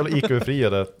är så jävla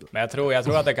IQ-friade. Men jag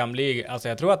tror att det kan bli... Alltså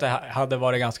jag tror att det hade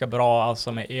varit ganska bra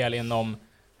alltså med el inom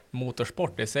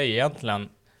motorsport i sig egentligen.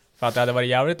 För att det hade varit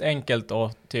jävligt enkelt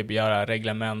att typ göra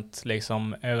reglement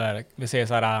liksom över, vi säger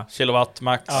så här kilowatt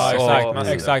max. Ja,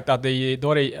 exakt att då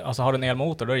är det, alltså har du en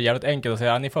elmotor då är det jävligt enkelt att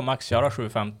säga ni får max köra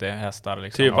 750 hästar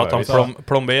liksom. Typ att de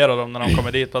plomberar dem när de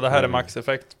kommer dit och det här är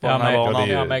maxeffekt på den här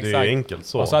banan. Det är enkelt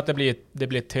så. Och så att det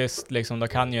blir tyst liksom, då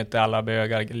kan ju inte alla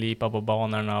bögar lipa på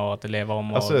banorna och att det lever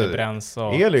om och det bränns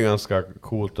och... El är ju ganska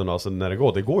coolt alltså, när det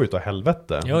går ju till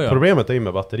helvete. Jo. Problemet är ju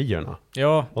med batterierna.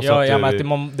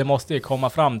 Men det måste ju komma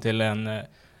fram till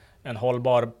en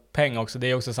hållbar peng också. Det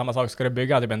är också samma sak, ska du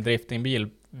bygga typ en driftingbil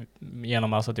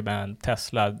genom alltså typ en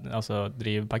Tesla alltså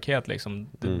drivpaket liksom,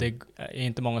 det är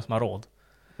inte många som har råd.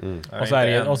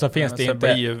 Och så finns det inte...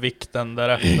 blir ju vikten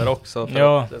därefter också.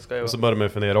 Och så börjar man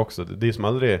fundera också. Det är som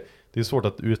aldrig, det är svårt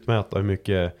att utmäta hur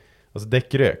mycket, alltså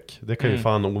däckrök, det kan ju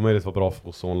fan omöjligt vara bra för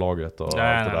ozonlagret och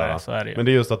allt det där. Så är det ju. Men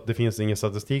det är just att det finns ingen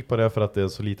statistik på det för att det är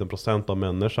så liten procent av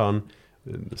människan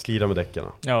slira med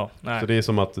däckarna. Så det är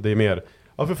som att det är mer,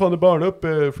 ja för fan du barn upp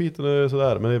skiten och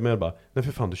sådär. Men det är mer bara, nej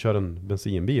för fan du kör en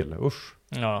bensinbil, usch.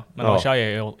 Ja, men de kör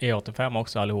ju E85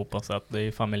 också allihopa. Så att det är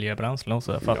ju familjebränsle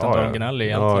också. För att inte de gnäller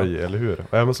egentligen. Ja, eller hur.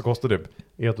 Och även så kostar det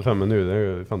E85 men nu, det är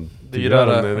ju fan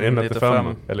dyrare än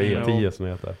E95 eller E10 som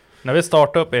det heter. När vi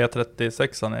startade upp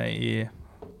E36 i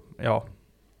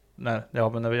när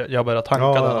jag började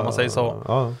tanka den om man säger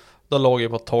så. Då låg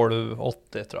jag på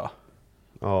 1280 tror jag.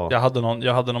 Jag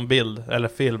hade någon bild eller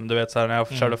film, du vet så här, när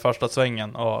jag körde första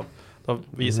svängen och då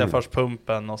visade jag först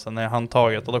pumpen och sen när jag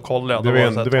handtaget och då kollade jag.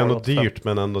 Det var ändå dyrt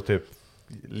men ändå typ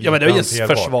Ja, men det är ju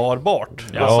försvarbart.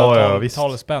 Ja, visst.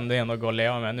 12 spänn, det är ändå att gå och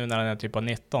leva med. Nu när den är typ på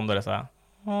 19, då är det så här.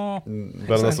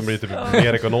 Den nästan blir typ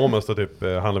mer ekonomiskt och typ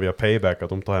handlar via Payback att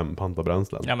de tar hem panta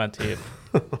bränslen. Ja, men typ.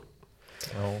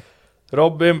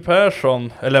 Robin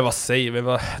Persson, eller vad säger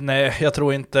vi? Nej, jag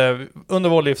tror inte, under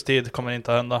vår livstid kommer det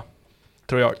inte att hända.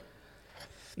 Tror jag.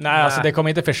 Nej, alltså det kommer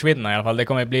inte försvinna i alla fall. Det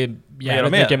kommer bli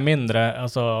jävligt mycket mindre,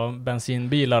 alltså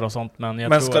bensinbilar och sånt. Men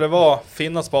tror ska det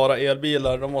finnas bara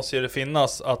elbilar, då måste ju det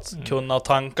finnas att kunna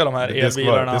tanka de här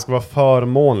elbilarna. Det ska vara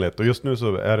förmånligt, och just nu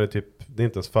så är det typ, det är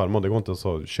inte ens förmån. Det går inte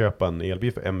att köpa en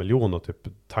elbil för 1 miljon och typ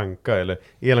tanka, eller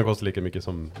elen kostar lika mycket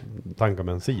som tanka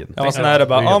bensin. Ja, sen är det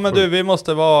bara, men du,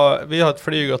 vi har ett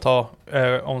flyg att ta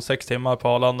om 6 timmar på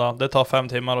Arlanda. Det tar 5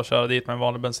 timmar att köra dit med en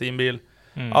vanlig bensinbil.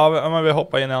 Ja, men vi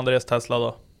hoppar in i Andres Tesla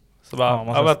då. Så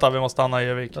bara, vänta, vi måste stanna i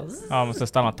Övik. Ja, måste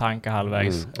stanna tanka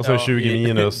halvvägs. Och så är det 20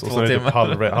 minus, och så är det typ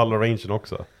halva rangen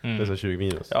också. Det är så 20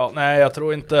 minus. Ja, nej, jag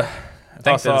tror inte.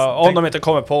 Alltså, om de inte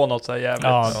kommer på något så är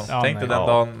jävligt. Tänk dig den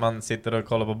dagen man sitter och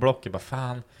kollar på Blocket, bara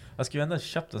fan, jag skulle ändå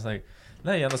köpt en sån här.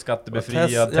 Nej, ändå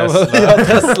skattebefriad Tesla.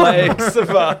 Tesla X.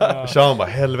 Sean bara,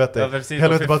 helvete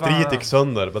batteriet gick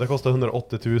sönder. Men det kostar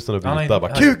 180 000 att byta.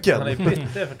 Bara, kuken! Han är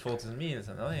bytt det för 2000 mil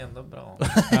sen. Det är ändå bra.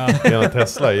 Ja,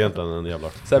 Tesla är egentligen en jävla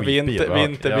skitbil.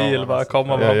 Vinterbil, bara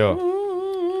komma bara.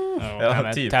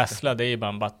 Ja, typ. Tesla, det är ju bara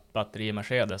en batteri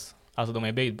Mercedes. Alltså de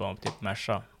är byggd på typ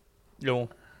Merca. Jo.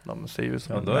 De ser ju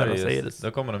som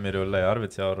då kommer de i rulla i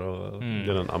Arvidsjaur och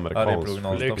det är en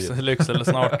amerikansk Lycksele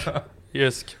snart.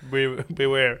 Just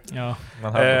beware. Ja.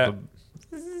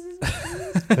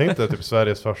 Tänk dig typ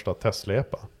Sveriges första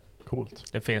Tesla-epa. Coolt.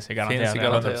 Det finns ju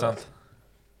garanterat.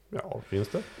 Ja, finns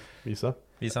det? Visa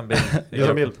en bild.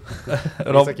 Visa bild.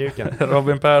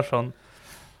 Robin Persson.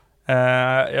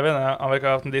 Jag vet inte, han verkar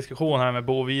ha haft en diskussion här med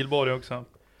Bo Wilborg också.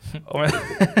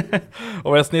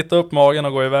 Om jag snittar upp magen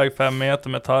och går iväg 5 meter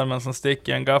med tarmen som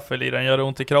sticker en gaffel i den, gör det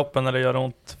ont i kroppen eller gör det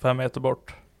ont 5 meter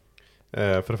bort?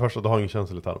 För det första, du har ingen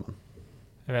känsla i tarmen.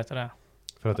 Jag vet det.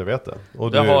 För att jag vet det.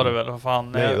 Och det har du väl, vad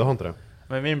fan. Nej, du har inte det.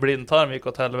 Men min blindtarm gick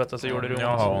åt helvete så gjorde det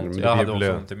ont. Jag hade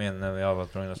också ont i min när jag var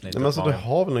tvungen att snita. Men alltså, du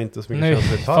har väl inte så mycket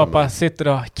känsla i tarmen? Nu, pappa sitter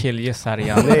och killgissar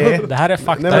igen. Det här är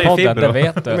faktapodden, det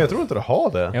vet du. Men jag tror inte du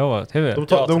har det. Jo,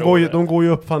 de går ju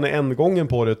upp fan en gången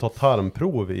på det och tar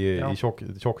tarmprov i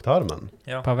tjocktarmen.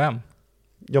 Ja. På vem?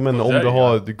 Ja, men om du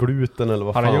har gluten eller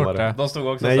vad fan var det? De stod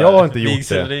också nej, jag har inte gjort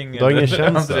det. Du har ingen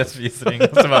känsla.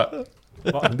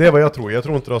 Det är vad jag tror. Jag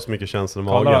tror inte du har så mycket känsla i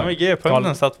magen. Men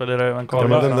G-punkten satt väl i röven. Ja,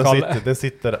 men den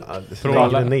sitter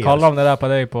ner. Kolla om det där på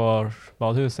dig på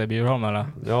badhuset i Bjurholm eller?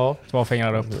 Ja. 2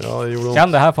 fingrar upp. Ja, det gjorde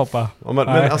känn det här, Poppa. Ja, men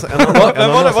alltså,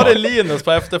 var det Linus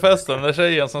på efterfesten? Den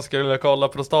tjejen som skulle kolla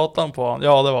prostatan på honom?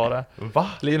 Ja, det var det. Va?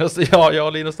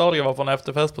 Linus Dahlgren var på en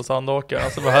efterfest på Sandåker.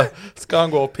 Alltså bara, ska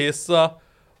han gå och pissa?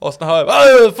 Och så hör jag,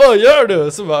 vad fan gör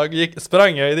du? Så bara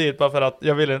sprang jag dit bara för att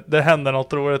jag ville, det händer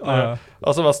något roligt nu.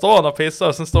 Och så bara står han och pissar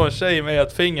och sen står en tjej med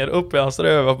ett finger upp i hans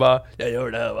röv och bara, jag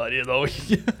gör det här varje dag.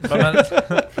 Nej,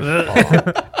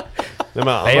 men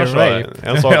annars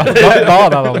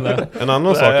en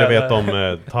annan sak jag vet om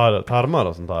tarmar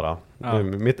och sånt där.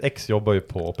 Mitt ex jobbar ju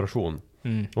på operation.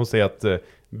 Hon säger att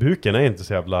buken är inte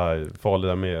så jävla farlig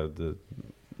där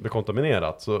med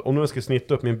kontaminerat. Så om jag ska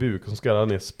snitta upp min buk så ska jag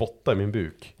ner spotta i min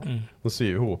buk och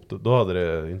sy ihop, då hade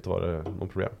det inte varit någon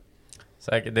problem.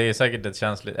 Det är säkert ett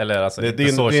känsligt, eller alltså det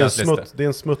är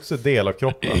en smutsig del av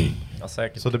kroppen. Ja,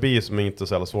 säkert. Så det blir som inte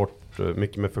så jävla svårt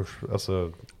mycket med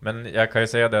alltså. Men jag kan ju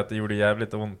säga det att det gjorde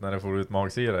jävligt ont när det får ut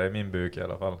magsyra i min buk i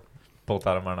alla fall. På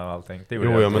tarmarna och allting. Det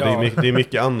men det är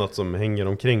mycket annat som hänger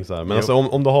omkring så här. Men alltså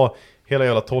om du har hela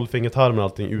jävla 12-fingertarmen och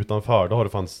allting utanför, då har du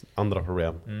fanns andra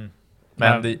problem.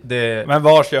 Men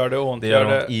vars gör det ont? Det gör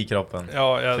ont i kroppen.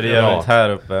 För det gör ont här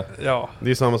uppe. Ja.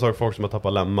 Det är samma sak för folk som har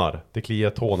tappat lemmar. Det kliar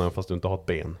tånen fast du inte har ett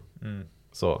ben.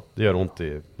 Så det gör ont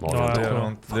i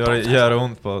magen. Det gör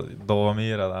ont på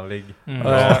Dovamira där han ligger.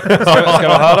 Ska vi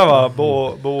höra vad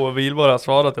Bo Wilborg har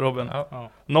svarat till Robin?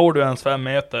 Når du ens 5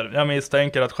 meter? Jag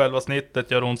misstänker att själva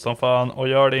snittet gör ont som fan. Och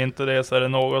gör det inte det så är det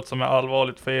något som är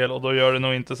allvarligt fel. Och då gör det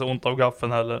nog inte så ont av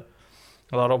gaffeln heller.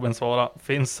 Och då Robin svarar,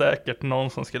 finns säkert någon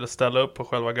som skulle ställa upp på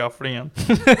själva gafflingen.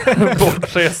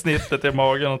 Bortse snittet i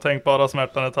magen och tänk bara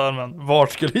smärtan i tarmen.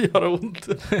 Vart skulle det göra ont?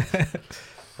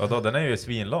 Ja då, den är ju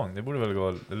svinlång. Det borde väl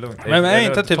gå lugnt. Men är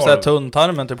inte typ såhär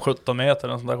tunntarmen typ 17 meter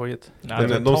eller sån där skit? Nej,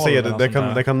 de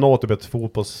säger det kan nå typ ett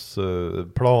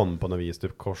fotbollsplan på något vis,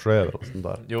 typ korsöver och sånt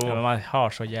där. Jo, men man har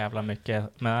så jävla mycket.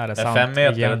 Men är det sant? 5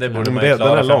 meter, det borde man ju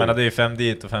klara. Jag menar, det är 5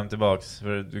 dit och 5 tillbaks.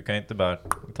 För du kan inte bara,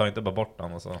 ta inte bara bort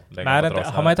den och så lägga men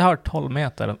har man inte hört 12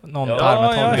 meter? Någon ja, tarm med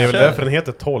 12 meter. Det är väl därför den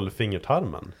heter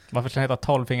 12-fingertarmen. Varför ska den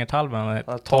heta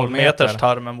 12-fingertarmen? 12 meters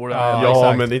tarmen borde ja,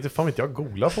 exakt. Men det är inte fan vet jag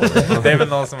googla på det. Det är väl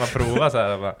någon som har provat så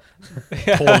här bara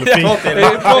 12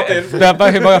 fingrar. Det är bara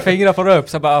hur många fingrar får du upp?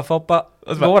 Så bara Foppa,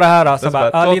 går det här då? Så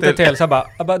bara lite till. Så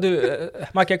bara du,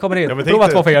 Macke kommer in. Ja, prova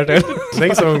 2 fingrar till.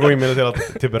 Tänk så de går in med till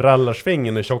att typ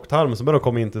rallarsvingen i tjocktarmen, så börjar de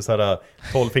komma in till så här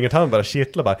 12-fingertarmen, bara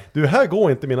kittla bara. Du, här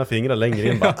går inte mina fingrar längre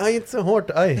in. Bara, aj, inte så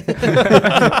hårt, aj.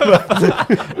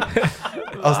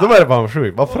 Alltså då är det bara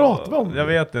sjukt. Vad pratar vi om? Jag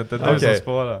vet inte, det är som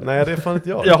spårar. Nej, det är fan inte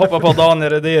jag. Jag hoppar på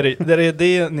Daniel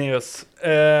Redenius.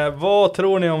 Vad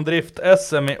tror ni om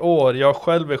drift-SM i år? Jag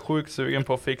själv är sjukt sugen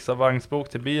på att fixa vagnsbok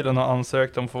till bilen och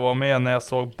ansökt om att få vara med när jag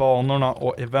såg banorna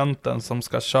och eventen som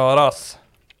ska köras.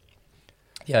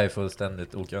 Jag är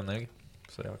fullständigt okunnig,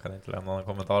 så jag kan inte lämna någon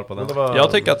kommentar på den.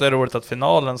 Jag tycker att det är roligt att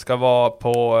finalen ska vara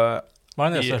på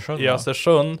i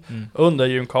Östersund under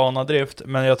Gymkhana Drift,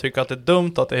 men jag tycker att det är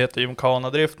dumt att det heter Gymkhana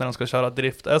Drift när de ska köra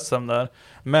drift-SM där.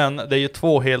 Men det är ju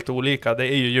 2 helt olika. Det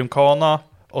är ju Gymkhana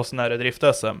och sen är det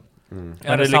drift-SM. Men det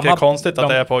är lika konstigt att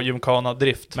det är på Gymkhana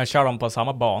Drift. Men kör de på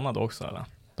samma bana då också eller?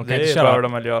 De kan inte köra, bör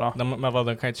de väl göra. Men vad,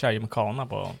 de kan inte köra Gymkhana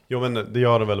på... Jo, men det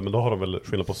gör de väl, men då har de väl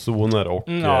skillnad på zoner och...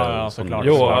 Ja, såklart.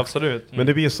 Jo, absolut. Men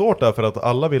det blir svårt där för att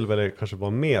alla vill väl kanske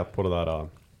vara med på det där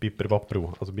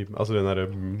bipper-bappro. Alltså det när det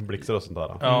blixtar och sånt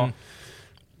där. Ja.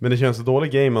 Men det känns ett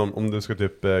dåligt game om du ska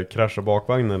typ krascha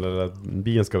bakvagnen eller att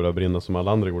bilen ska börja brinna som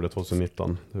alla andra gjorde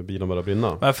 2019. Bilen börjar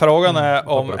brinna. Men frågan är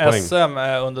om SM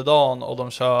är under dagen och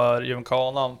de kör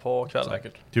Gymkhanan på kvällen.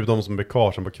 Säkert. Typ de som blir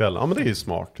kvar sen på kvällen. Ja, men det är ju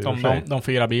smart. De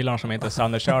 4 bilarna som inte är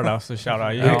sönderkörda så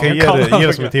köra Jag kan ge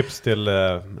det som ett tips till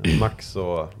Max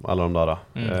och alla de där.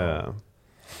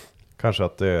 Kanske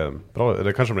att det är bra,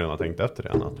 eller kanske man redan har tänkt efter det,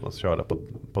 att man kör det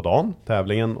på dagen,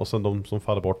 tävlingen, och sen de som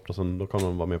faller bort och sen då kan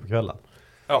de vara med på kvällen.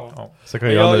 Ja. Så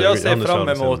kan jag ser fram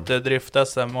emot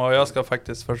drift-SM och jag ska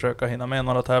faktiskt försöka hinna med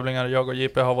några tävlingar. Jag och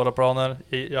JP har våra planer.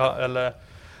 Eller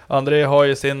André har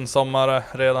ju sin sommar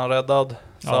redan räddad.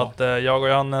 Så att jag och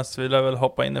Johannes vill väl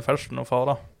hoppa in i färsen och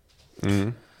fara.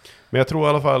 Men jag tror i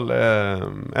alla fall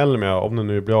Elmia, om det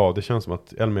nu blir av, det känns som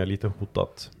att Elmia är lite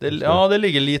hotat. Det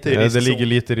ligger lite i riskzon. Det ligger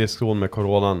lite i riskzon med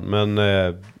coronan. Men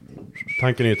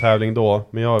tanken är ju tävling då.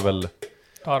 Men jag är väl...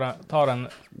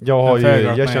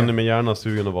 Jag känner mig gärna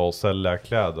sugen att vara och sälja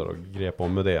kläder och grepa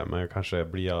om med det. Men jag kanske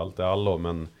blir alltid allo.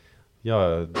 Men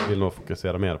jag vill nog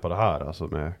fokusera mer på det här. Alltså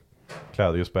med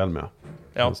kläder just på Elmia.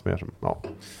 Ja. Mer som,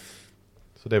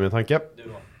 Så det är min tanke.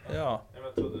 Ja.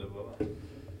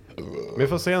 Vi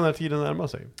får se när tiden närmar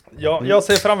sig. Ja, jag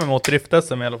ser fram emot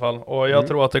drift-SM i alla fall. Och jag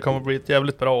tror att det kommer bli ett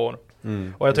jävligt bra år.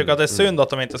 Och jag tycker att det är synd att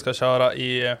de inte ska köra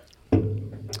i...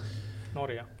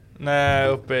 Norge. Nej,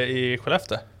 uppe i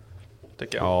Skellefteå.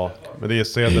 Tycker jag. Ja, men det är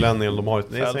Söderlänningen de har.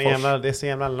 Det är så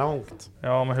jävla långt.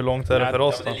 Ja, men hur långt är det för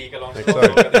oss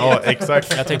då?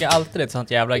 Exakt. Jag tycker alltid det är ett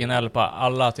sånt jävla gnäll på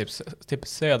alla typ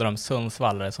söder om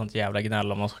Sundsvall. Det är sånt jävla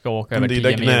gnäll om man ska åka över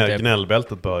 10 mil. Det är där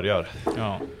gnällbältet börjar.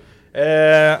 Ja.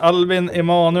 Albin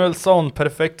Emanuelsson,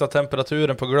 perfekta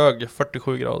temperaturen på glögg,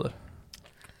 47 grader.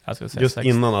 Jag skulle säga just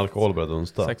innan alkohol började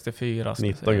dunsta. 64.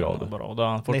 19 grader. Bra. Och då har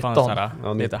han fortfarande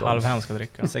såhär, lite halvhemskt att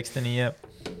dricka. 69.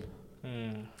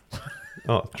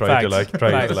 Ja, try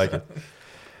it like it.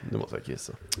 Nu måste jag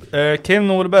kissa. Kim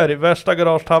Norberg, värsta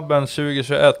garagetabben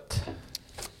 2021.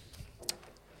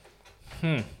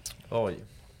 Oj.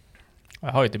 Jag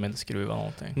har ju typ inte skruvat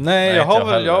någonting. Nej, jag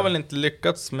har väl inte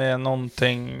lyckats med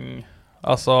någonting.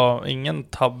 Alltså, ingen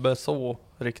tabbe så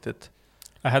riktigt.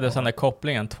 Jag hade sån där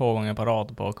kopplingen 2 gånger på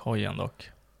rad på hojen dock.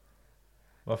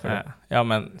 Varför? Ja,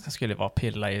 men jag skulle bara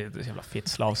pilla i jävla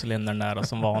fittslavcylindern där och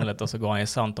som vanligt och så går han ju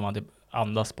sant om man typ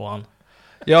andas på han.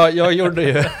 Ja, jag gjorde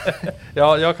ju.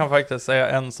 Jag kan faktiskt säga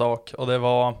en sak och det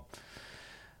var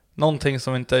någonting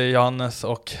som inte Johannes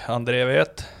och André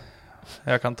vet.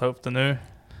 Jag kan ta upp det nu.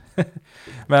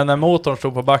 Men när motorn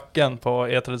stod på backen på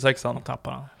E36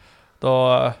 tappade han. Då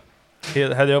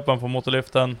hade jag upp den på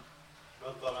motorlyften.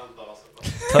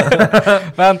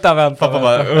 Vänta.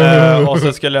 Och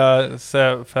så skulle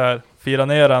jag fira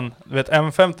ner den. Du vet,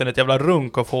 M50 är ett jävla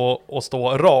runk att få att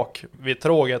stå rak vid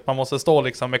tråget. Man måste stå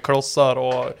liksom med klossar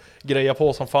och greja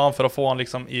på som fan för att få den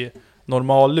liksom i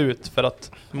normal lut. För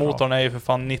att motorn är ju för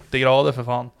fan 90 grader för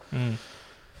fan.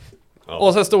 Ja.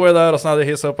 Och sen stod jag där och sen hade jag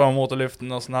hissat upp på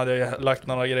motorlyften och sen hade jag lagt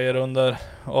några grejer under.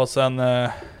 Och sen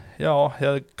Ja,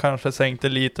 jag kanske sänkte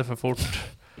lite för fort.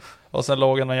 Och sen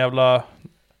låg en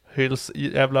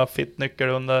jävla fittnyckel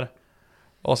under.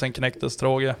 Och sen knäcktes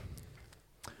tråget.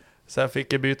 Så jag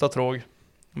fick byta tråg.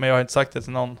 Men jag har inte sagt det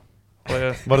till någon.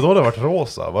 Var det då det varit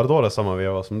rosa? Var det då det samma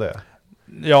veva som det?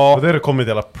 Ja. Och det kom ett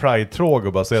jävla Pride-tråg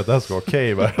och bara säga att det här ska vara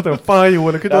okej. Fan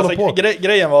Joel, jag kunde hålla på.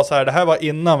 Grejen var så här, det här var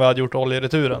innan vi hade gjort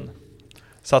oljereturen.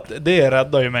 Så att det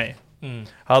räddade ju mig.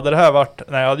 Hade det här varit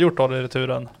när jag hade gjort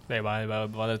oljereturen. Det är bara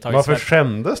varför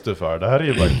skämdes du för? Det här är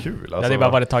ju bara kul. Alltså, det är bara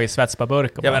vad det tagit svets på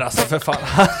burk. Ja men alltså för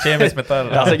fan. Kemisk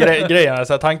metall. Alltså grejen är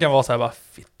så här, tanken var så här bara,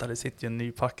 fitta det sitter ju en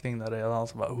ny packning där redan.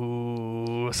 Så bara,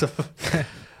 så.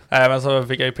 Nej men så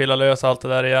fick jag ju pilla lös allt det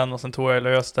där igen. Och sen tog jag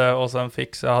lös det. Och sen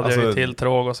hade jag ju till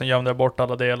tråg. Och sen gömde jag bort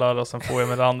alla delar. Och sen får jag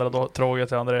med det andra tråget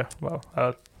till André. Bara,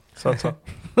 här. Så.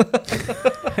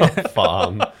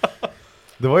 Fan.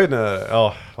 Det var ju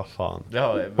vad fan.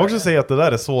 Jag också säga att det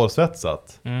där är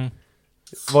svårsvetsat.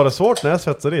 Var det svårt när jag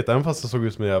svetsade dit? Även fast det såg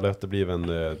ut som en jävla efterbliven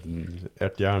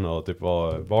ärthjärna och typ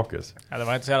var bakis. Ja, det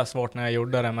var inte så jävla svårt när jag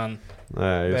gjorde det, men...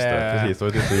 Nej, just det. Precis, det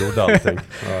var typ du gjorde allting.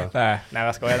 Ja. Nej,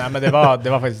 jag skojar. Nej, men det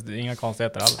var faktiskt inga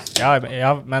konstigheter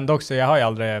alls. Men dock så jag har ju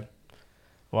aldrig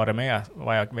varit med,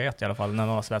 vad jag vet i alla fall, när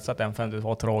någon har svetsat en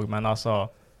 52-tråg. Men alltså,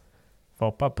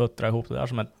 Foppa puttra ihop det där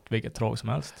som vilket tråg som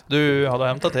helst. Du, har du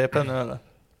hämtat TP nu eller?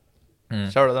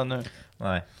 Kör du den nu?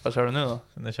 Nej. Vad kör du nu då?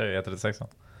 Nu kör jag E36.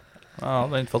 Ja,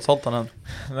 du har inte fått sålt den än.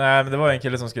 Nej, men det var en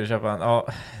kille som skulle köpa en. Ja,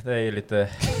 det är ju lite...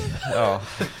 Ja.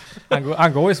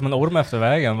 Han går ju som en orm efter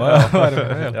vägen. Vad är det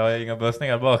för? Jag har inga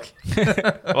bössningar bak.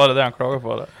 Var det han klagade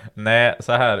på eller? Nej,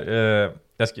 så här.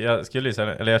 Jag skulle ju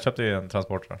sälja... Eller jag köpte ju en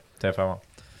transporter. T5.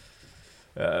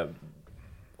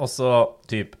 Och så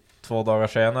typ 2 dagar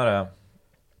senare,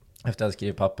 efter jag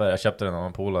skrivit papper, jag köpte den av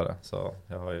en polare. Så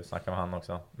jag har ju snackat med han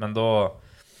också. Men då...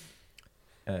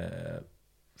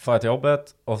 Får jag till jobbet,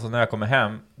 och så när jag kommer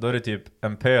hem, då är det typ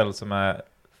en pöl som är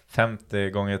 50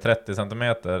 gånger 30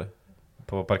 centimeter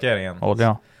på parkeringen.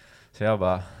 Ja. Så jag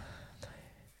bara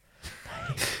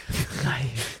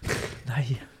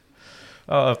nej.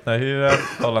 Ja, öppnar huvudet,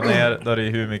 kollar ner, då är det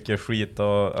hur mycket skit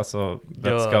och alltså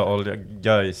vätska, olja,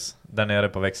 göjs där nere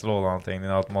på växellådan och allting, i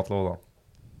automatlådan.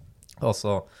 Och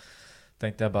så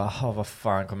tänkte jag bara, vad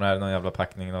fan, kommer det här någon jävla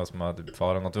packning då som hade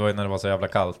farit något? Det var ju när det var så jävla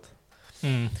kallt.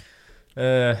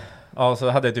 Ja, så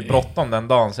hade jag typ bråttom den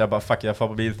dagen, så jag bara, fuck, jag får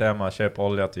på Biltema, köp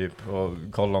olja typ och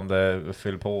kolla om det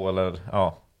fyll på eller,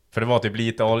 ja. För det var typ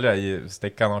lite olja i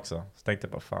stickan också. Så tänkte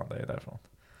jag bara, fan, det är därifrån.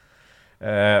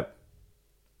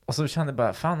 Och så kände jag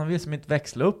bara, fan, de vill som inte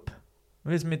växla upp. De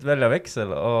vill som inte välja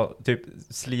växel och typ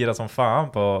slira som fan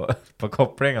på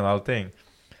kopplingen och allting.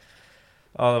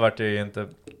 Ja, då vart jag ju inte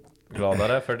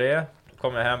gladare för det.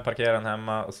 Kom jag hem, parkerade den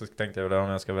hemma, och så tänkte jag om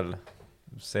jag ska väl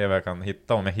se vad jag kan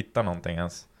hitta, om jag hittar någonting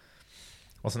ens.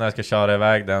 Och så när jag ska köra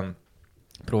iväg den,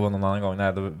 prova någon annan gång,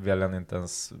 nej, då väljer jag inte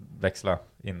ens växla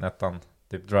in ettan.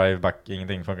 Typ drive back,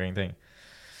 ingenting, funkar ingenting.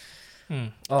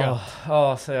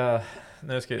 Ja, så jag,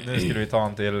 nu skulle vi ta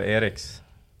en till Eriks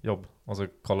jobb och så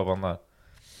kolla på den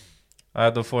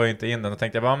där. Då får jag inte in den. Då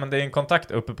tänkte jag bara, men det är en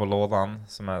kontakt uppe på lådan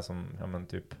som är som, ja men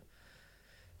typ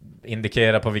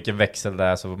indikerar på vilken växel det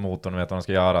är, så motorn vet vad de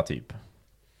ska göra typ.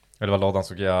 Eller vad lådan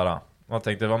ska göra. Och jag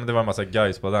tänkte, men det var en massa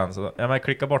guys på den. Så jag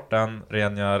klickade bort den,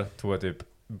 rengör, tog jag typ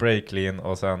brake clean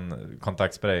och sen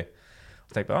kontaktspray.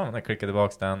 Och tänkte, men jag klickade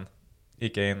tillbaka den.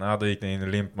 Gick jag in, då gick den in i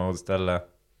limp mode istället.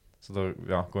 Så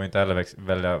då går inte heller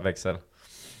välja växel.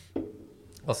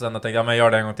 Och sen tänkte jag, men jag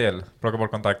gör det en gång till. Plocka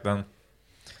bort kontakten.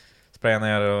 Sprayade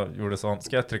ner och gjorde sånt.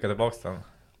 Ska jag trycka tillbaka den?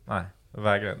 Nej,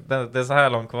 vägrar. Det är så här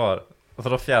långt kvar. Och så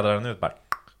då fjädrar den ut bara.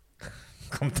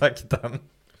 Kontakten.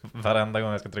 Varenda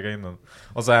gång jag ska trycka in den.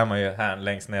 Och så är man ju här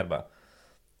längst ner bara.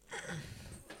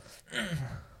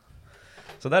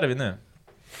 Så där är vi nu.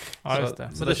 Ja, just det.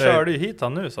 Men du körde ju hit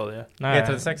han nu, sa du. Nej,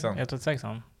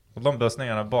 E36. Och de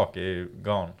bussningarna bak är ju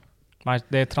garn.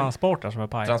 Det är transporter som är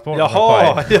paj.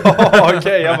 Jaha,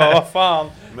 okej. Jag bara, vad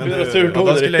fan. Men då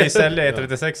skulle jag ju sälja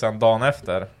E36 dagen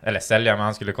efter. Eller sälja, men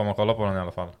han skulle komma och kolla på den i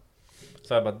alla fall.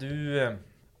 Så jag bara,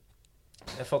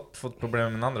 jag har fått problem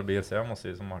med min andra bil, så jag måste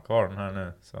ju som ha kvar den här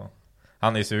nu. Så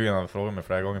han är ju sugen och frågar mig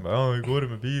flera gånger bara, hur går det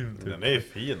med bilen? Typ. Den är ju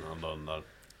fin, den där.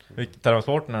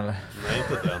 Transporten eller? Nej,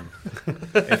 inte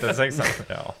den. Inte 6.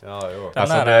 Ja. Jo.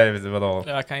 Alltså det vadå?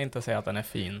 Jag kan inte säga att den är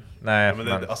fin. Nej, men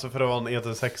det, alltså för att vara en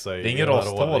E36 det är ingen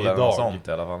rosthål eller något sånt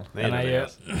i alla fall. Nej,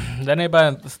 den är bara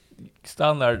en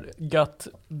standard gött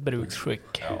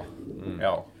bruksskick.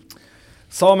 Ja.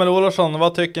 Samuel Olofsson,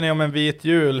 vad tycker ni om en vit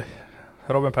jul?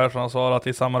 Robin Persson har svarat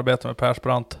i samarbete med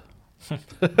Persbrandt.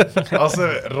 Alltså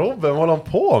Robin, vad håller han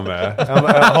på med?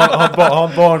 Har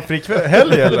han barnfri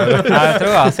helg eller? Ja, jag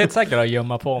tror han sitter säkert och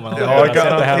gömma på med någon. Ja,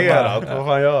 garanterat. Vad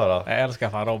får han göra? Jag älskar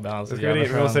fan Robin.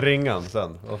 Vi måste ringa han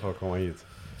sen. Varför han komma hit?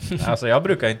 Alltså jag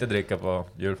brukar inte dricka på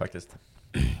jul faktiskt.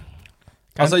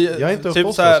 Alltså, jag är inte typ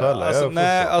uppfostrad så här, så heller. alltså,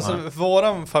 nej, alltså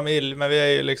våran familj, men vi är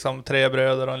ju liksom 3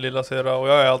 bröder och en lilla syra, och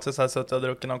jag har alltid så här suttit och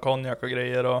druckit någon konjak och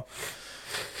grejer, och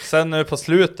sen nu på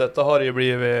slutet då har det ju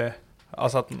blivit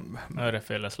alltså att nu är det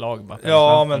fylleslag bara.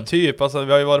 Ja, men typ alltså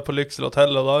vi har ju varit på Lycksele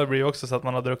hotell, och då har det blivit också så att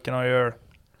man har druckit någon öl,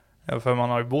 för man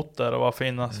har ju bott där, och vad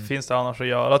finns det annars att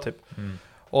göra typ.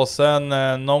 Och sen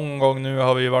någon gång nu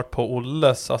har vi ju varit på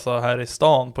Olles, alltså här i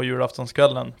stan på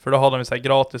julaftonskvällen. För då har de ju så här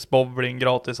gratis bowling,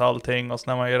 gratis allting. Och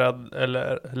sen är man ju rädd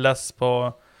eller less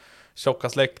på tjocka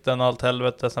släkten och allt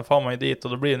helvete. Sen får man ju dit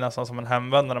och då blir det nästan som en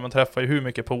hemvändare. Man träffar ju hur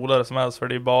mycket polare som helst, för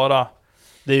det är bara,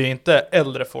 det är ju inte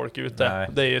äldre folk ute. Nej.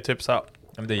 Det är ju typ så här,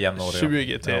 det är jämnåriga.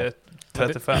 20 till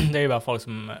 35. Det är ju bara folk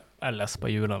som är less på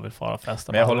julen och vill fara och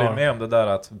festa. Men jag håller med om det där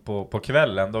att på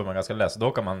kvällen då är man ganska less.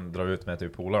 Då kan man dra ut med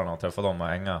typ polarna och träffa dem och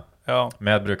hänga. Ja.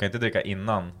 Men jag brukar inte dricka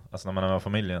innan, alltså när man är med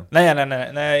familjen.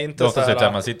 Nej, inte så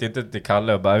här. Man sitter inte till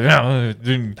Kalle och bara ja. En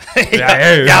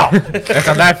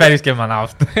sån där färg skulle man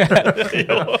haft.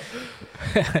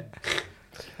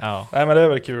 Ja. Nej, men det är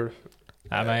väl kul.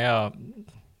 Nej, men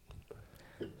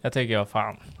jag tycker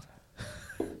fan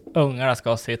ungarna ska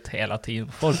ha sitt hela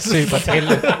tiden. Folk sypa till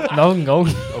någon gång.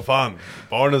 Och fan,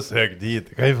 barnens högtid.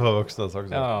 Det kan ju få vuxna också.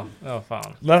 Ja,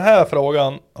 fan. Den här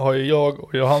frågan har ju jag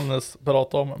och Johannes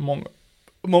pratat om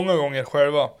många gånger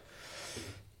själva.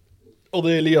 Och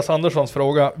det är Elias Anderssons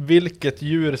fråga. Vilket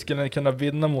djur skulle ni kunna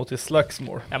vinna mot i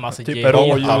slagsmål? Alltså, typ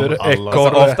rådjur, ekorre.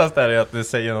 Alltså, oftast är det att du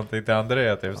säger någonting till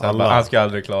André. Typ, så han ska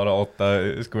aldrig klara 8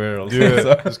 squirrels.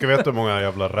 Du ska veta hur många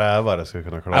jävla rävar det ska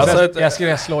kunna klara. Alltså, jag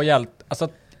skulle slå ihjäl. Alltså,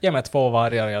 ge mig 2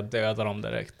 vargar och jag dödar dem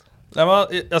direkt. Nej, men,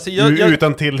 alltså,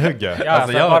 utan tillhygge? Ja,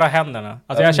 alltså, bara händerna.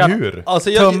 Alltså, jag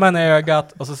känner tummen i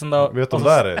ögat och så sen då... Vet du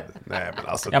där är? Nej, men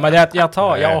alltså... Ja, men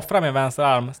jag offrar min vänster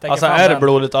arm. Alltså är det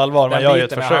blodigt allvar? Man gör ju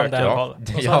ett försök. Ja.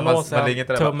 Och så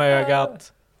låser tummen i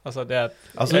ögat. Alltså,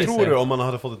 tror du om man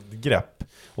hade fått ett grepp,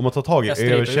 om man tar tag i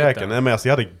överkäken? Nej, men alltså,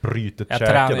 jag hade brutit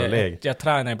käken och lägg. Jag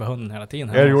tränar ju på hunden hela tiden.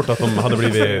 Jag hade gjort att de hade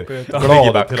blivit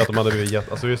glada till att de hade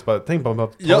blivit alltså just bara, tänk på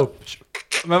att ta upp.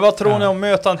 Men vad tror ni om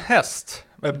möta en häst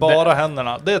med bara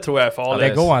händerna? Det tror jag är farligt.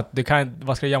 Det går inte.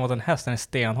 Vad ska du göra mot en häst? Den är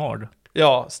stenhård.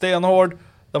 Ja, stenhård.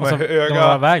 De är höga.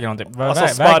 De väger någonting. Alltså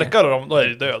sparkar de, då är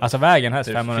det död. Alltså vägen häst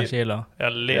 500 kilo.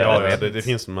 Det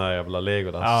finns de här jävla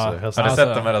legodas. Har du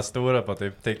sett de här stora på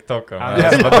typ TikTok? Som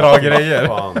drar grejer.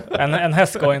 En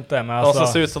häst går inte. Men alltså, de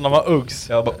ser ut som de har Uggs.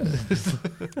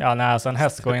 Ja, nej, alltså en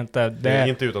häst går inte. Det är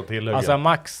inte utan tillhygge.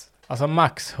 Alltså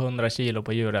max 100 kilo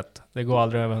på djuret. Det går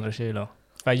aldrig över 100 kilo.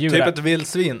 Typ ett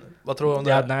vildsvin. Vad tror du om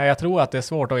det? Ja, nej, jag tror att det är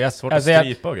svårt att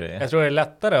strypa och grejer. Jag tror det är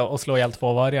lättare att slå ihjäl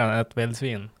 2 vargar än ett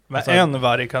vildsvin. Men alltså, en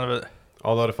varg kan du...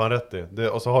 Ja, det har du fan rätt i.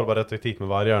 Och så har du bara rätt taktik med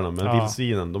vargarna. Men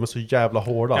vildsvinen, de är så jävla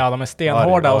hårda. Ja, de är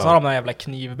stenhårda och så har de de jävla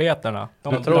knivbetarna.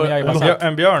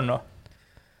 En björn då?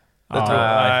 Det tror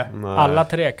jag. Nej. Alla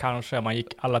 3 kanske, man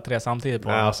gick alla 3 samtidigt på.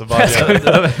 Nej, alltså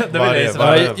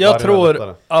jag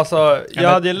tror, alltså jag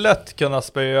hade ju lätt kunnat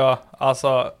spöa,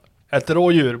 alltså ett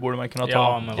rådjur borde man kunna ta.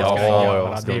 Ja, men det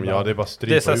är bara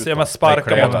strypa ut. Det är bara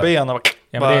sparka mot benen.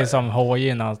 Ja, men det är som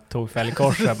HJ när han tog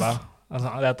fällkorset bara.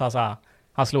 Alltså,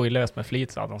 han slog i lös med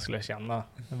flit så att de skulle känna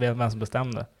vem som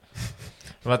bestämde.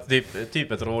 Men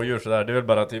typ ett rådjur sådär, det är väl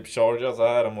bara typ charga så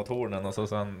här mot hornen och så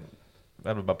sen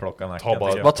är det bara plocka nacken.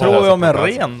 Vad tror du om en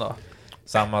ren då?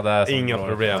 Samma där. Inga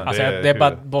problem. Alltså det är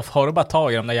bara, har du bara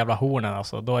tag i de där jävla hornen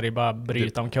alltså, då är det bara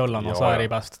bryta om kullen och så är det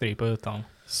bara strypa ut dem.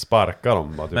 Sparka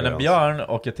dem bara. Men en björn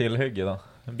och ett tillhygge då?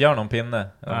 En björn och en pinne?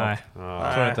 Nej.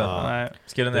 Tror inte. Nej.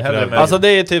 Skulle ni hellre med... Alltså det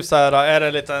är typ så här, är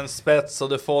det lite en spets och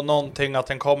du får någonting att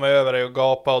den kommer över dig och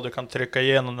gapa och du kan trycka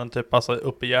igenom den typ alltså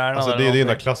upp i hjärnan. Alltså det är den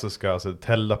där klassiska, alltså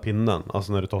tälla pinnen.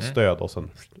 Alltså när du tar stöd och sen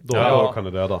då kan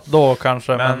du döda. Då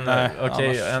kanske, men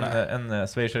okej, en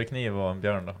schweizerkniv och en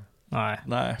björn då?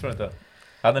 Nej. Tror inte.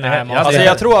 Alltså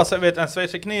jag tror alltså, vet en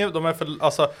schweizerkniv, de är för,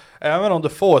 alltså även om du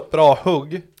får ett bra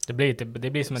hugg, det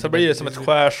blir som så blir det som ett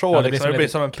skärsår, ja, det blir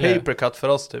som en papercut för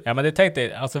oss typ. Ja, men det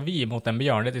tänkte alltså vi mot en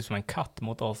björn, det är typ som en katt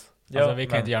mot oss. Alltså vi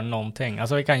kan inte göra någonting.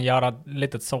 Alltså vi kan göra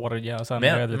lite sår och sen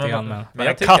döda lite grann. Men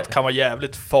en katt kan vara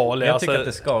jävligt farlig. Jag tycker att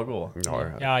det ska gå.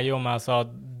 Ja, jo men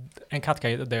alltså en katt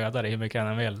kan ju döda dig hur mycket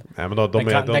den vill. Nej, men de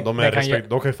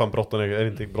kan ju fan brotta ner, eller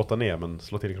inte brotta ner, men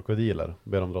slå till krokodiler.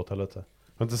 Be dem dra åt helvete.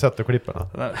 Har inte sett det klipparna?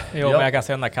 Jo, men jag kan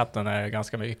se den där katten är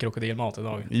ganska mycket krokodilmat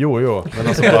idag. Jo, men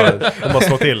alltså bara, de bara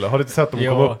slår till. Har du inte sett dem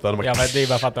komma upp där? Ja, men det är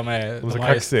bara för att de är så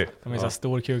kaxig. De är så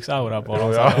storkuksaura på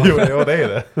dem. Ja, jo, det är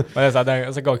det. Men det är så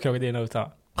här, så går krokodilen ut här.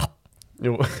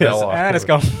 Jo, det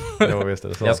ska. Jo, visst är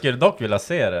det så. Jag skulle dock vilja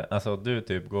se det. Alltså du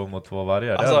typ går mot 2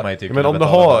 vargar. Alltså, det man ju men om du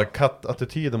har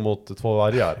kattattityden mot 2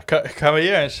 vargar. Kan vi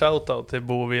ge en shoutout till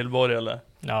Bo Wilborg eller?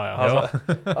 Ja.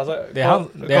 Alltså, det är han,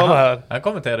 här. Han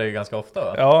kommenterar ju ganska ofta,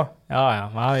 va? Ja.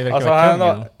 Men han är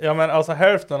verkligen alltså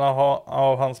hälften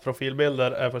av hans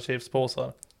profilbilder är på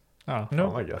chipspåsar. Ja.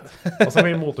 Oh och så har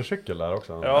vi en motorcykel där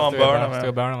också. Ja, han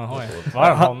börjar med hoj. Var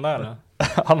det han där eller?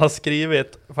 Han har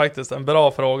skrivit faktiskt en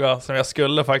bra fråga som jag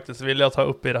skulle faktiskt vilja ta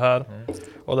upp i det här.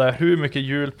 Och det är: hur mycket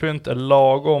julpynt är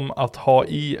lagom att ha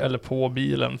i eller på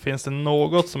bilen? Finns det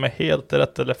något som är helt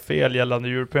rätt eller fel gällande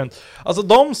julpynt? Alltså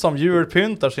de som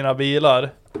julpyntar sina bilar.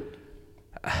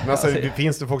 Men alltså,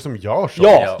 finns det folk som gör så?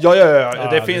 Ja.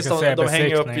 Det finns de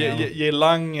hänger upp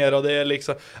girlanger och det är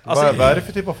liksom alltså, vad är det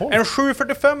för typ av folk? En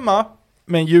 745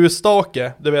 med en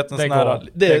ljusstake, du vet en sån här,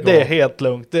 det är helt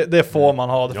lugnt, det får man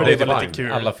ha, för det är lite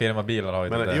kul. Alla firmabilar har ju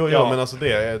det. Jo, men alltså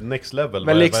det är next level.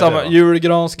 Men liksom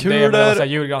julgranskulor, det är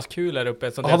julgranskulor uppe,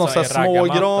 har de så här små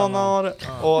granar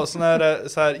och sån här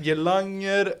så här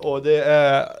girlanger och det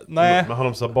är men har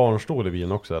de så här barnstol i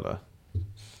bilen också eller?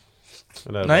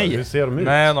 Nej. Hur ser de ut?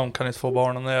 Nej, de kan inte få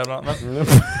barnen jävla. Men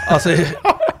alltså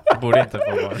borde inte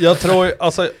få barn. Jag tror,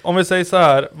 alltså om vi säger så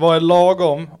här, vad är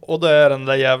lagom? Och det är den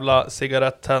där jävla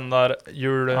cigarettändar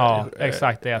jul. Ja,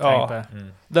 exakt det jag tänkte.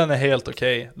 Den är helt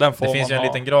okej. Den får det finns ju en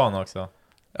liten gran också.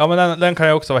 Ja, men den kan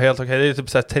ju också vara helt okej. Det är typ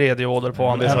så här 3 dioder på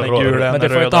den. En är gul, en är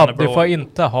röd, du får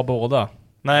inte ha båda.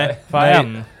 Nej.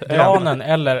 Granen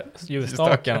eller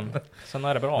ljusstaken. Sen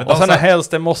är det bra. Och sen är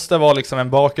helst, det måste vara liksom en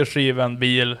bakerskriven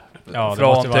bil. Ja,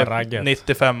 från typ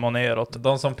 95 och neråt.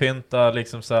 De som pyntar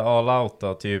liksom så här all out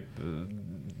då, typ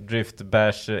Drift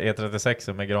Bash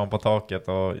E36 med gran på taket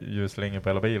och ljusslingor på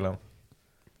hela bilen.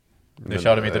 Nu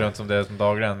kör de inte runt som det är som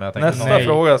dagligen, men jag tänkte nästa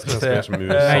fråga ska jag säga.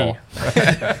 Nej.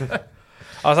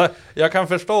 Alltså, jag kan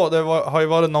förstå, har ju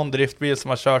varit någon driftbil som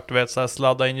har kört, du vet, så här,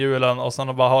 sladda in hjulen och sen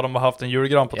har de haft en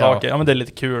julgran på taket. Ja, men det är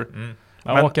lite kul.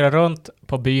 Man åker runt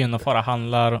på byn och fara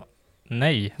handlar.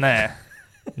 Nej.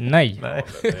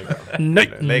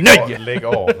 Lägg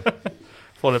av.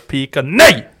 Får det pika.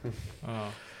 Nej!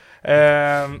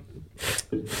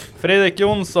 Fredrik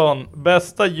Jonsson,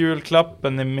 bästa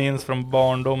julklappen ni minns från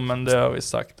barndomen, det har vi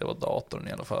sagt, det var datorn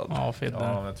i alla fall. Ja,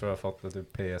 men jag tror jag har fått det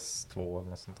typ PS2 eller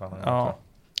något sånt här. Ja.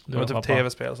 Det var typ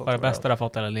tv-spel. Vad är det bästa du har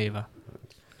fått i hela livet?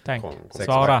 Tänk.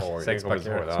 Svara.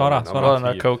 Svara den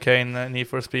där cocaine Need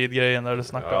for Speed-grejen där du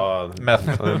snackar om.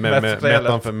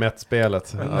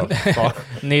 Met-spelet.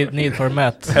 Need for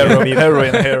Met.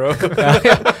 Heroin Hero.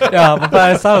 Ja, vad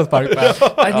är South Park?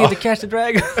 I need to catch the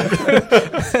dragon.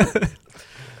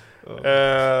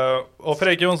 Och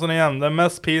Fredrik Jonsson igen. Den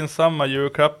mest pinsamma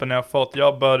julklappen jag fått.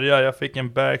 Jag fick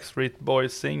en Backstreet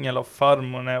Boys singel av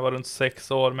farmor när jag var runt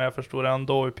 6 år. Men jag förstod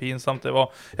ändå hur pinsamt det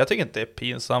var. Jag tycker inte det är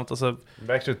pinsamt alltså,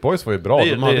 Backstreet Boys var ju bra.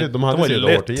 De hade sitt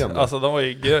årtionde. Alltså de var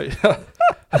ju grej.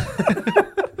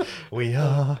 We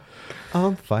are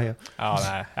on fire. Ja,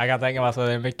 nej. Jag kan tänka mig alltså,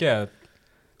 det är mycket.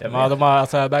 De har,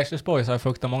 alltså, Backstreet Boys har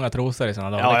fuktat många trosor i sina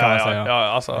dagar, det kan man säga. Ja,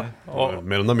 alltså.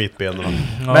 Med de där mittbenen.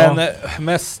 Men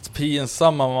mest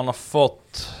pinsamma man har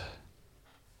fått.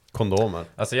 Kondomer.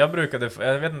 Alltså jag brukade,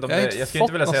 jag vet inte om det, jag skulle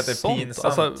inte vilja säga att det är pinsamt.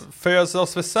 Alltså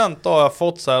födelsedagspresent då har jag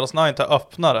fått så här och sen har jag inte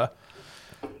öppnat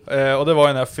det. Och det var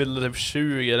ju när jag fyllde typ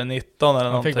 20 eller 19 eller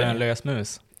någonting. Fick du en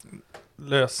lösmus?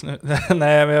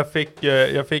 Nej, men jag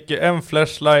fick ju en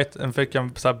flashlight, en fick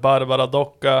en så här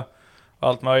Barbara-docka.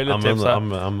 Allt möjligt.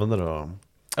 Använder du då?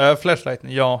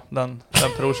 Flashlighten, ja, den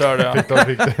provkörde jag.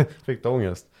 Fick du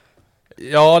ångest?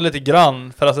 Ja, lite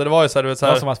grann. För alltså det var ju så här, du vet så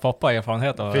här. Det var som att poppa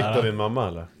erfarenhet av det. Fick du din mamma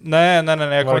eller? Nej,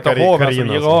 jag kommer inte ihåg vem som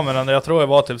gick av med den. Jag tror det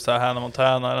var typ så här Hannah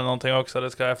Montana eller någonting också.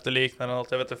 Det ska efterlikna eller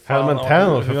något, jag vet inte fan. Hannah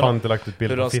Montana för fan inte lagt ut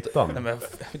bild på fittan. Nej, men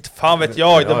fan vet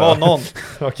jag, det var någon.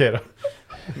 Okej då.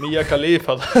 Mia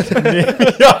Khalifa.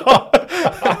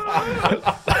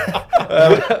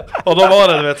 Och då var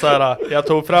det, du vet så här, jag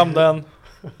tog fram den.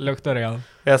 Luktar det igen?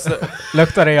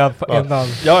 Luktar det igen innan?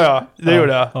 Ja, det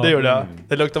gjorde jag.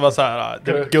 Det luktade bara så här,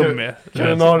 det var gummi.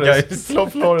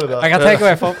 Florida. Jag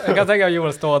kan tänka mig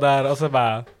Joel stå där och så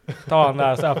bara ta han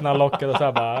där, så öppnar locket och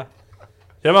så bara.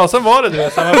 Ja, men och sen var det, du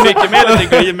vet, så man fick med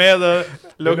lite glidmedel,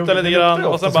 lukta lite grann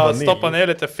och sen bara stoppa ner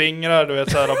lite fingrar, du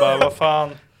vet så här, och bara vad fan.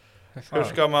 Hur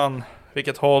ska man,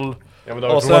 vilket håll? Ja, men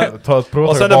och sen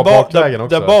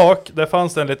där bak, där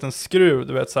fanns det en liten skruv,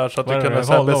 du vet så här, så att du kunde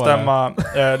så här bestämma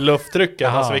lufttrycket,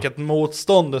 alltså vilket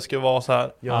motstånd det skulle vara så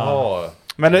här. Jaha.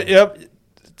 Men jag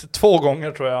 2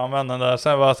 gånger tror jag använde den där.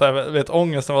 Sen var så här, vet,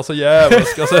 ångesten var så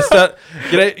jävligt. Alltså,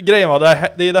 grejen var,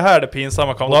 det är det här det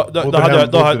pinsamma kom.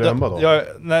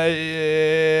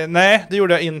 Nej, det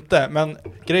gjorde jag inte. Men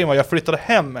grejen var, jag flyttade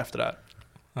hem efter det här.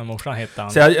 Men morsan hittade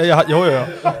han. Så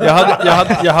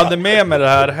jag hade med mig det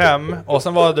här hem. Och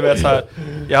sen var det, du vet, så här,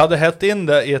 jag hade hällt in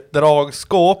det i ett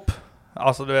dragskåp.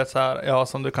 Alltså du vet så här, ja,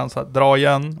 som du kan så här, dra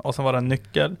igen. Och sen var det en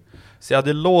nyckel. Så jag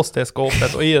hade låst det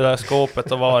skåpet, och i det där skåpet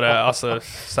då var det alltså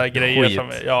så här grejer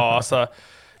som, ja alltså,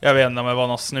 jag vet inte om det var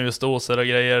någon snusdoser och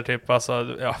grejer typ, alltså,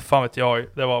 ja fan vet jag,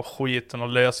 det var skiten och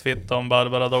lösfitta och en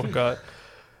Barbara-docka.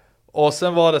 Och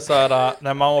sen var det så här,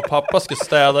 när mamma och pappa skulle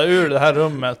städa ur det här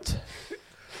rummet,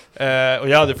 och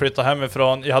jag hade flyttat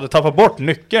hemifrån, jag hade tappat bort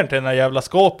nyckeln till den här jävla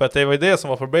skåpet, det var ju det som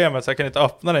var problemet, så jag kunde inte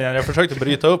öppna den igen, jag försökte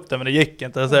bryta upp det men det gick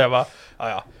inte, så jag bara,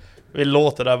 ja. Vi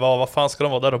låter det vara, vad fan ska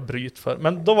de vara där och bryt för?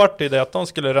 Men då var det att de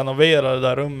skulle renovera det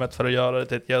där rummet för att göra det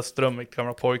till ett gästrum, ett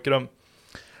gamla pojkrum.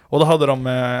 Och då hade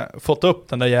de fått upp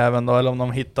den där jäveln då, eller om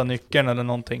de hittade nyckeln eller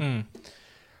någonting.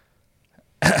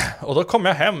 Och då kom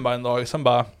jag hem bara en dag, sen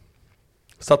bara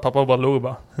satt pappa och bara log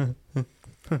bara.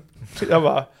 Jag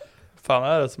bara, fan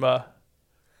är det som bara,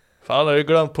 fan har du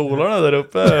glömt polarna där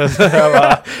uppe? Så jag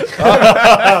bara,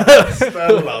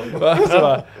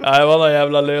 nej, det var någon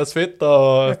jävla lösfitta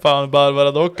och fan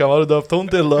Barbara-dockan, vad har du döpt hon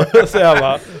till då? Så jag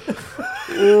bara,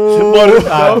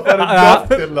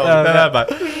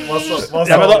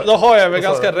 då har jag väl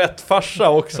ganska rätt farsa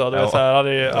också. Det är så här,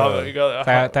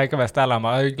 jag tänker mig ställa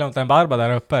mig, jag har ju glömt en Barbara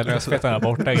där uppe, lösfittan där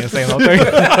borta, ingen säger någonting.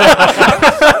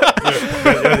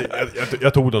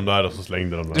 Jag tog den där och så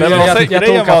slängde den där. Men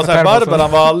grejen var så här,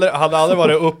 Barbara hade aldrig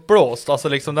varit uppblåst. Alltså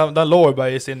liksom, den låg bara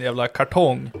i sin jävla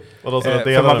kartong. Och då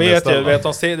för man vet ju,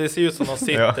 det ser ut som de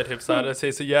sitter typ så här, det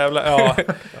ser så jävla,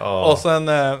 Och sen,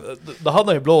 då hade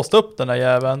han ju blåst upp den där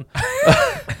jäveln.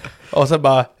 Och sen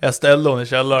bara, jag ställde hon i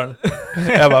källaren.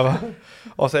 Jag bara,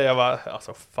 och så jag bara,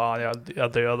 alltså fan,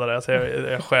 jag dödade det. Alltså,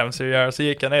 jag skäms ju ihjäl. Så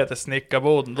gick jag ner till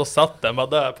snickarboden. Då satt den bara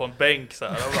där på en bänk så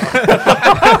här.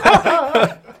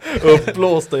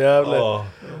 Uppblåst och jävligt.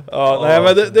 Nej,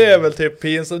 men det är väl typ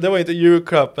pinsamt. Det var inte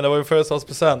julklapp, men det var ju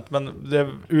födelsedagspresent. Men det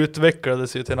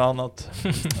utvecklades ju till något annat.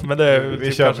 Men det är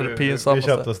typ kanske det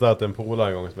pinsammaste. Vi köpte sådär till en polare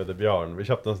en gång som heter Björn. Vi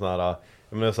köpte en sån här,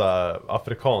 så här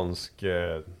afrikansk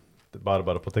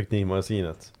Barbara på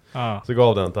Teknikmagasinet. Så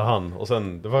gav den till han. Och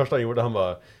sen, det första han gjorde, han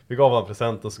bara, vi gav han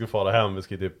present och skulle fara hem. Vi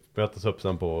skulle typ mötas upp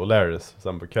sen på Larrys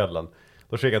sen på kvällen.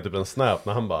 Då skickade han typ en snap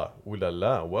när han bara,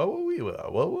 olala, wow.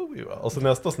 Och så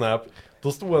nästa snap,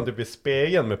 då stod han typ i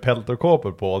spegeln med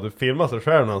peltorkåpor på. Och du filmade sig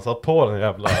själv när han satt på den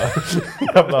jävla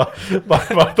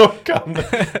Barbara-dockan.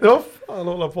 Det var fan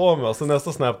hålla på med. Och så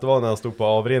nästa snap, det var när han stod på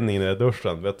avrinningen i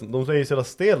duschen. Vet, de är ju så jävla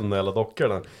stel, de jävla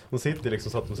dockorna. De sitter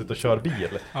liksom så att de sitter och kör bil.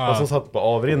 Och så satt på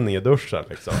avrinning i duschen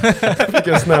liksom. Fick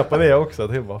jag snappa det också.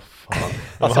 Det var fan.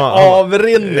 Alltså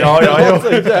avrinning.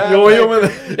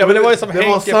 Men det var ju som Henke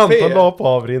var sant, P. han la på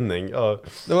avrinning. Ja.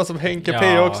 Det var som Henke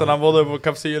P också när han bodde på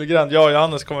Kapsylgränd. Jag och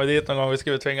Johannes kom dit någon gång, vi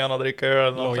skulle tvinga han att dricka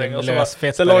öl eller någonting. Och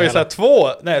så låg ju så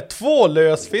här två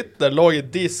lösfitter låg i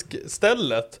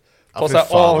diskstället på så här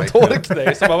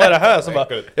avtorkning. Så bara, vad är det här? Så bara,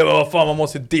 ja men vad fan, man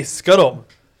måste ju diska dem.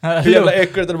 Hur jävla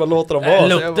äckligt det bara låter dem vara. Det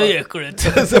luktar ju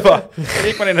äckligt. Så bara,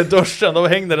 gick man in i duschen, då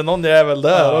hängde det någon jävel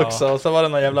där också. Och så var det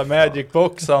någon jävla magic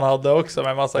box han hade också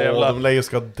med en massa jävla... de lär ju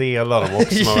ska dela dem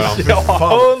också med varandra.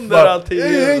 Ja,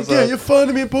 110. Jag fan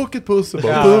i min pocketpuss.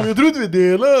 Jag trodde vi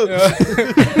delade.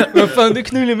 Men fan, du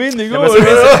knullade min igår.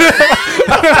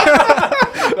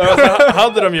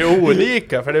 Hade de ju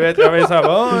olika, för det vet jag så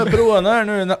här, provan här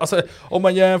nu, alltså om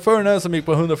man jämför den här som gick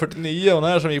på 149 och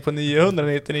den här som gick på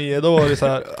 999, då var det så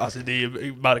här, alltså det är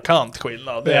ju markant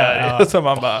skillnad. Det är så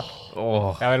man bara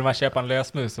jag vill man köpa en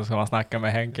lösmus så ska man snacka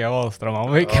med Henke Ahlström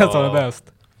om vilken som är bäst.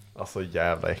 Alltså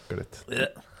jävla äckligt.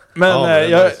 Men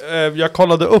jag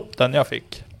kollade upp den jag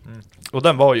fick. Och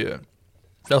den var ju,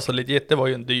 alltså legit, det var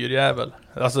ju en dyr jävel.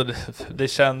 Alltså det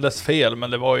kändes fel,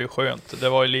 men det var ju skönt. Det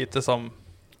var ju lite som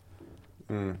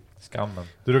skammen.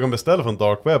 Du kan beställa från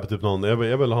Dark Web typ någon.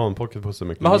 Jag vill ha en pocketpussel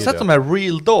med. Men har du sett de här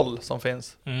Real Doll som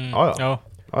finns? Ja.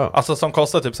 Alltså som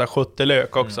kostar typ så här 70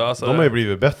 lök också. Alltså, de har ju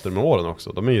blivit bättre med åren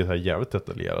också. De är ju så här jävligt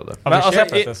detaljerade. Men alltså,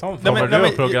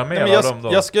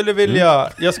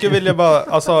 jag skulle vilja bara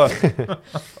alltså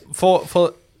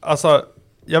få alltså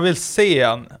jag vill se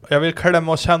han. Jag vill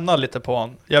klämma och känna lite på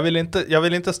han. Jag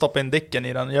vill inte stoppa in dicken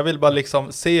i den. Jag vill bara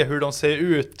liksom se hur de ser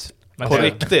ut på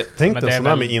riktigt. Tänk dig sån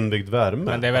här med inbyggd värme.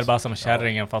 Men det är väl bara som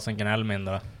kärringen fast en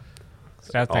gnällmindre.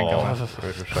 Så jag tänker mig.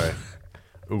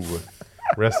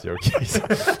 Rest your case.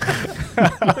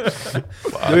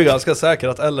 Du är ganska säker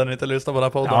att Ellen inte lyssnar på den här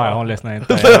podden. Ja, hon lyssnar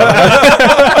inte.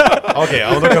 Okej,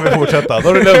 då kan vi fortsätta. Då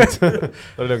är det lugnt. Då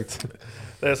är det lugnt.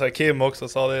 Det är så här, Kim också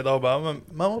sa det idag bara, men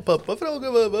mamma och pappa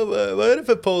frågar vad är det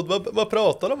för podd? Vad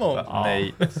pratar de om? Ja.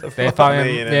 Nej. Det är fan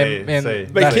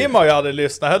men Kim har ju aldrig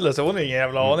lyssnat heller, så hon har ingen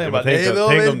jävla aning. Tänk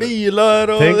om bilar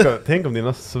och... Tänk om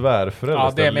dina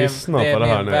svärföräldrar ska lyssna på det här nu.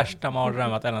 Det är min värsta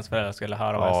mardröm att Ellens föräldrar skulle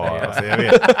höra vad jag säger. Alltså, jag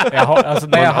vet.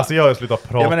 Jag har slutat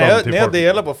prata när jag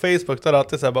delar på Facebook, då är det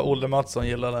alltid såhär bara Olle Mattsson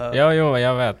gillar det här. Jo,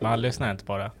 jag vet, men han lyssnar inte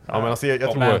på det. Ja, men alltså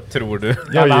jag tror du?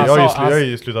 Jag har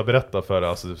ju slutat berätta för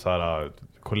alltså så här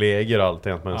kollegor och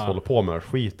allting att man håller på med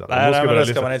skiten. Nej, men det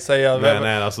ska man inte säga.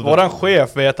 Nej, alltså, våran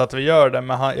chef vet att vi gör det,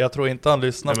 men jag tror inte han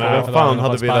lyssnar på det. Vem fan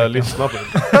hade velat lyssna på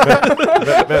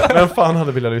vem fan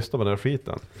hade velat lyssna på den här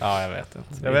skiten? Ja, jag vet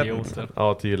inte. Jag vet inte.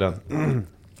 Ja, tydligen.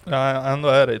 Ja, ändå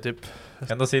är det typ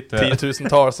ändå sitter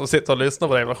 10,000-tals som sitter och lyssnar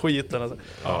på den jävla skiten alltså.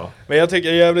 Ja. Men jag tycker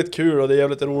det är jävligt kul och det är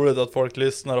jävligt roligt att folk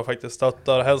lyssnar och faktiskt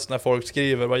stöttar. Helst när folk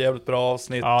skriver, var jävligt bra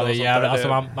avsnitt. Ja, det är jävligt,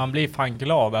 alltså man blir fan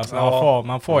glad alltså, ja.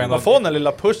 man får den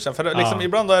lilla pushen. För liksom,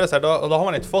 ibland då är det så här, då har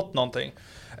man inte fått någonting.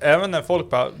 Även när folk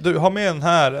bara, du har med den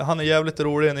här, han är jävligt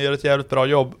rolig, ni gör ett jävligt bra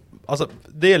jobb. Alltså,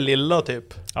 det är lilla typ.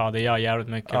 Ja, det gör jävligt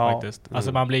mycket faktiskt.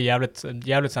 Alltså man blir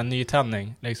jävligt sån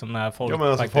nytändning liksom när folk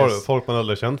folk man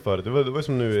aldrig känt förut. Det var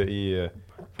som nu i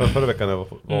förra veckan när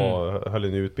jag höll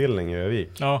en utbildning i Övik.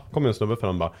 Ja. Kom en snubbe fram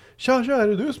och bara, tja, är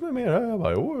det du som är med? Jag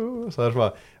bara, jo. Så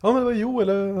bara, ja men det var Joel,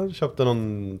 eller han köpte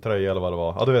någon tröja eller vad det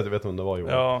var. Ja, du vet om det var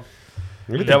Joel. Ja.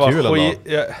 Det var kul ändå.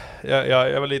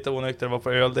 Jag var lite onykter, det var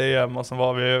på öl-DM och sen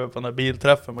var vi över på den där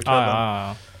bilträffen på kvällen.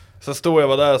 Ja. Så stod jag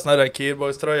bara där, sån här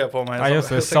Keyboys-tröja på mig. Ja, just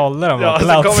det, sålde den på plats.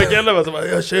 Så kom killen och så bara,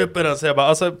 jag köper den. Så jag bara,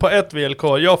 alltså på ett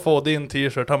villkor, jag får din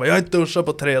t-shirt. Han bara, jag har inte duschat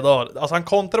på 3 dagar. Alltså han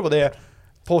kontrade på det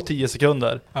på 10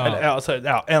 sekunder. Ja. Eller alltså,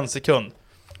 1 sekund.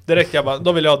 Direkt jag bara,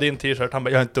 då vill jag ha din t-shirt. Han bara,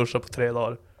 jag har inte duschat på 3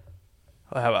 dagar.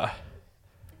 Och jag bara,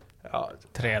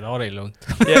 3 dagar är lugnt.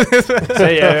 Jag vet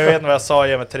inte vad jag sa,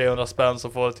 ge mig 300 spänn så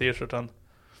får jag t-shirten.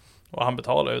 Och han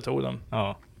betalade och tog den.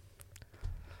 Ja.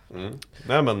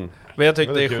 Nej, men jag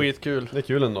tyckte det är skitkul. Det är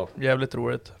kul ändå. Jävligt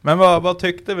roligt. Men vad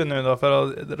tyckte vi nu då, för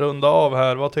att runda av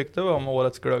här? Vad tyckte vi om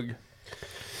årets glögg?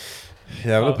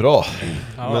 Jävligt bra.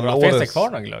 Ja, men finns det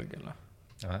kvar någon glögg eller?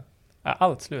 Ja. Är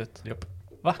allt slut? Japp.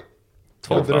 Va?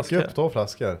 2 flaskor? Upp 2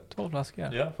 flaskor. 2 flaskor?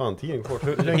 Ja. Fan, 10 kort.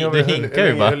 Hur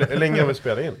länge har vi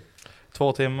spelat in?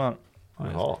 2 timmar.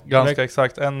 Ja. Ganska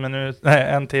exakt 1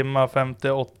 timme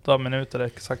 58 minuter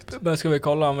exakt. Men ska vi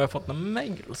kolla om vi har fått några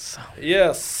mails?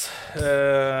 Yes.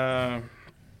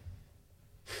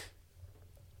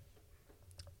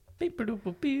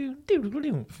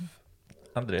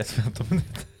 Andreas 15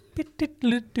 minuter.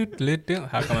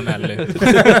 Här kommer Melly.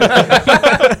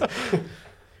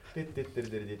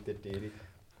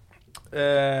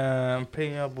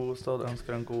 Pengar, bostad,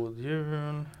 önskar en god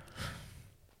jul.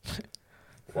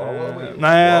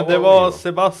 Nej, det var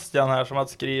Sebastian här som hade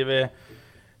skrivit: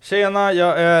 tjena,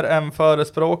 jag är en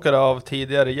förespråkare av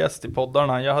tidigare gäst i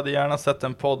poddarna. Jag hade gärna sett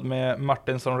en podd med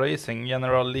Martinsson Racing,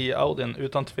 General Lee Audin,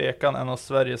 utan tvekan en av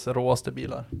Sveriges råaste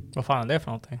bilar. Vad fan är det för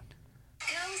någonting?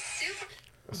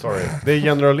 Sorry, det är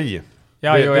General Lee.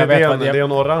 Ja, jag vet det är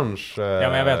en orange ja,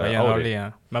 men jag vet vad General Lee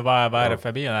är. Men vad är det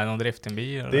för bil? Är det någon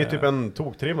driftingbil? Det är typ en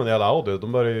toktrimmad jävla Audi.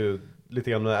 De börjar ju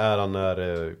lite grann med äran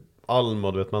när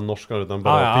Alma, du vet man norskar utan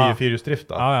bara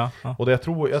fyrhjulsdrifta. Ja. Och det, jag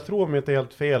tror om jag inte är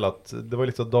helt fel att det var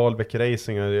lite så Dahlbäck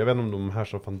Racing, jag vet inte om de här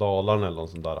som från Dalarna eller något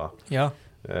sånt där. Ja.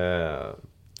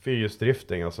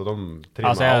 Fyrhjulsdrifting, alltså de trimmar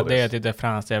alltså Audis. Det är typ det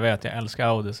franska jag vet. Jag älskar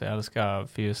Audi, så jag älskar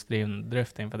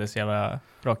fyrhjulsdrifting för det är så jävla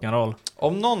rock'n'roll.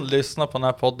 Om någon lyssnar på den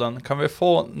här podden, kan vi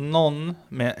få någon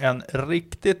med en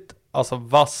riktigt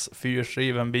vass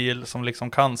fyrhjulsdriven bil som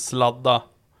liksom kan sladda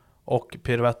och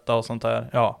piruetta och sånt där.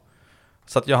 Ja.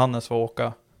 Så att Johannes får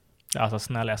åka. Alltså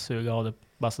snälla, jag suger av det.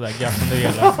 Bara sådär gött som du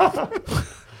gillar.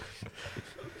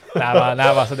 Nej,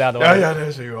 alltså det hade varit... Ja,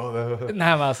 det suger av det.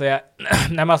 Nej, men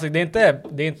alltså det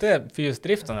är inte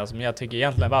fyrhjulsdriften som jag tycker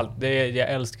egentligen allt. Jag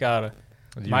älskar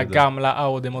de här gamla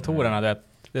Audi-motorerna.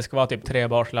 Det ska vara typ 3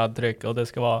 bars laddtryck och det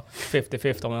ska vara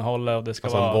 50-50 om den håller och det ska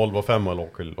vara... en Volvo 5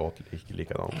 låter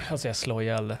likadant. Alltså jag slår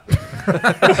ihjäl det.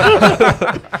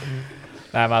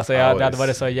 Nej, men alltså det hade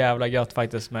varit så jävla gött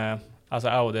faktiskt med... Alltså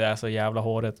Audi är så jävla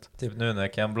håret. Typ nu när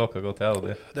Ken Block har gått till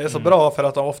Audi. Det är så bra för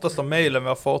att oftast de mejlen vi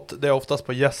har fått, det är oftast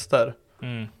på gäster.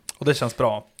 Och det känns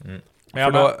bra.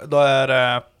 För då är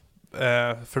det...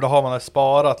 för då har man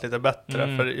sparat lite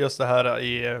bättre. För just det här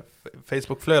i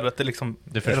Facebook-flödet, det liksom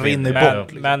rinner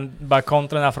bort. Liksom. Men bara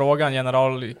kontra den här frågan,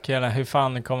 generalkillen, hur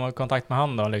fan kommer kontakt med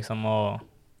han då liksom? Och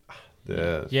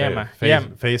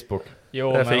Facebook.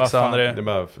 Jo, det men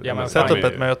vad fan. Sätt upp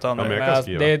ett möte,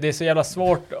 André. Det är så jävla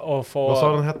svårt att få... Vad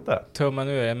sa den hette? Tummen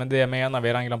nu, men det jag menar, vi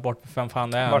har redan glömt bort vem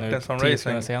fan det är Martinsson nu, 10 Racing.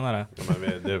 sekunder senare. Ja,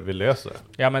 men vi löser.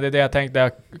 Ja, men det är det jag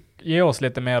tänkte, ge oss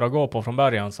lite mer att gå på från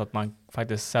början så att man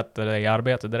faktiskt sätter det i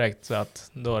arbete direkt, så att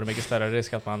då är det mycket större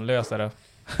risk att man löser det.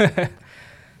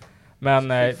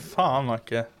 Men... fan,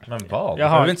 Macke. Men vad?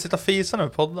 Jag vill inte sitta fisa nu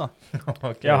på podden.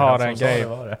 Okay, jag har en grej.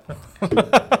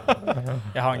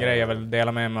 Jag har en grej jag vill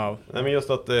dela med mig av. Nej, men just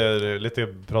att lite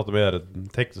prata med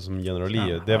Texas som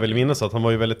generali. Det jag vill minnas att han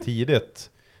var ju väldigt tidigt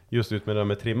just ut med det där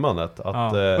med trimmandet.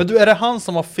 Att, men du, är det han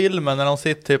som har filmen när de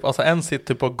sitter typ, alltså en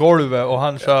sitter på golvet och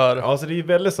han kör? Alltså det är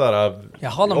väldigt såhär... Jag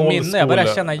har någon minne, jag börjar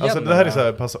känna igen alltså det här är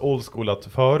såhär pass old school att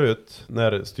förut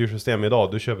när styrsystem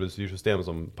idag, du köper ett styrsystem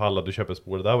som pallar, du köper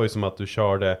spår. Det här var ju som att du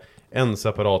körde en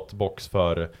separat box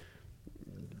för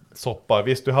soppa.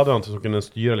 Visst, du hade inte så kunde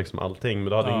styra liksom allting, men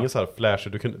du hade ingen så här flash,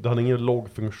 du hade ingen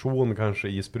lågfunktion kanske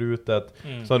i sprutet.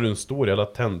 Så hade du en stor jävla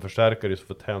tändförstärkare just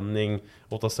för tändning,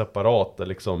 8 separata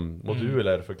liksom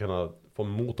moduler för att kunna få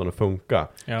motorn att funka.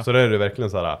 Så det är det verkligen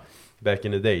så här back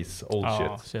in the days, old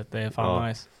shit. Det är fan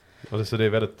nice. Och så det är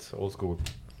väldigt old school.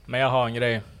 Men jag har en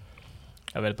grej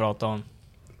jag vill prata om.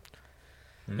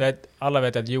 Alla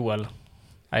vet att Joel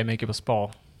är mycket på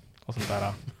spa och sånt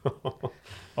där.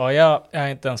 Och jag är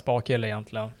inte en spakille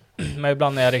egentligen. Men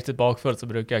ibland när jag är riktigt bakfull så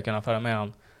brukar jag kunna föra med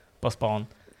han på span.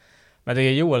 Men det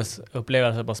är Joels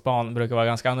upplevelse på span brukar vara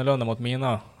ganska annorlunda mot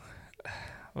mina.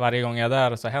 Varje gång jag är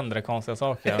där så händer det konstiga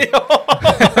saker.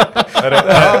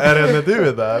 är det när du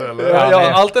är där? Eller?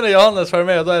 Ja, alltid när Johannes för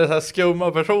med då är det så här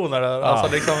skumma personer där. Ja.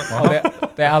 Alltså, liksom.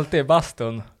 det är alltid i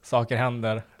bastun saker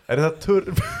händer. Är det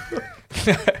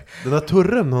den där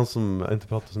Turren, han som inte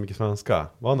pratar så mycket svenska,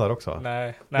 var han där också?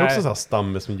 Nej. Det är också så här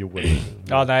stamme som Joel.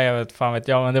 Ja, nej, jag vet fan vet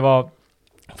jag. Men det var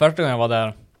första gången jag var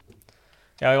där.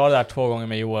 Jag var där 2 gånger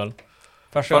med Joel.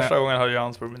 Första gången hade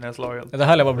Johannes blivit nedslagen. Det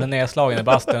höll jag bara bli nedslagen i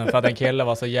bastun för att en kille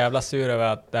var så jävla sur över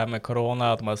att det här med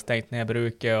corona, att de hade stängt ner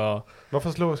bruket och...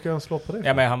 Varför ska han slå på det?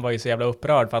 Ja, men han var ju så jävla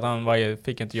upprörd för att han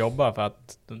fick inte jobba för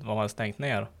att de hade stängt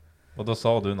ner. Och då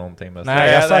sa du någonting med...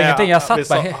 Nej, jag sa ingenting. Jag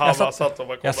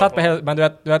satt bara... Men du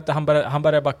vet, han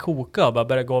började bara koka och bara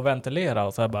började gå och ventilera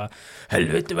och så här bara,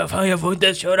 helvete, vad fan, jag får inte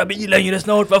ens köra bil längre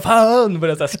snart, vad fan?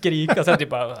 Började så här skrika, så typ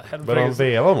bara... Började han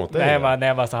veva mot dig? Nej,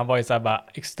 men han var ju så här bara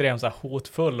extremt så här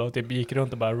hotfull och typ gick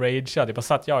runt och bara rageade. Typ, och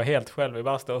satt jag helt själv i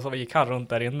bastun och så gick han runt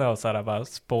där inne och så här bara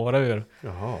spårade ur.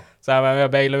 Jaha. Så här, men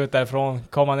jag bailade ut därifrån.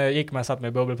 Gick med, satt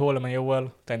med bubbelpoolen med Joel.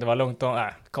 Tänkte var lugnt och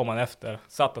kom han efter.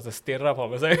 Satt och så stirrade på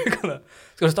mig. Så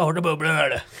ska du starta bubblan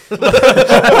eller?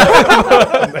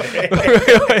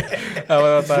 Jag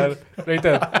var så här,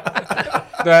 riktigt.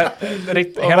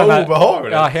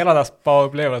 Hela den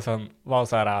spa-upplevelsen var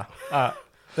så här,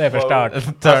 det är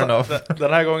förstört. Turn off.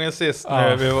 Den här gången sist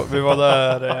nu, vi var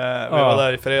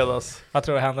där i fredags. Vad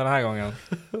tror du hände den här gången?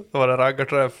 Då var det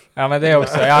raggarträff. Ja, men det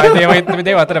också. Ja, det var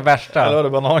inte det värsta. Eller var det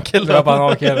banankillen? Det var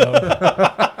banankillen.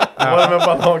 Var det med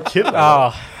banankillen?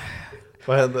 Ja.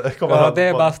 Vad hände? Det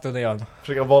är bastun igen.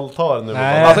 Försöka våldta den nu.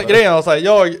 Alltså grejen var så här,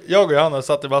 jag och Johannes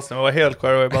satt i bastun och var helt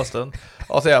själva i bastun.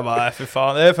 Och så jag bara, för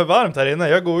fan, det är för varmt här inne,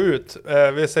 jag går ut.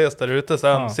 Vi ses där ute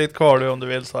sen, sitt kvar du om du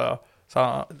vill, sa jag. Så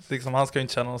han ska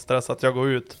inte känna någon stress att jag går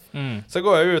ut. Så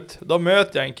går jag ut, då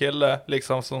möter jag en kille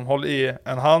liksom som håller i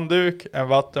en handduk, en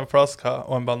vattenflaska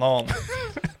och en banan.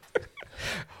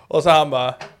 Och så han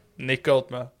bara nickar åt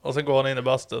mig. Och så går han in i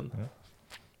bastun.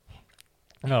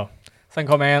 Ja. Sen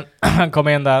kom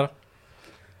jag in där.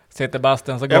 Sitter i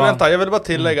bastun så går jag vill bara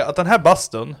tillägga att den här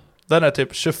bastun, den är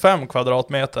typ 25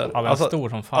 kvadratmeter. Ja, alltså, stor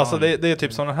som fan. Alltså det är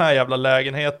typ som den här jävla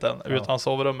lägenheten utan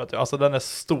sovrummet. Alltså den är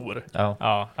stor.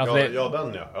 Ja, alltså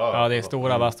det är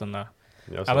stora bastun där.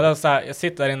 Ja, men så här, jag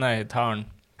sitter där inne i ett hörn.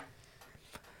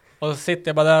 Och så sitter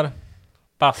jag bara där,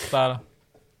 bastar,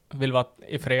 vill vara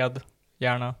i fred,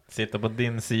 gärna. Sitter på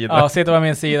din sida. Ja, sitter på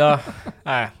min sida.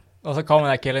 Nej. Och så kommer den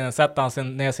här killen, sätter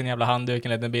han ner sin jävla handduk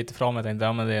en liten bit ifrån mig. Jag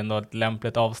tänkte, men det är ändå ett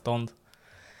lämpligt avstånd.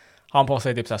 Han på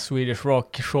sig typ så här Swedish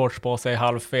Rock, shorts på sig,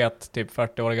 halvfet, typ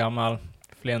 40 år gammal,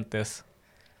 flintis.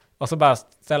 Och så bara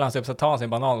ställer han sig upp, så tar han sin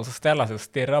banan och så ställer han sig och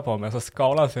stirrar på mig och så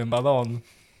skalar han sin banan.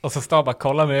 Och så står han bara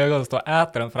kollar med ögonen och står och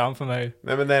äter den framför mig.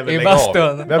 Nej, i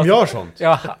bastun. Vem gör sånt?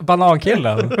 Ja,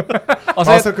 banankillen. Och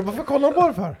så, varför kollar han på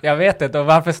det för? Jag vet inte, och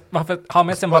varför har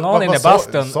med sin banan in i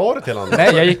bastun? Sa du till honom?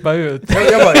 Nej, jag gick bara ut.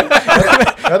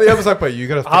 Jag var sagt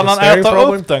på han äta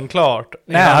upp den klart.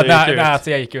 Nej,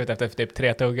 alltså jag gick ut efter typ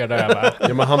 3 tuggar där jag bara.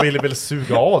 Ja, men han ville väl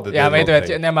suga av det. Ja, men du vet,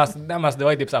 det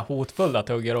var ju typ så här hotfulla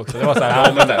tuggar också. Det var så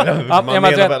här. Man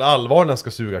menar väl allvar när han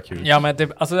ska suga kul. Ja, men typ,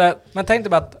 alltså man tänkte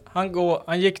bara att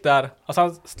han gick där, alltså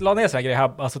han la ner sig en grej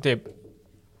här, alltså typ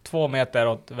 2 meter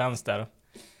åt vänster.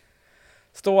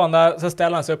 Står han där, så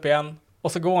ställer han sig upp igen.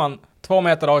 Och så går han 2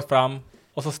 meter rakt fram.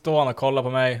 Och så står han och kollar på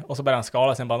mig. Och så börjar han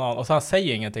skala sin banan. Och så han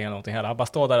säger ingenting eller någonting heller. Han bara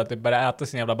står där och börjar äta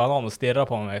sin jävla banan och stirrar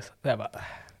på mig. Så jag bara...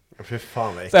 Fy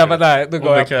fan vad så jag bara, nej, då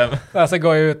går jag. Så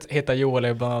går jag ut, hittar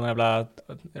Joel på någon jävla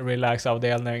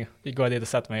relax-avdelning. Vi går dit och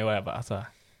sätter mig och jag bara, alltså...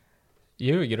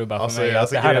 Ljuger du bara för mig?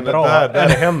 Alltså, det här är bra. Det här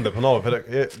händer på navet.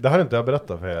 Det här har inte jag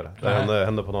berättat för er. Det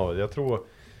hände på navet. Jag tror...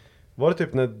 Var det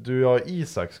typ när du och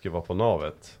Isak skulle vara på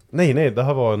navet? Nej, det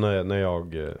här var när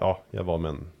jag var med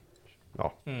en...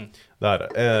 Ja,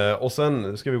 där. Och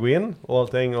sen ska vi gå in och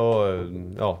allting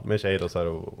och med tjejer och så här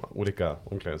och olika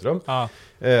omklädningsrum.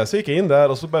 Så gick jag in där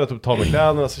och så började jag ta med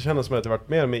kläderna, så kändes det som att jag varit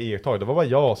mer med i ett tag. Det var bara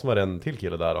jag som var en till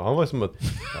kille där och han var ju som ett...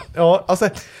 Ja, alltså,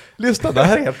 lyssna, det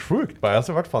här är helt sjukt bara.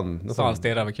 Alltså, vart fan... Nästan... Så han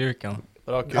stirrade över kuken.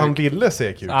 Han ville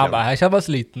se kuken. Han bara, här känns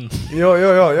liten. Ja.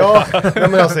 Ja,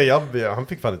 men alltså, han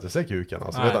fick fan inte se kuken.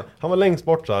 Alltså, vet han var längst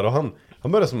bort så här och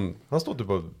han började som... Han stod typ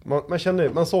på...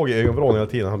 Man såg i ögonvrån hela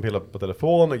tiden. Han pillade på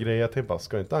telefon och grejer. Jag tänkte bara,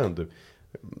 ska inte han du...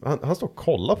 Han stod och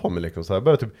kollade på mig liksom så här. Jag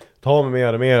började typ ta mig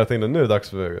mer och mer. Jag tänkte, nu är det dags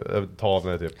för att ta av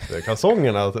mig typ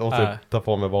kalsongerna och typ ta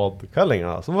på mig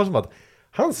badkallingarna. Så var det som att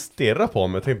han stirrade på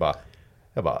mig och tänkte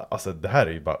bara... alltså det här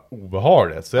är ju bara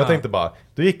obehagligt. Så jag tänkte bara,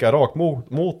 då gick jag rakt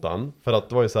mot han. För att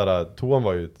det var ju såhär, toan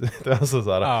var ju alltså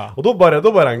såhär. Och då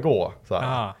började han gå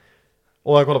såhär.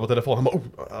 Och han kollade på telefonen, han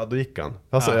bara, då gick han.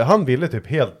 Alltså han ville typ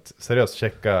helt seriöst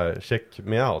check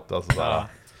me out. Alltså såhär.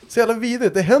 Så jävla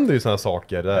vidrigt, det händer ju såna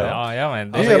saker där. Ja,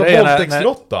 men det är en jävla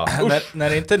våldtäktsråtta.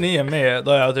 När inte ni är med,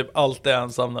 då är jag typ alltid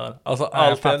ensam där. Alltså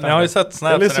alltid. Ni har ju sett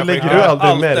snaps. Så lägger du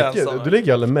aldrig märke. Du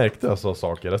lägger aldrig märke till sådana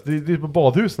saker. Alltså, det är på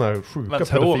badhusen här sjuka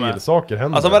pedofilsaker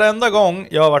händer. Alltså varenda gång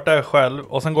jag har varit där själv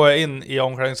och sen går jag in i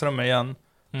omklädningsrummet igen.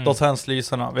 Då tänds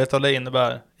lyserna. Vet du vad det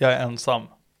innebär? Jag är ensam.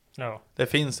 Ja. Det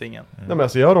finns ingen. Nej, men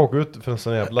alltså jag råkade ut för en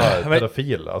sån jävla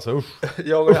pedofil. Alltså usch.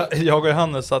 Jag och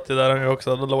Johannes satt ju där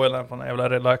också. Då låg jag där på en jävla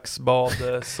relaxbad,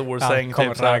 solsäng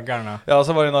typ så raggarna. Ja,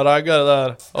 så var det några raggare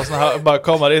där. Och så här bara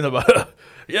kommer in och bara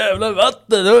jävla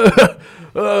vatten.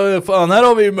 Fan, här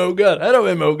har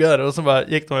vi muggar. Och så bara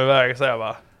gick de iväg. Så jag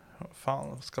bara,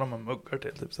 fan, ska de ha muggar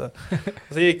till typ så här.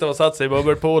 Så gick de och satt sig i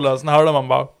bubbelpoolen. Så hörde man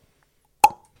bara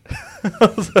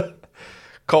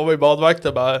kom vi i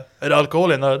badvakten bara, är det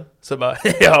alkohol i den här? Så bara,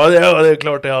 ja det är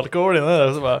klart det är alkohol i den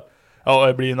här. Så bara, ja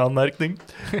det blir en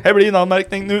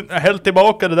anmärkning. Nu, häll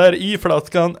tillbaka det där i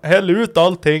flaskan. Häll ut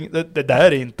allting. Det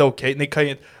där är inte okej. Ni kan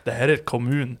ju, det här är ett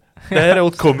kommun. Det här är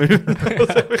åt kommun.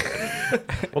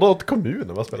 Och då åt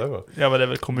kommunen, vad spelar det för? Ja men det är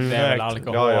väl kommunen. Det är väl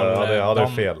alkohol. Ja, det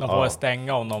är fel. De får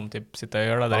stänga om de typ sitter och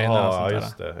ölar där inne. Ja,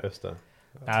 just det.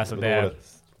 Alltså det...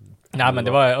 Nej men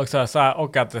det var också så här,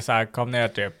 och att det så här kom ner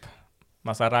typ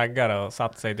massa raggare och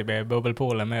satt sig typ i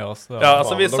bubbelpoolen med oss. Så. Ja,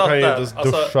 alltså vi satt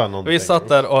där. Vi satt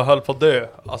där och höll på att dö.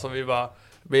 Alltså vi bara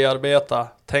bearbeta,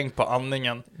 tänk på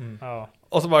andningen. Ja.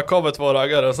 Och så bara kom 2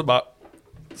 raggare och så bara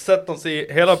sätt de sig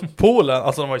i hela poolen.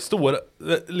 Alltså de var ju stora.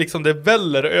 Liksom det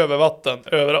väller över vatten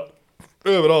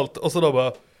överallt. Och så då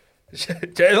bara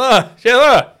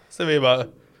Tjena! Så vi bara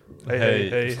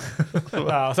Hej.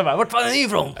 Ja, så bara, vart fan är ni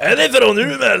ifrån? Är ni från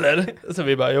Umeå eller? Så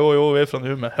vi bara, jo, vi är från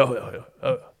Umeå.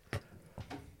 Ja.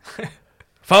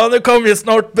 Fan, nu kommer ju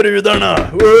snart brudarna.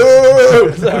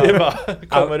 Så vi bara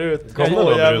kommer ut.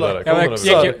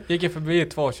 Gick ju förbi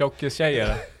 2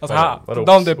 tjockis-tjejer. Alltså,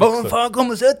 de typ, fan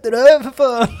kom och sätt dig där för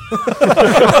fan.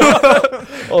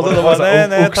 Och så de bara,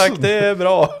 nej tack, det är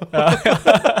bra.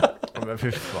 Men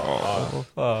fy fan.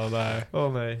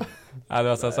 Nej. Ja, det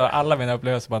var så alla mina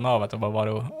upplevelser på navet bara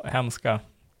var hemska.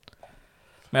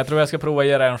 Men jag tror jag ska prova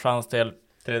ge det en chans till.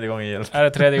 3:e gången gillt. Är det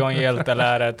 3:e gången gillt eller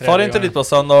är det 3:e Far inte dit på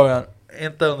söndagen.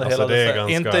 Inte under alltså hela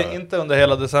december. Inte under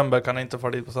hela december kan inte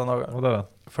fara dit på söndagen.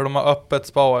 För de har öppet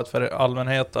spaet för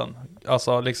allmänheten.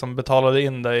 Alltså liksom betalade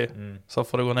in dig så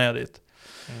får du gå ner dit.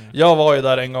 Jag var ju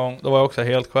där en gång. Då var jag också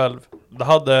helt själv. Det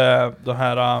hade den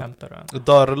här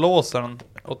dörrlåsen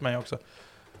åt mig också.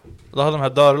 Då hade de här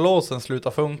dörrlåsen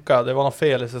slutat funka. Det var något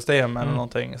fel i systemet eller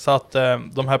någonting. Så att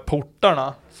de här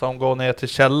portarna som går ner till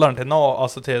källaren till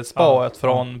alltså till spaet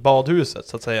från badhuset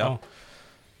så att säga.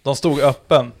 De stod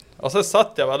öppen. Och så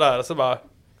satt jag där och så bara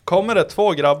kommer det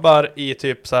 2 grabbar i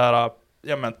typ så här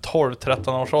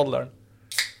 12-13 års åldern.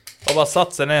 Och bara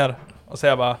satt sig ner och så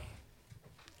jag bara,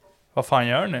 vad fan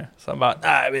gör ni? Så jag bara,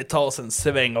 nej vi tar oss en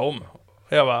sväng om.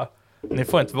 Och jag bara, ni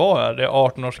får inte vara här, det är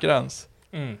 18-årsgräns.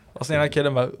 Och sen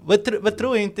killen bara, vad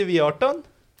tror jag inte vi är 18?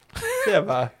 Så jag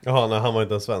bara, jaha, nej, han var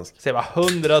inte en svensk. Så jag bara,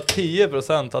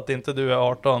 110% att inte du är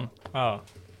 18. Ja.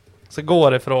 Så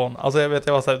går ifrån. Alltså jag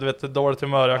var så här, du vet hur dåligt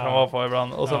humör jag kan vara på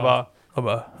ibland. Och så bara,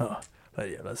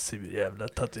 jävla sur jävla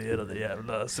tatuerade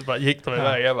jävla. Så bara gick de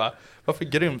iväg. Jag bara, varför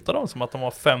grymtar de som att de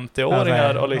var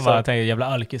 50-åringar? Och liksom... Jag tänkte, jävla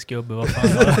alkisgubbe, vad fan.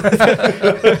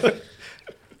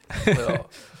 Ja.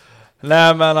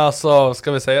 Nej men alltså,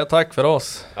 ska vi säga tack för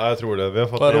oss? Ja, jag tror det. Vi har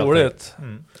fått vad roligt.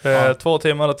 2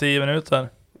 timmar och 10 minuter.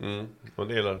 Och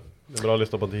det gillar. Det är bra att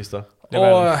lyssna på en tisdag.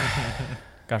 Och...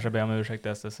 Kanske be om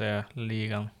ursäkt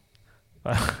STC-ligan.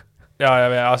 Ja, jag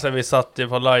vet. Alltså vi satt ju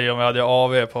på Lion, vi hade ju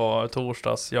AV på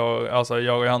torsdags.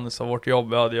 Jag och Hannes och vårt jobb,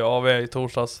 vi hade ju AV i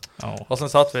torsdags. Och sen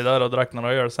satt vi där och drack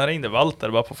några öl. Sen ringde Walter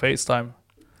bara på FaceTime.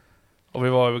 Och vi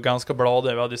var ju ganska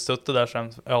glada. Vi hade suttit där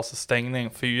sen, alltså stängning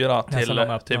 4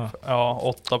 till typ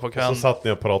 8 på kvällen. Och så satt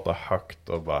ni och pratade högt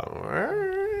och bara...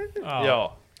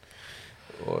 Ja.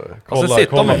 Och så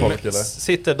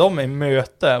sitter de i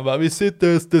möte. Bara, vi sitter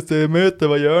i STC-möte,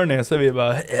 vad gör ni? Så vi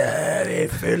bara, vi är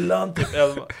fyllan typ.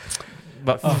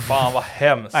 Fan vad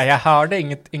hemskt. Nej, jag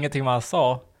hörde ingenting man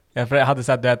sa. Jag hade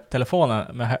sett det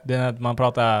telefonen, det när man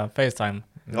pratar FaceTime.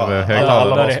 Ja,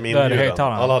 alla var som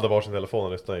inbjudan. Alla hade varsin telefon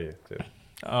och lyssnade i. Typ.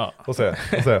 Ja. Får se.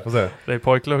 Det är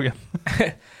pojkluggen.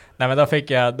 Nej men då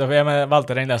fick jag med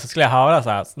Walter ringde, så skulle jag höra så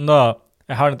här. Så då,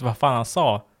 jag hörde inte vad fan han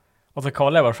sa. Och så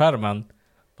kollade jag på skärmen.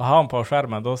 Och har han på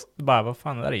skärmen, då bara, vad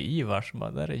fan, där är Ivar. Så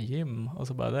bara, där är Jim. Och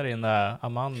så bara, där är den där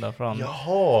Amanda från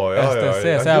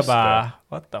STC. Så jag bara,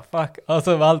 what the fuck. Och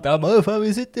så Walter, han bara, fan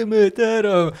vi sitter med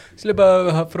där och skulle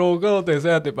bara fråga någonting. Så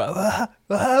jag typ bara,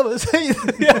 vad säger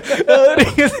du? Jag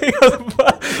hör ingenting.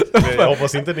 Jag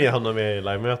hoppas inte ni hamnar med i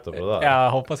live-möte på det där. Jag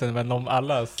hoppas inte, men de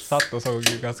alla satt och såg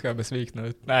ganska besvikna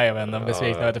ut. Nej, jag vet inte,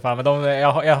 besvikna vet fan. Men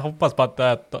jag hoppas på att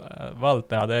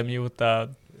Walter hade mutat.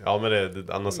 Ja, men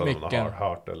det annars hade man har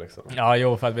hört det liksom. Ja,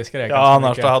 jo, för att vi skrek. Ja,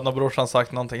 annars då hade nog brorsan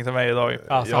sagt någonting till mig idag.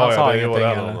 Alltså, han sa ingenting.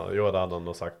 Jo, det hade han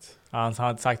nog sagt. Ja, han hade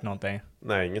inte sagt någonting.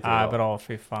 Nej, ingenting. Nej, bra,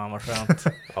 fy fan vad skönt.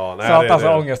 Ja, nej, så att alltså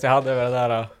ångest jag hade över det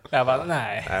där. Jag bara,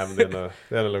 nej. Nej, men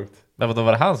det är lugnt. Men då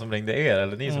var det han som ringde er,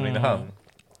 eller ni som ringde han?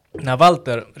 När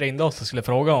Walter ringde oss och skulle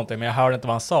fråga någonting, men jag hörde inte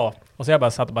vad han sa. Och så jag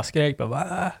bara satt och bara skrek på,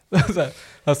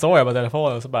 så såg jag på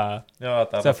telefonen så bara...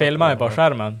 så jag filmade på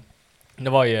skärmen. Det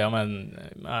var ju en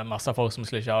massa folk som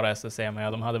skulle köra STC,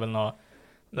 men de hade väl något...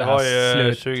 Det var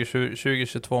ju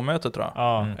 2022-mötet tror jag.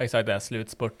 Ja, exakt, det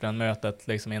slutspurten, mötet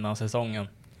liksom innan säsongen.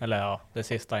 Eller ja, det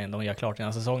sista de gör klart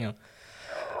innan säsongen.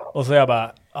 Och så jag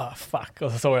bara, fuck.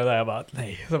 Och så såg jag där, jag bara,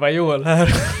 nej. Så bara Joel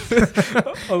här.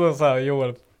 Och så sa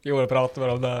Joel pratade med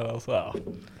dem där och så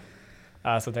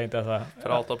så tänkte jag så här.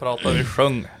 Prata, vi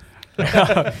sjöng.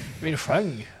 Vi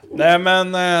sjöng. Nej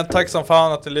men tack som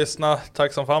fan att du lyssnar.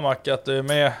 Tack som fan Macke att du är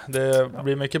med. Det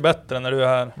blir mycket bättre när du är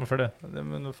här. Varför det?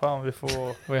 Men fan vi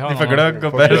får glögg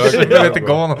och bärs. Vi vet inte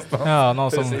gå någonstans. Ja,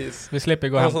 någon som vi slipper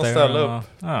gå hem till. Någon som ställer upp.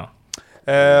 Ja.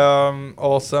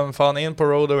 Och sen fan in på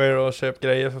Roadaway och köp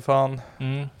grejer för fan.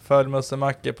 Följ Musse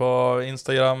Macke på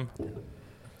Instagram.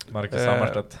 Marcus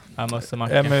Sammarstedt.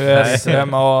 MUSMACKE MUSSE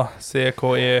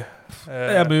MMARSTDT.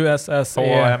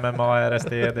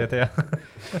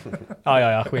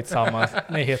 Ja, skitsamma.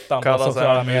 Ni hittar på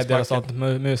sociala medier och sånt.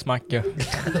 Musmacke.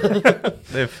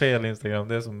 Det är fel Instagram.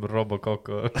 Det är som Robocock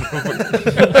och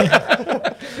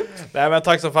Nej men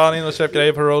tack så fan, in och köp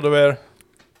grejer på Roadaway.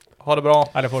 Ha det bra.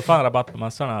 Är det fortfarande rabatt på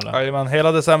mössorna eller? Jajamän,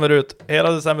 hela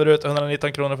december ut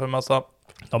 119 kronor för mössa.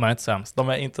 De är inte sämst. De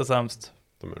är inte sämst.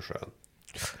 De är skön.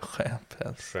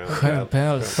 Skön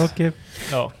päls. Okej.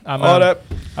 Ja, ha det.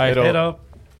 Hej då.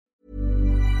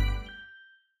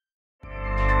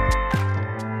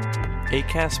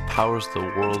 Acast powers the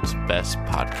world's best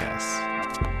podcasts.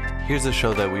 Here's a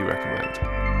show that we recommend.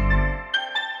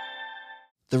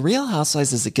 The Real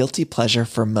Housewives is a guilty pleasure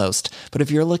for most, but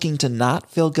if you're looking to not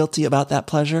feel guilty about that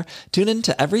pleasure, tune in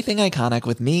to Everything Iconic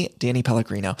with me, Danny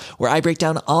Pellegrino, where I break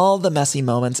down all the messy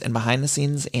moments and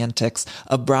behind-the-scenes antics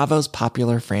of Bravo's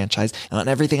popular franchise. And on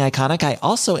Everything Iconic, I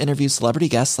also interview celebrity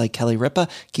guests like Kelly Ripa,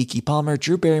 Keke Palmer,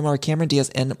 Drew Barrymore, Cameron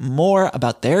Diaz, and more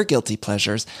about their guilty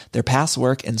pleasures, their past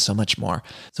work, and so much more.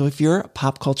 So if you're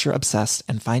pop culture obsessed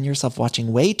and find yourself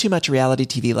watching way too much reality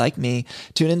TV like me,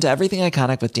 tune into Everything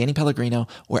Iconic with Danny Pellegrino,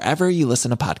 wherever you listen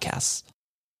to podcasts.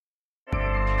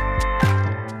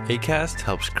 Acast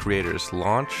helps creators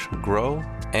launch, grow,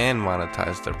 and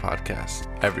monetize their podcasts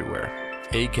everywhere.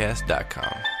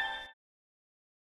 Acast.com.